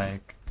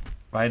 Like,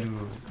 why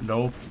do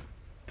low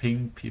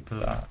ping people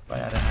why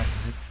are they hard to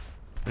hit?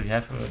 Do you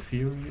have a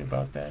theory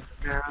about that?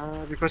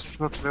 Yeah, because it's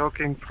not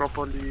working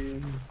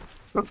properly.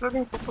 It's not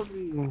working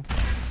properly.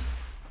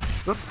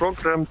 It's not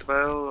programmed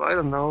well. I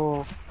don't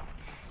know.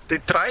 They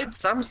tried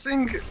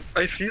something,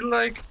 I feel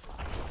like,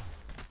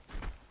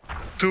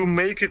 to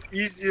make it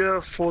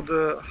easier for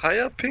the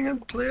higher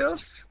pinged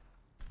players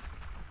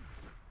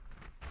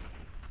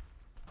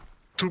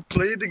to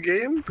play the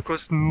game,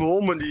 because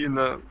normally in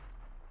a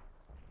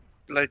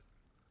like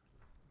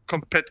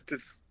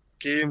competitive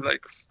game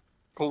like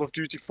Call of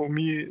Duty for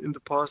me in the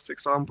past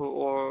example,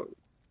 or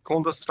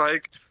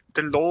Counter-Strike,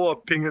 the lower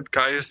pinged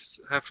guys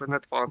have an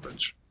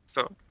advantage.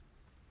 So,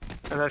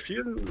 and I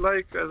feel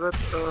like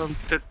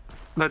that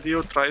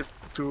Nadeo tried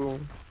to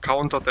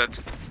counter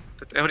that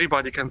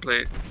everybody can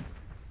play.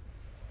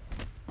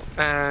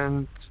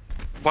 And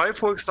why,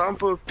 for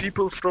example,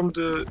 people from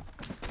the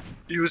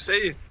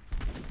USA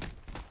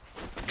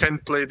can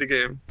play the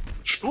game?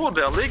 Sure,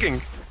 they're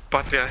lagging,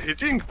 but they're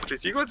hitting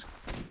pretty good.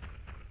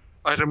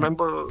 I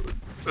remember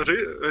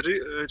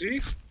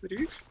Reef,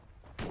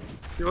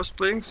 he was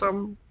playing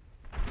some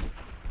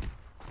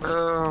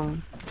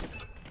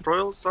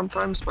Royal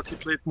sometimes, but he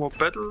played more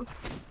Battle.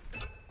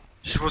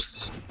 He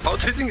was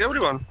out hitting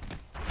everyone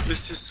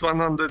with his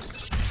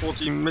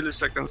 140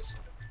 milliseconds.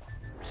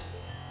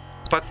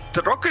 But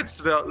the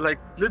rockets were like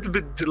a little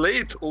bit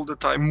delayed all the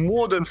time,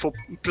 more than for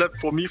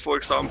me, for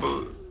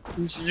example.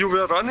 You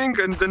were running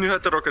and then you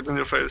had the rocket in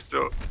your face,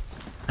 so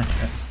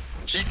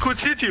he could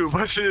hit you,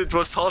 but it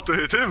was hard to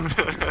hit him.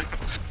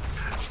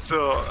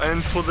 So,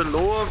 and for the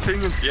lower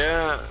pinged,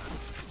 yeah,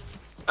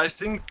 I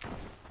think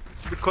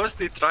because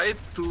they tried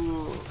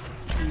to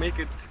make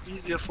it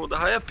easier for the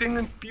higher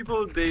pinged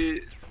people,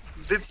 they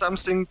did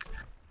something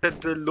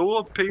that the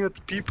lower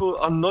pinged people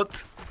are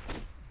not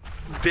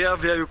there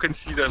where you can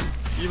see them,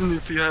 even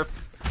if you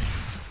have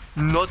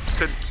not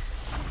that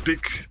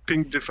big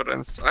ping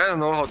difference. I don't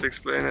know how to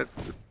explain it.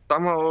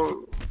 Somehow,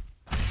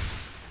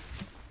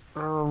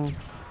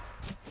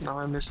 now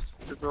I missed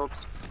the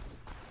words.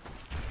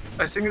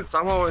 I think it's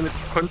somehow in the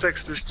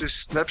context with this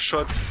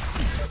snapshot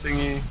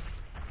thingy,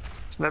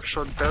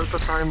 snapshot delta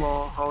time,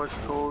 or how it's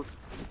called.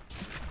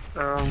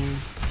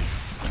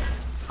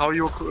 How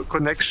your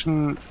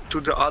connection to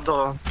the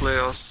other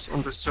players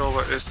on the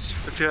server is.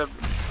 If you have,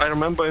 I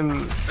remember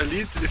in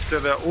Elite, if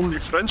there were only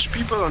French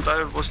people and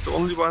I was the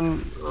only one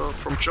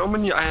from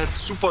Germany, I had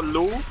super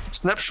low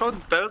snapshot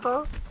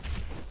delta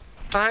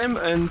time,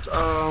 and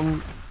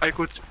I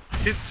could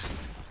hit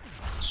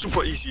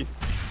super easy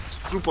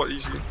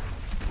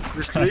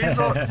with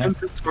laser and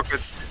with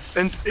rockets.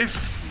 And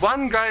if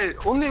one guy,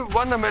 only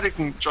one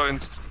American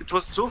joins, it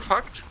was so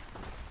fucked.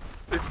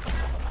 It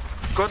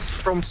got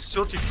from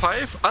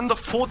 35, under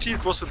 40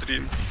 it was a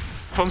dream.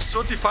 From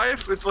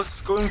 35 it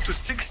was going to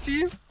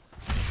 60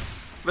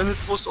 when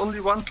it was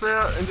only one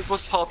player, and it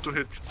was hard to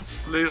hit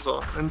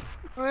laser, and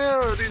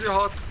yeah, really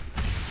hard,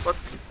 but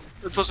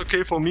it was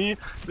okay for me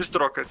with the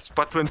rockets.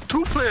 But when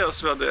two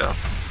players were there,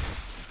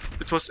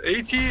 it was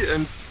 80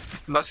 and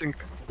nothing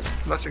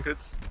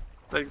hits,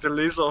 like the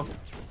laser.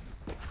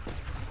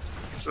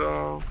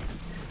 So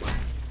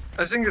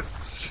I think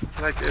it's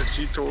like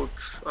FG told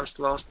us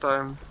last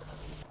time,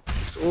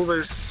 it's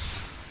always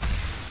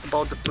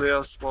about the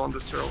players who are on the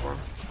server.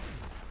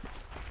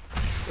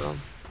 So,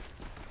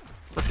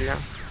 but yeah,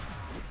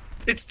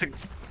 it's the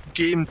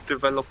game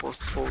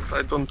developers' fault.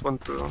 I don't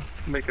want to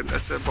make an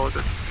essay about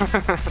it.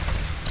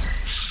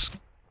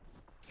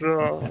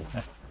 So,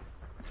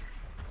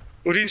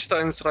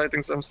 Urinstein is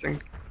writing something.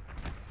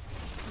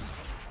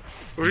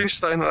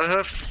 Urinstein, I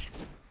have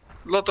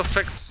a lot of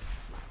facts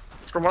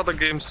from other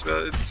games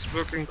where it's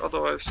working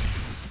otherwise.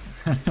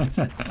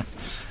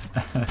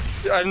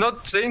 I'm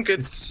not saying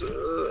it's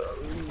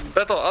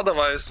better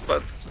otherwise,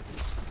 but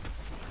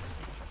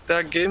there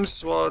are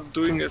games who are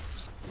doing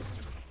it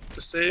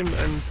the same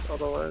and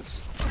otherwise.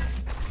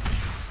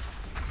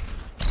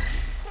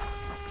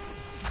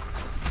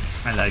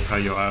 I like how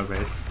you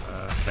always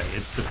say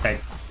it's the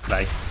facts,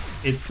 like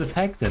it's the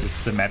fact that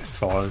it's the map's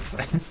fault,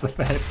 it's the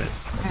fact that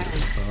it's not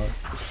yours fault.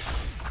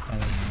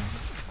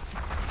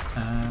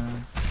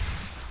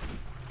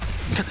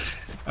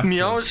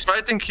 Meow is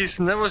writing he's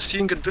never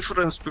seeing a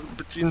difference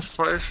between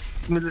 5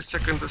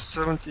 milliseconds and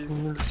 70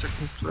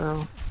 milliseconds.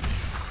 Well.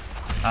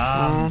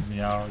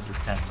 Meow, you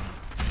can,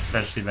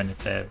 especially when you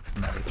play with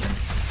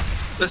Americans.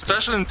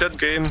 Especially in that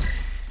game.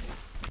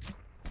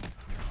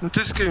 In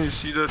this game you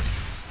see that.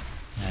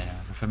 Yeah,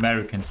 with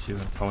Americans you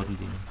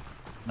totally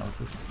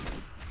notice.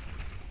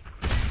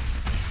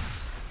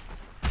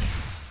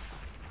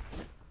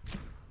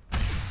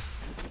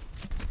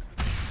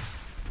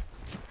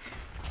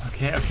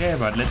 Okay,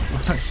 but let's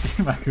watch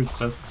D-Mark who's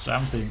just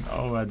jumping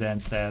over there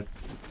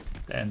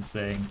and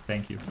saying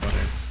thank you for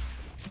that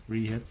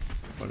 3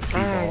 hits for the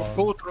 3 ball.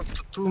 Both of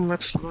the 2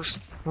 maps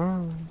lost.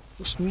 Oh, it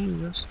was me,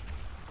 yes.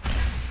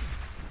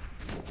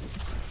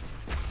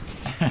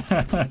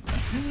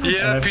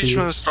 Yeah,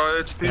 Peachman is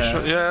right.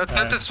 Peachman, yeah,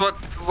 that is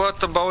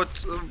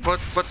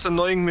what's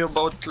annoying me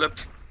about Lab.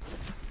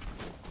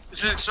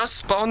 It's just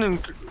spawning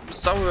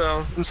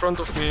somewhere in front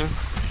of me.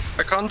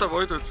 I can't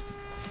avoid it.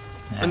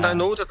 Yeah. And I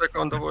know that I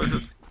can't avoid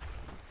it.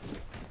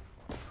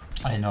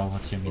 I know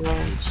what you mean,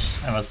 Peach.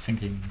 I was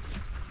thinking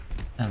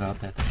about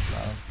that as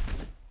well.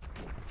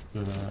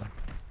 Of the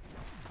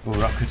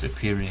rocket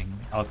appearing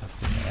out of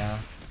thin air.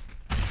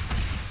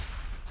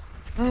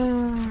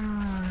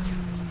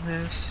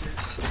 Yes.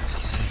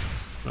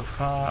 So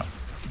far...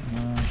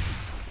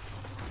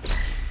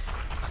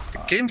 the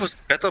game was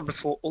better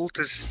before all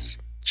these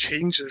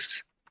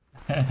changes.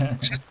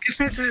 Just give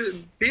me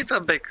the beta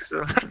back,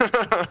 so.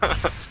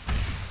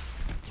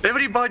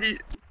 Everybody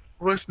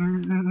was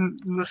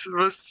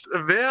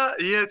aware,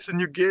 yeah, it's a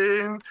new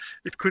game,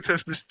 it could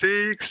have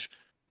mistakes.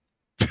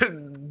 But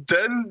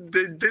then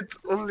they did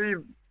only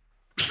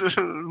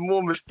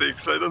more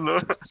mistakes, I don't know.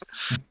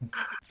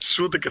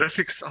 Sure, the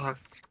graphics are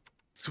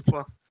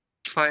super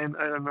fine,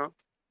 I don't know.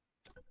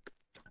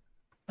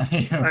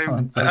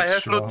 I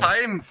have no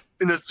time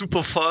in a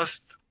super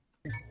fast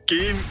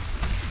game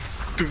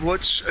to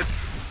watch at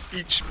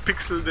each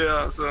pixel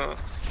there, so...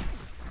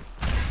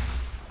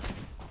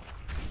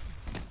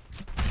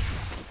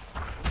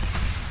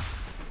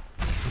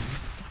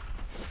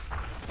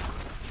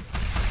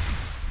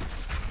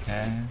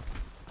 Okay.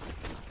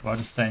 What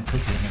is Stain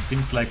cooking? It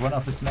seems like one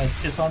of his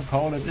mates is on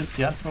pole. It is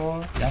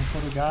Janfo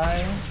the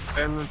guy.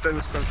 And then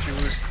it's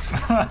confused.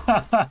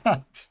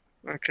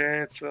 Okay,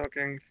 it's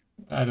working.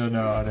 I don't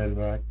know how that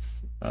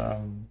works.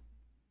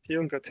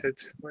 Aeon got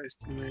hit by his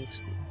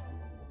teammate.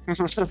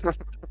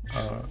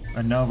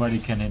 And nobody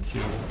can hit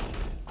you.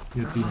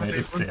 Your teammate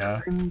is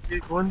there. They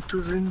want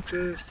to win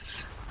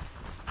this.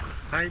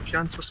 Hype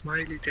Janfo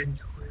Smiley, then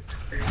you it.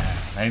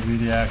 Maybe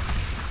they are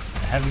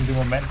having the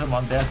momentum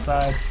on their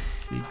side,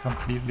 be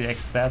completely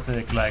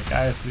ecstatic, like,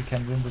 guys, we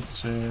can win this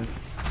shit.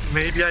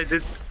 Maybe I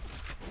did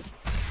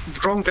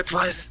wrong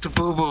advices to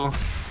Bobo.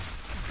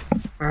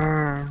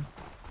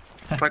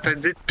 But I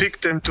did pick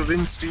them to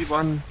win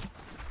 3-1.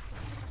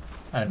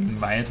 And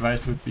my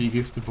advice would be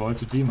give the ball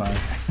to D-Mark.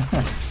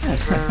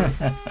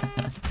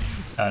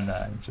 Oh no,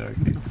 I'm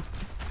joking.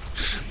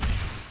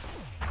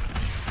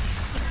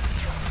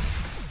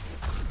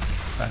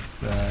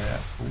 But, yeah.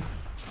 Ooh.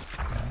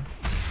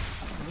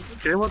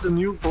 Okay, what, a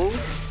new ball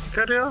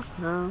carrier?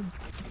 Yeah.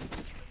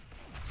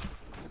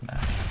 Nah,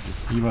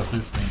 he was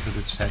listening to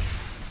the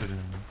chats,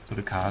 to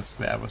the cast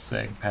where I was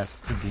saying pass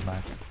it to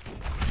D-Mark.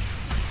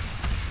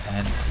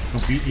 And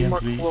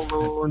obediently,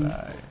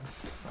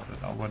 yes, I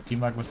don't know what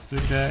D-Mark was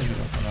doing there,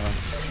 he was under a lot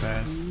of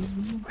stress.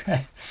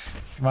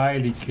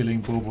 Smiley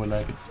killing Bobo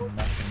like it's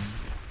nothing.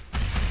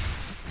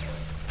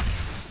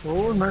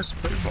 Oh, nice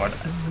play.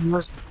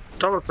 Nice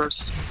double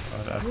press.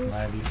 What are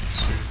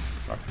Smiley's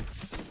shit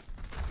rockets?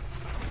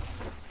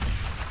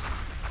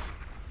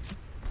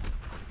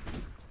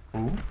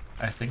 Oh,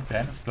 I think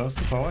Dan is close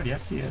to goal.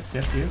 Yes, he is.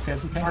 Yes, he is.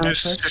 Yes, he can.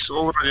 He's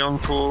already on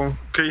pole.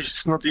 Okay,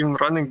 he's not even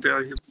running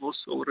there. He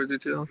was already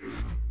there.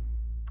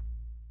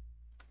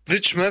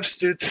 Which maps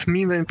did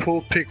Mina and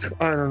Pole pick?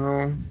 I don't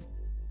know.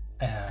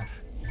 I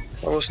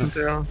wasn't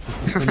there.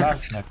 This is the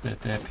last map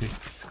that they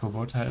picked.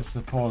 Kubota is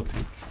a pole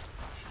pick.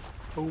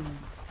 Oh.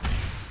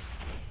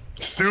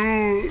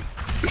 So,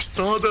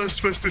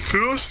 Stardust was the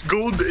first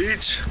Golden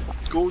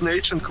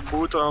Age and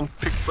Kubota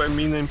picked by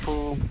Mina and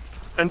Pole.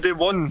 And they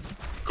won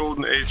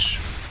Golden Age.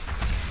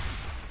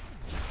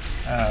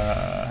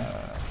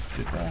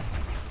 Did they?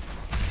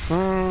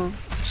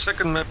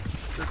 Second map.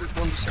 They did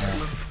won the second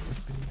map.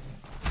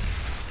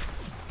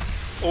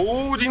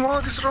 Oh,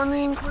 D-Mark is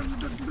running. Why did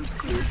that look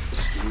good?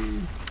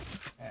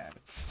 Yeah,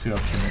 it's too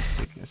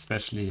optimistic,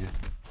 especially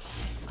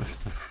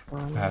if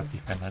the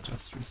defender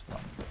just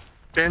respawned.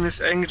 Dan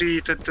is angry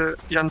that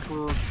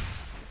Janfo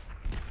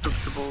took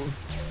the ball.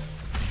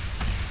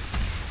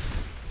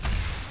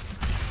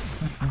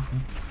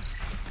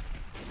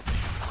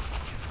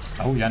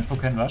 Oh, Janfo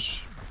can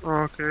rush.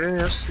 Okay,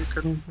 yes, he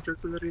can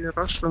regularly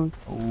rush and...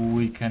 Oh,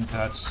 he can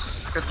touch.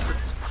 Get it.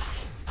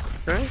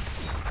 Okay.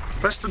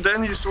 Best to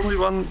Dan, he's only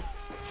one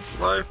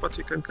life, but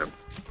he can come.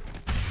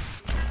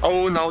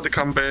 Oh, now the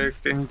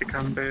comeback, they need the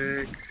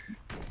comeback.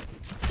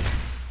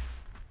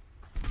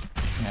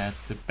 Yeah,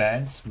 the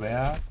bands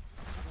were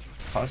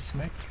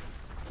Cosmic,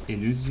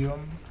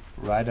 Elysium,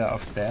 Rider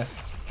of Death,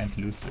 and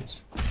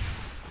Lucid.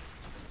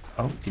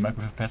 Oh, D-Mark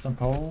with a pass on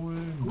pole.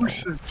 No.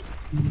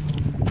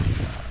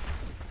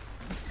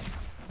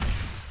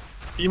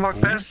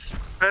 D-Mark pass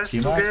to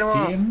D-Mark's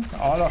gamer. team,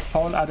 all of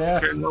pole are there.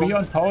 Okay, no. 3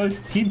 on pole,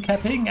 team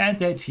capping, and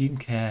they team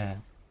cap.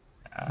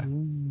 Yeah.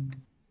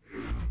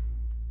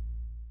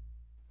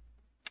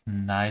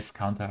 Nice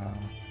counter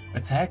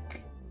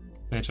attack.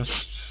 They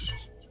just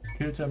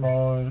killed them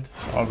all.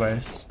 It's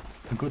always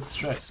a good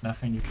strat.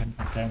 Nothing you can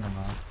complain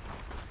about.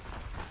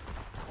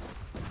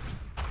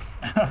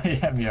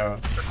 Yeah, Mio.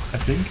 I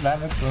think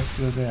Climax was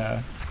still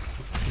there.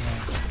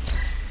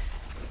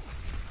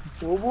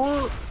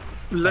 Bobo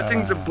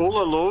letting the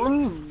ball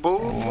alone.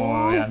 Bobo,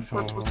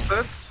 what was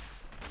that?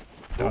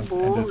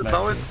 Bobo. Like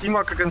Now it's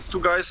D-Mark against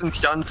 2 guys and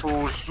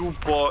Janfo.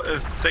 Super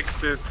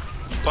effective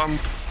bump.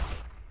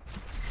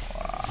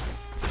 Wow.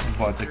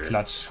 What a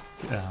clutch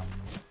bump.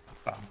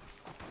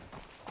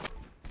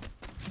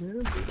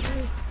 Yeah,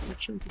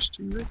 that's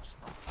interesting, right?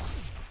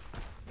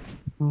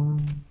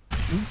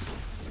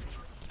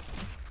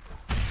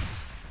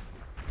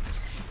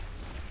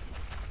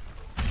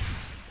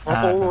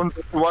 Oh, and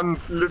one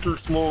little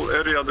small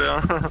area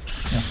there. That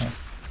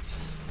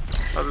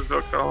has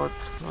worked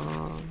out.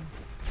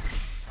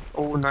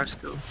 Oh, nice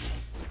kill.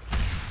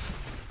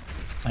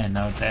 And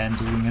now Dan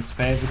doing his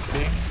favorite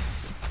thing,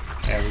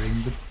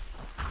 carrying the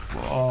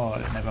ball.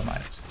 Never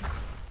mind.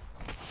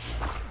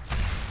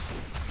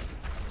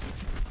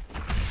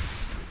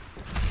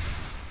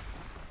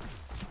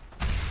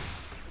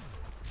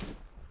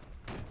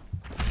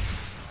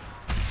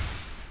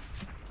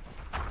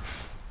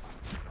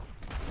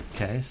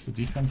 Okay, is the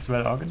defense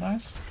well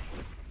organized?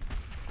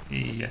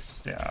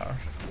 Yes, they are.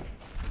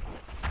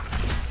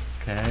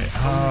 Okay,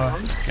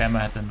 Gamma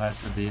had a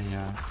nice idea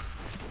here.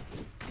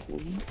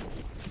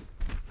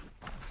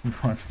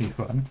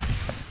 1v1.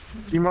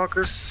 D-Mark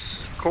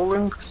is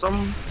calling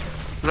some,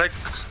 like,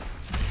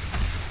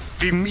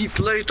 we meet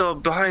later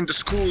behind the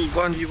school,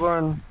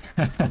 1v1.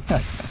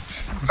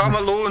 Come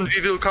alone,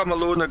 we will come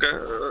alone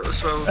again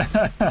as well. I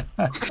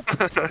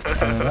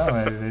don't know,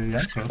 maybe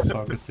Yanko's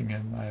focusing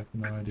him, I have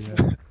no idea.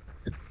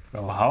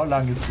 Bro, how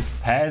long is this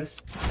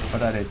pass?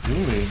 What are they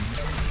doing?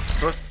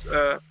 It was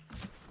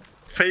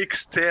fake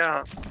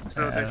stare,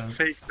 so they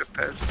faked the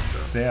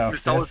pass. So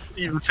without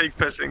even fake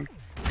passing.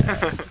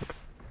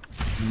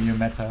 New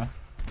meta.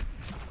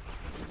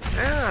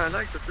 Yeah, I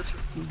like that. This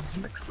is the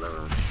next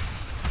level.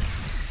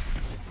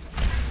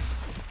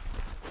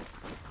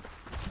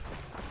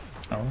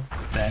 Oh,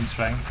 Dan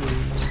trying to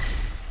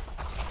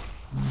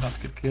not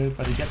get killed,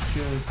 but he gets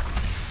killed.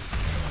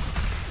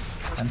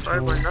 Let's try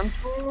by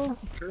Janfo.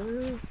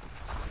 Okay.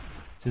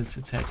 This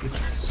attack is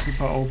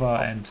super over,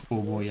 and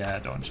Bobo, yeah,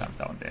 don't jump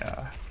down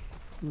there.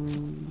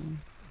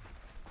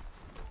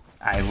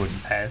 I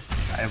wouldn't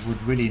pass. I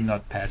would really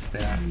not pass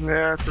there.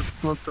 Yeah,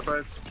 that's not the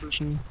right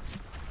decision.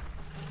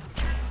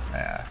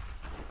 Yeah.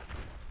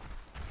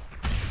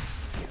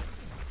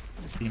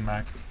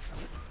 D-Mark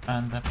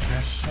under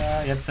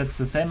pressure. Yes, that's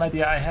the same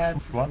idea I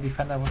had. One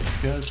defender was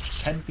killed.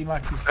 Can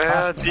D-Mark be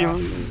fast enough?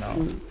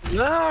 No.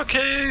 No,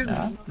 okay.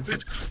 Yeah,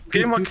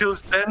 Gamer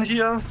kills Dan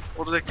here.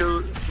 Or they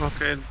kill...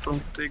 Okay,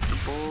 don't take the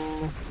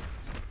ball.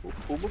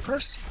 Bobo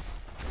pass?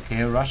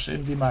 Okay, rush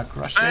in, D-Mark.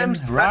 Rush in.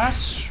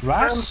 Rush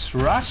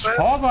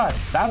forward.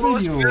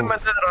 W. And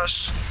then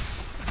rush.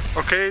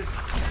 Okay.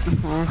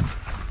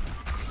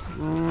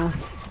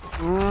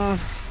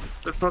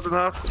 That's not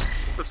enough.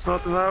 That's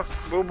not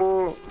enough.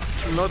 Bobo,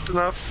 not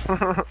enough.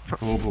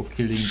 Bobo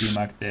killing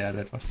D-Mark there.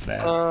 That was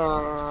sad.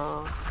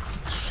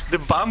 The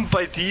bump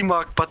by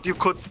D-Mark, but you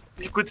could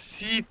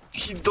see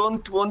he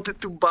don't wanted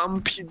to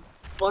bump. He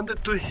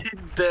wanted to hit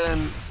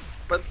Dan,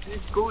 but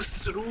it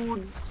goes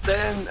through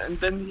Dan, and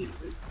then he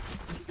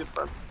get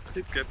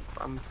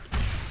bumped.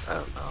 I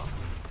don't know.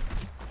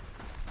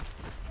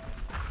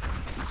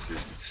 This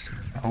is...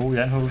 Oh,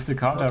 Janho with the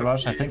counter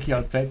rush. I think he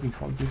outplayed the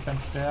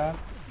defense there.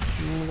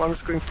 One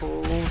is going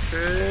pull.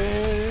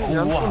 Okay. Oh,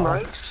 Janfo, wow.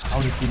 nice.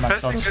 How did D-Mark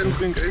passing dodge and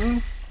this? going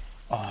in.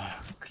 Oh,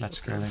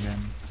 clutch girl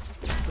again.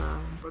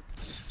 But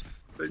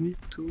I need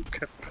to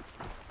cap.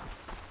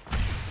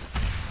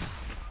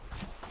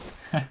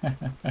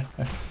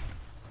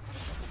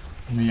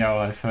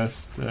 Meow, the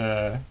first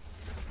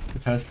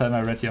time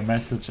I read your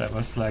message, I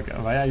was like,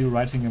 why are you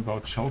writing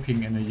about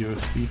choking in a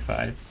UFC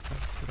fight?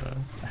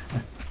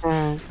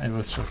 But I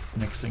was just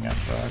mixing up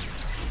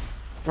words.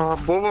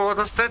 Bobo, what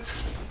was that?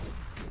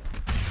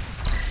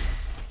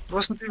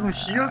 Wasn't even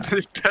healed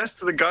when he passed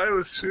to the guy who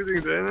was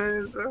shooting the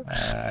enemy, so?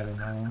 I don't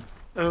know.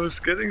 I was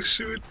getting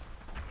shoot.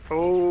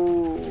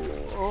 Oh.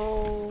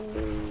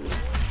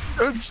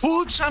 A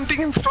full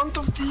jumping in front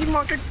of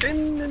D-Mark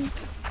again, and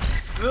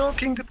it's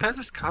working, the pass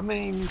is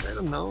coming, I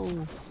don't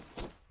know.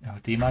 Oh,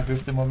 D-Mark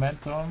with the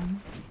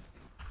momentum.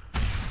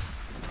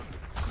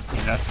 He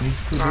just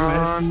needs to do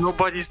his...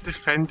 Nobody's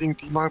defending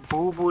D-Mark.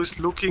 Bobo is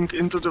looking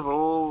into the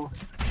wall.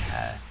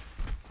 Yes.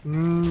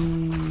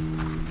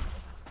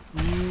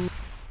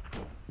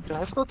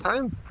 There's no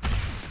time.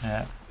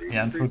 Yeah,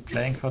 Jan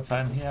playing for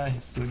time here.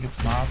 He's doing it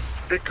smart.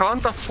 They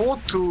can't afford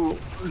to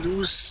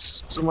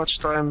lose so much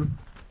time.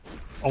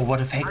 Oh, what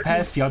a fake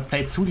pass! He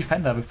outplayed 2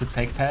 defender with the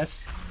fake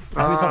pass.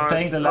 Now he's not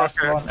playing the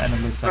last one, and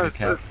it looks like a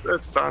cap.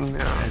 It's done,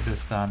 yeah. It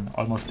is done.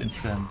 Almost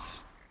instant.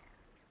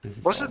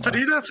 Was it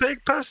really a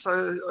fake pass?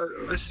 I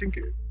think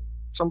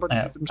somebody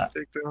made a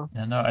mistake there.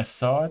 Yeah, no, I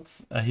saw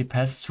it. He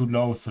passed too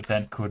low, so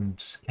Dan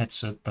couldn't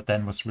catch it, but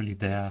Dan was really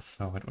there,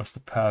 so it was the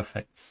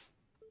perfect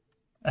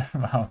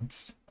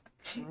amount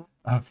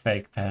of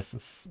fake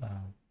passes.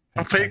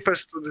 A fake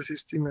pass to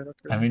his teammate,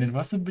 okay. I mean, it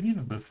was a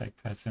believable fake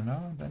pass, you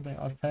know? Then they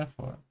all fell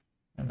for it,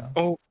 you know?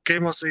 Oh,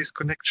 gamer says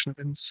connection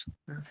wins.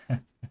 Yeah.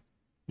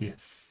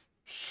 Yes.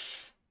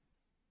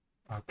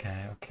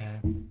 Okay.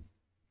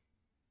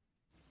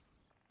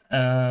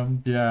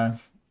 Yeah,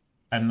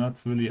 I'm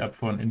not really up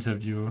for an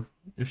interview.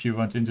 If you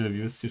want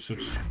interviews, you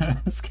should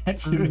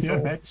schedule your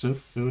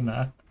matches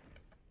sooner.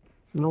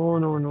 No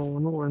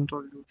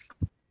interviews.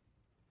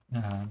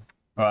 Yeah.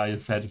 Well, you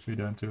said if we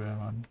don't do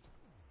one.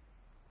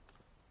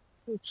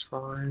 It's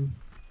fine.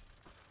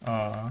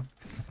 Oh.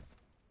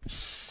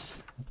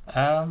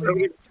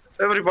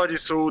 Everybody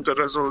saw the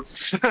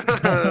results.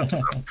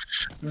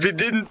 We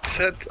didn't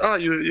had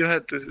you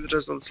had the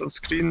results on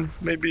screen.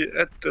 Maybe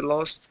at the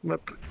last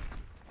map,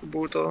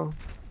 Kubota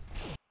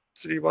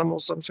 3-1 or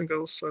something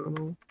else. I don't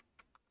know.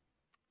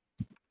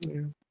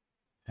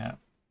 Yeah.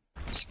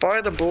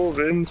 Spiderball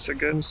wins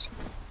against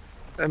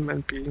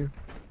MNP.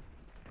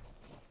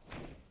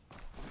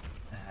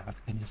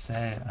 What can you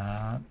say?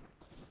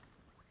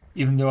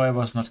 Even though I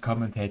was not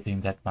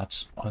commentating that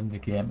much on the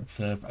game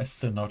itself, I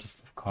still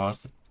noticed, of course,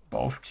 that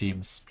both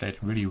teams played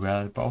really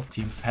well. Both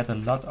teams had a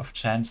lot of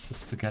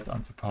chances to get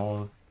onto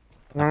pole.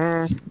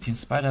 But Team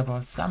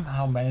Spiderball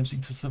somehow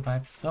managing to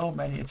survive so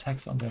many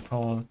attacks on their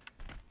pole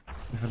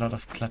with a lot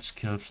of clutch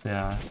kills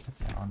there at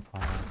their own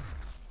pole.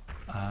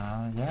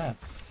 Yeah,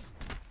 it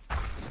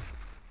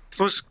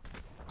was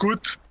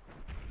good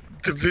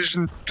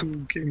Division 2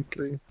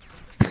 gameplay.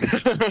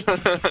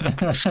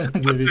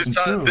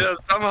 They're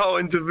somehow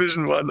in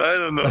Division 1, I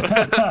don't know.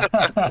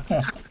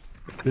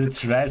 The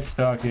trash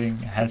talking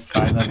has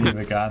finally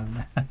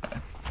begun.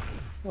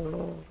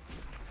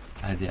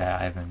 Yeah,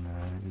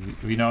 Ivan,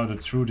 we know the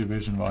true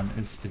Division 1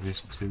 is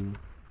Division 2.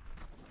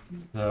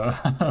 So,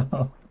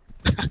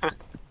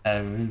 I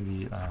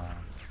really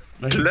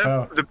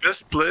the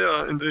best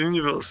player in the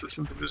universe is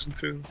in Division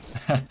 2.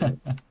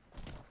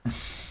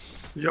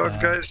 Your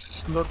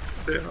guy's not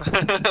there.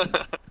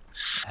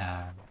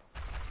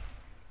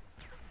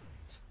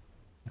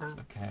 It's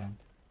okay.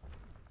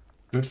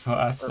 Good for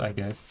us, I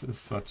guess,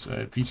 is what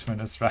Beachman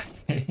is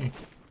writing.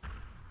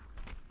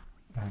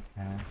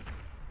 Okay.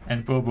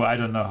 And Bobo, I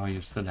don't know how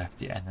you still have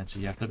the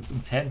energy after this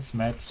intense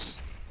match.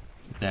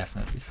 It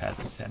definitely felt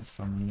intense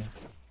for me.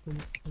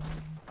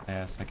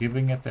 Players were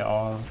giving it their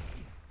all.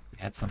 We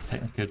had some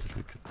technical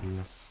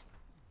difficulties.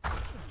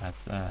 But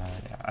yeah,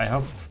 I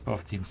hope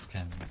both teams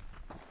can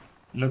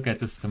look at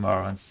this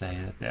tomorrow and say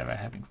that they were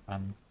having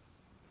fun.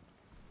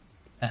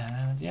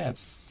 And yeah,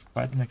 it's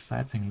quite an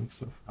exciting week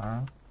so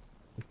far.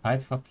 The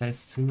fight for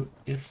place 2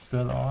 is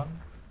still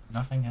on.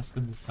 Nothing has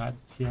been decided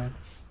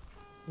yet.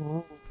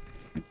 We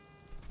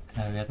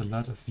had a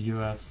lot of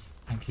viewers.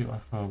 Thank you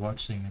all for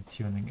watching and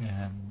tuning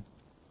in.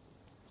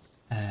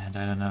 And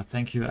I don't know,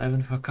 thank you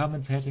Ivan for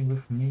commentating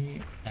with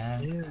me.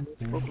 And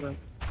no problem.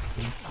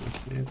 This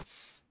is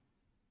it.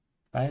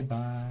 Bye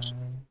bye.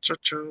 Ciao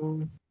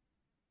ciao.